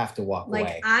 I have to walk away.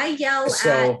 Like, I yell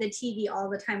at the TV all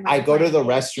the time. I go to the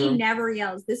restroom. He never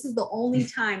yells. This is the only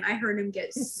time I heard him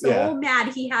get so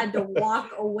mad he had to walk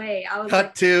away. I was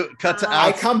cut to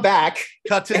I come back.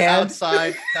 Cut to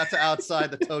outside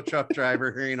the tow truck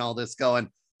driver hearing all this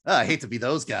going, oh, I hate to be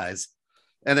those guys.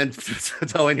 And then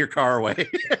towing your car away.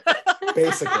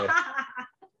 Basically.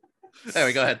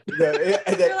 Anyway, go ahead. You're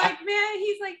like,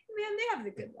 he's like, man, they have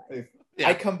the good life. Yeah.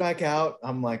 I come back out.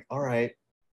 I'm like, all right.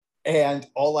 And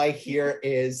all I hear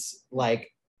is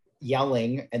like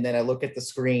yelling. And then I look at the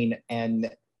screen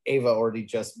and Ava already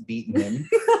just beaten him.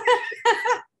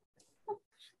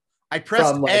 I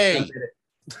pressed A.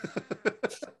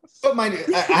 But mind you,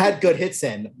 I had good hits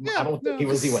in. I don't think he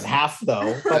was even half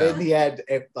though. But in the end,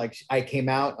 I came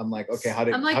out. I'm like, okay,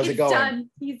 how's it going? Done.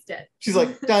 He's dead. She's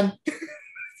like, done.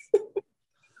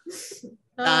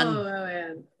 Done. Oh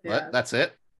man. Yeah. What? That's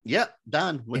it? Yep,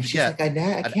 done. What'd you get? Like,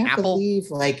 I can't believe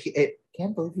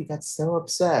can't believe he got so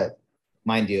upset.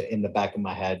 Mind you, in the back of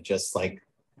my head, just like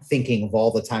thinking of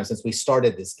all the time since we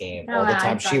started this game, all the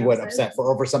time she would upset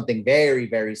for over something very,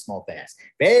 very small things.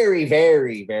 Very,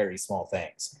 very, very small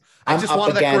things. I just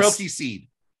wanted that karaoke seed.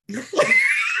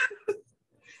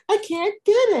 I can't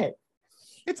get it.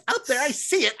 It's out there. I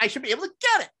see it. I should be able to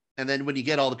get it. And then when you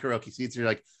get all the karaoke seeds, you're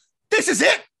like, this is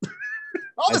it.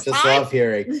 I just love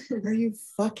hearing, are you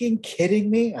fucking kidding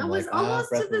me? I was almost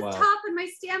to the top and my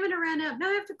stamina ran up. Now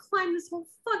I have to climb this whole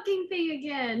fucking thing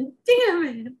again. Damn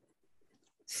it.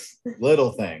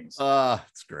 Little things.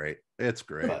 It's great. It's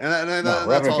great. But, and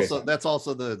that's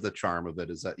also the charm of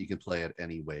it, is that you can play it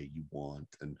any way you want.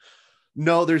 And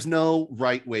no, there's no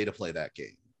right way to play that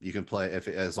game. You can play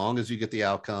as long as you get the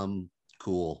outcome,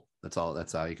 cool. That's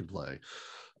how you can play.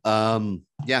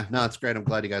 Yeah, no, it's great. I'm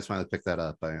glad you guys finally picked that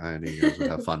up. I knew you guys would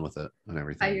have fun with it and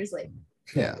everything. 5 years later.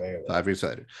 Yeah, 5 years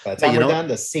later. By the time we're done,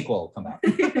 the sequel will come out.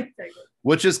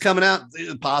 Which is coming out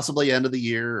possibly end of the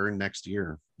year or next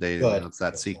year. They announced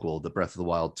that sequel, The Breath of the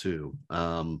Wild 2,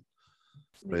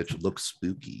 which looks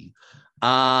spooky.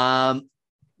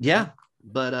 Yeah,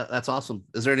 but that's awesome.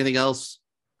 Is there anything else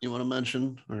you want to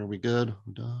mention? Or are we good?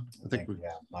 We're done. I think we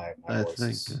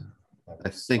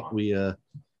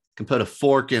can put a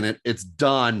fork in it. It's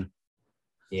done.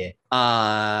 Yeah.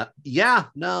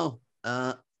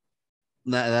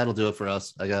 That'll do it for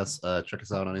us, I guess. Check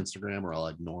us out on Instagram, or I'll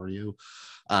ignore you.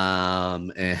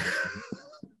 And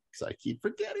because I keep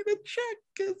forgetting to check.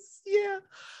 Because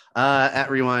at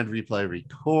Rewind, Replay,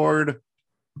 Record.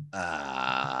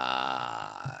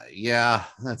 Yeah,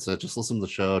 that's it. Just listen to the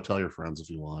show. Tell your friends if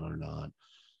you want or not.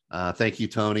 Thank you,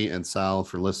 Tony and Sal,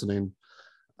 for listening.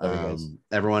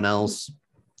 Everyone else,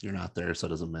 you're not there, so it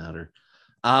doesn't matter.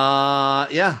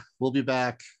 Yeah, we'll be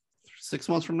back 6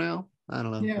 months from now. I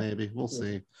don't know. Yeah. Maybe we'll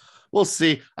see. We'll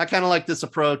see. I kind of like this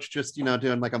approach, just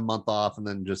doing like a month off and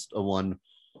then just a one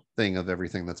thing of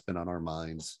everything that's been on our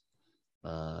minds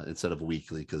instead of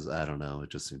weekly, because I don't know,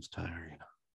 it just seems tiring.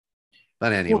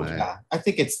 But anyway, well, yeah, I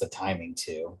think it's the timing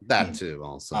too. Too.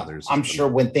 Also, I'm sure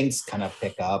when things kind of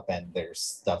pick up and there's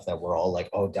stuff that we're all like,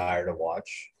 oh, dire to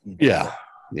watch. Yeah.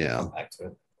 Come back to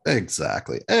it.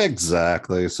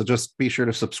 Exactly. So just be sure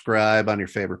to subscribe on your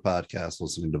favorite podcast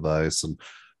listening device, and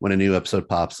when a new episode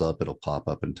pops up, it'll pop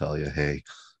up and tell you, hey,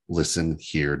 listen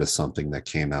here to something that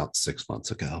came out 6 months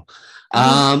ago.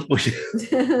 Or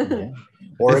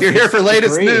if you're here for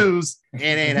latest news, it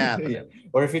ain't happening. Yeah.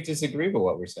 Or if you disagree with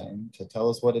what we're saying, to tell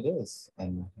us what it is,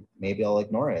 and maybe I'll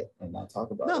ignore it and not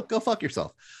talk about it. No, go fuck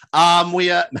yourself.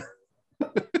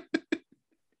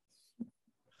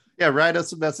 Yeah, write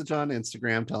us a message on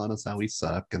Instagram telling us how we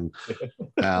suck and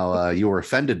how you were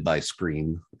offended by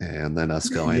Scream, and then us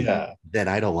going, then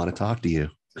I don't want to talk to you.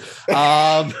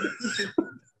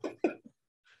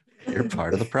 You're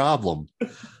part of the problem.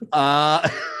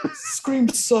 Scream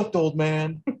sucked, old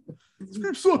man.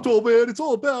 Scream sucked, old man. It's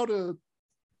all about the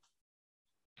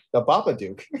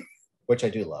Babadook, which I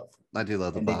do love. I do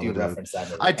love the Babadook. They do reference that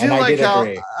movie.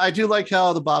 I do like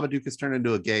how the Babadook has turned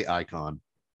into a gay icon.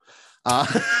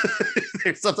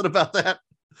 There's something about that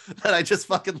I just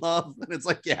fucking love, and it's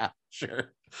like, yeah,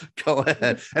 sure, go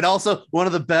ahead. And also, one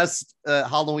of the best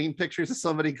Halloween pictures is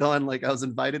somebody going like, I was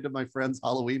invited to my friend's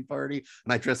Halloween party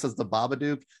and I dressed as the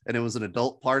Babadook, and it was an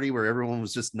adult party where everyone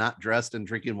was just not dressed and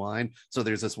drinking wine, so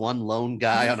there's this one lone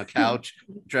guy on a couch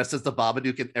dressed as the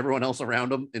Babadook and everyone else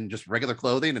around him in just regular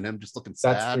clothing and him just looking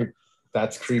sad.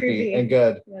 That's creepy and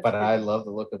good, but I love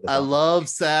the look of the I love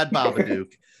sad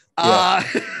Babadook.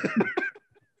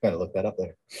 Gotta look that up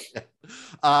there.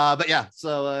 But yeah,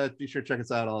 so be sure to check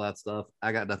us out, all that stuff.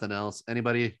 I got nothing else.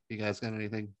 Anybody? You guys got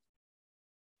anything?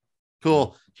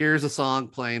 Cool. Here's a song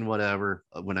playing whatever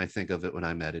when I think of it when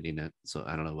I'm editing it. So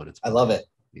I don't know what it's playing. I love it.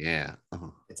 Yeah.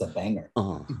 It's a banger.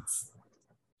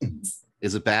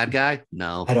 Is it Bad Guy?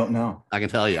 No. I don't know. I can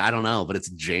tell you. I don't know, but it's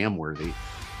jam worthy.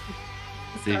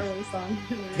 It's song.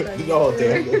 Oh,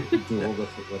 damn.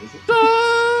 What is it?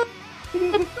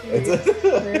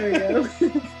 There we go.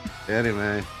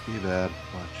 Anyway, be bad.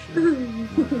 Watch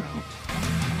it.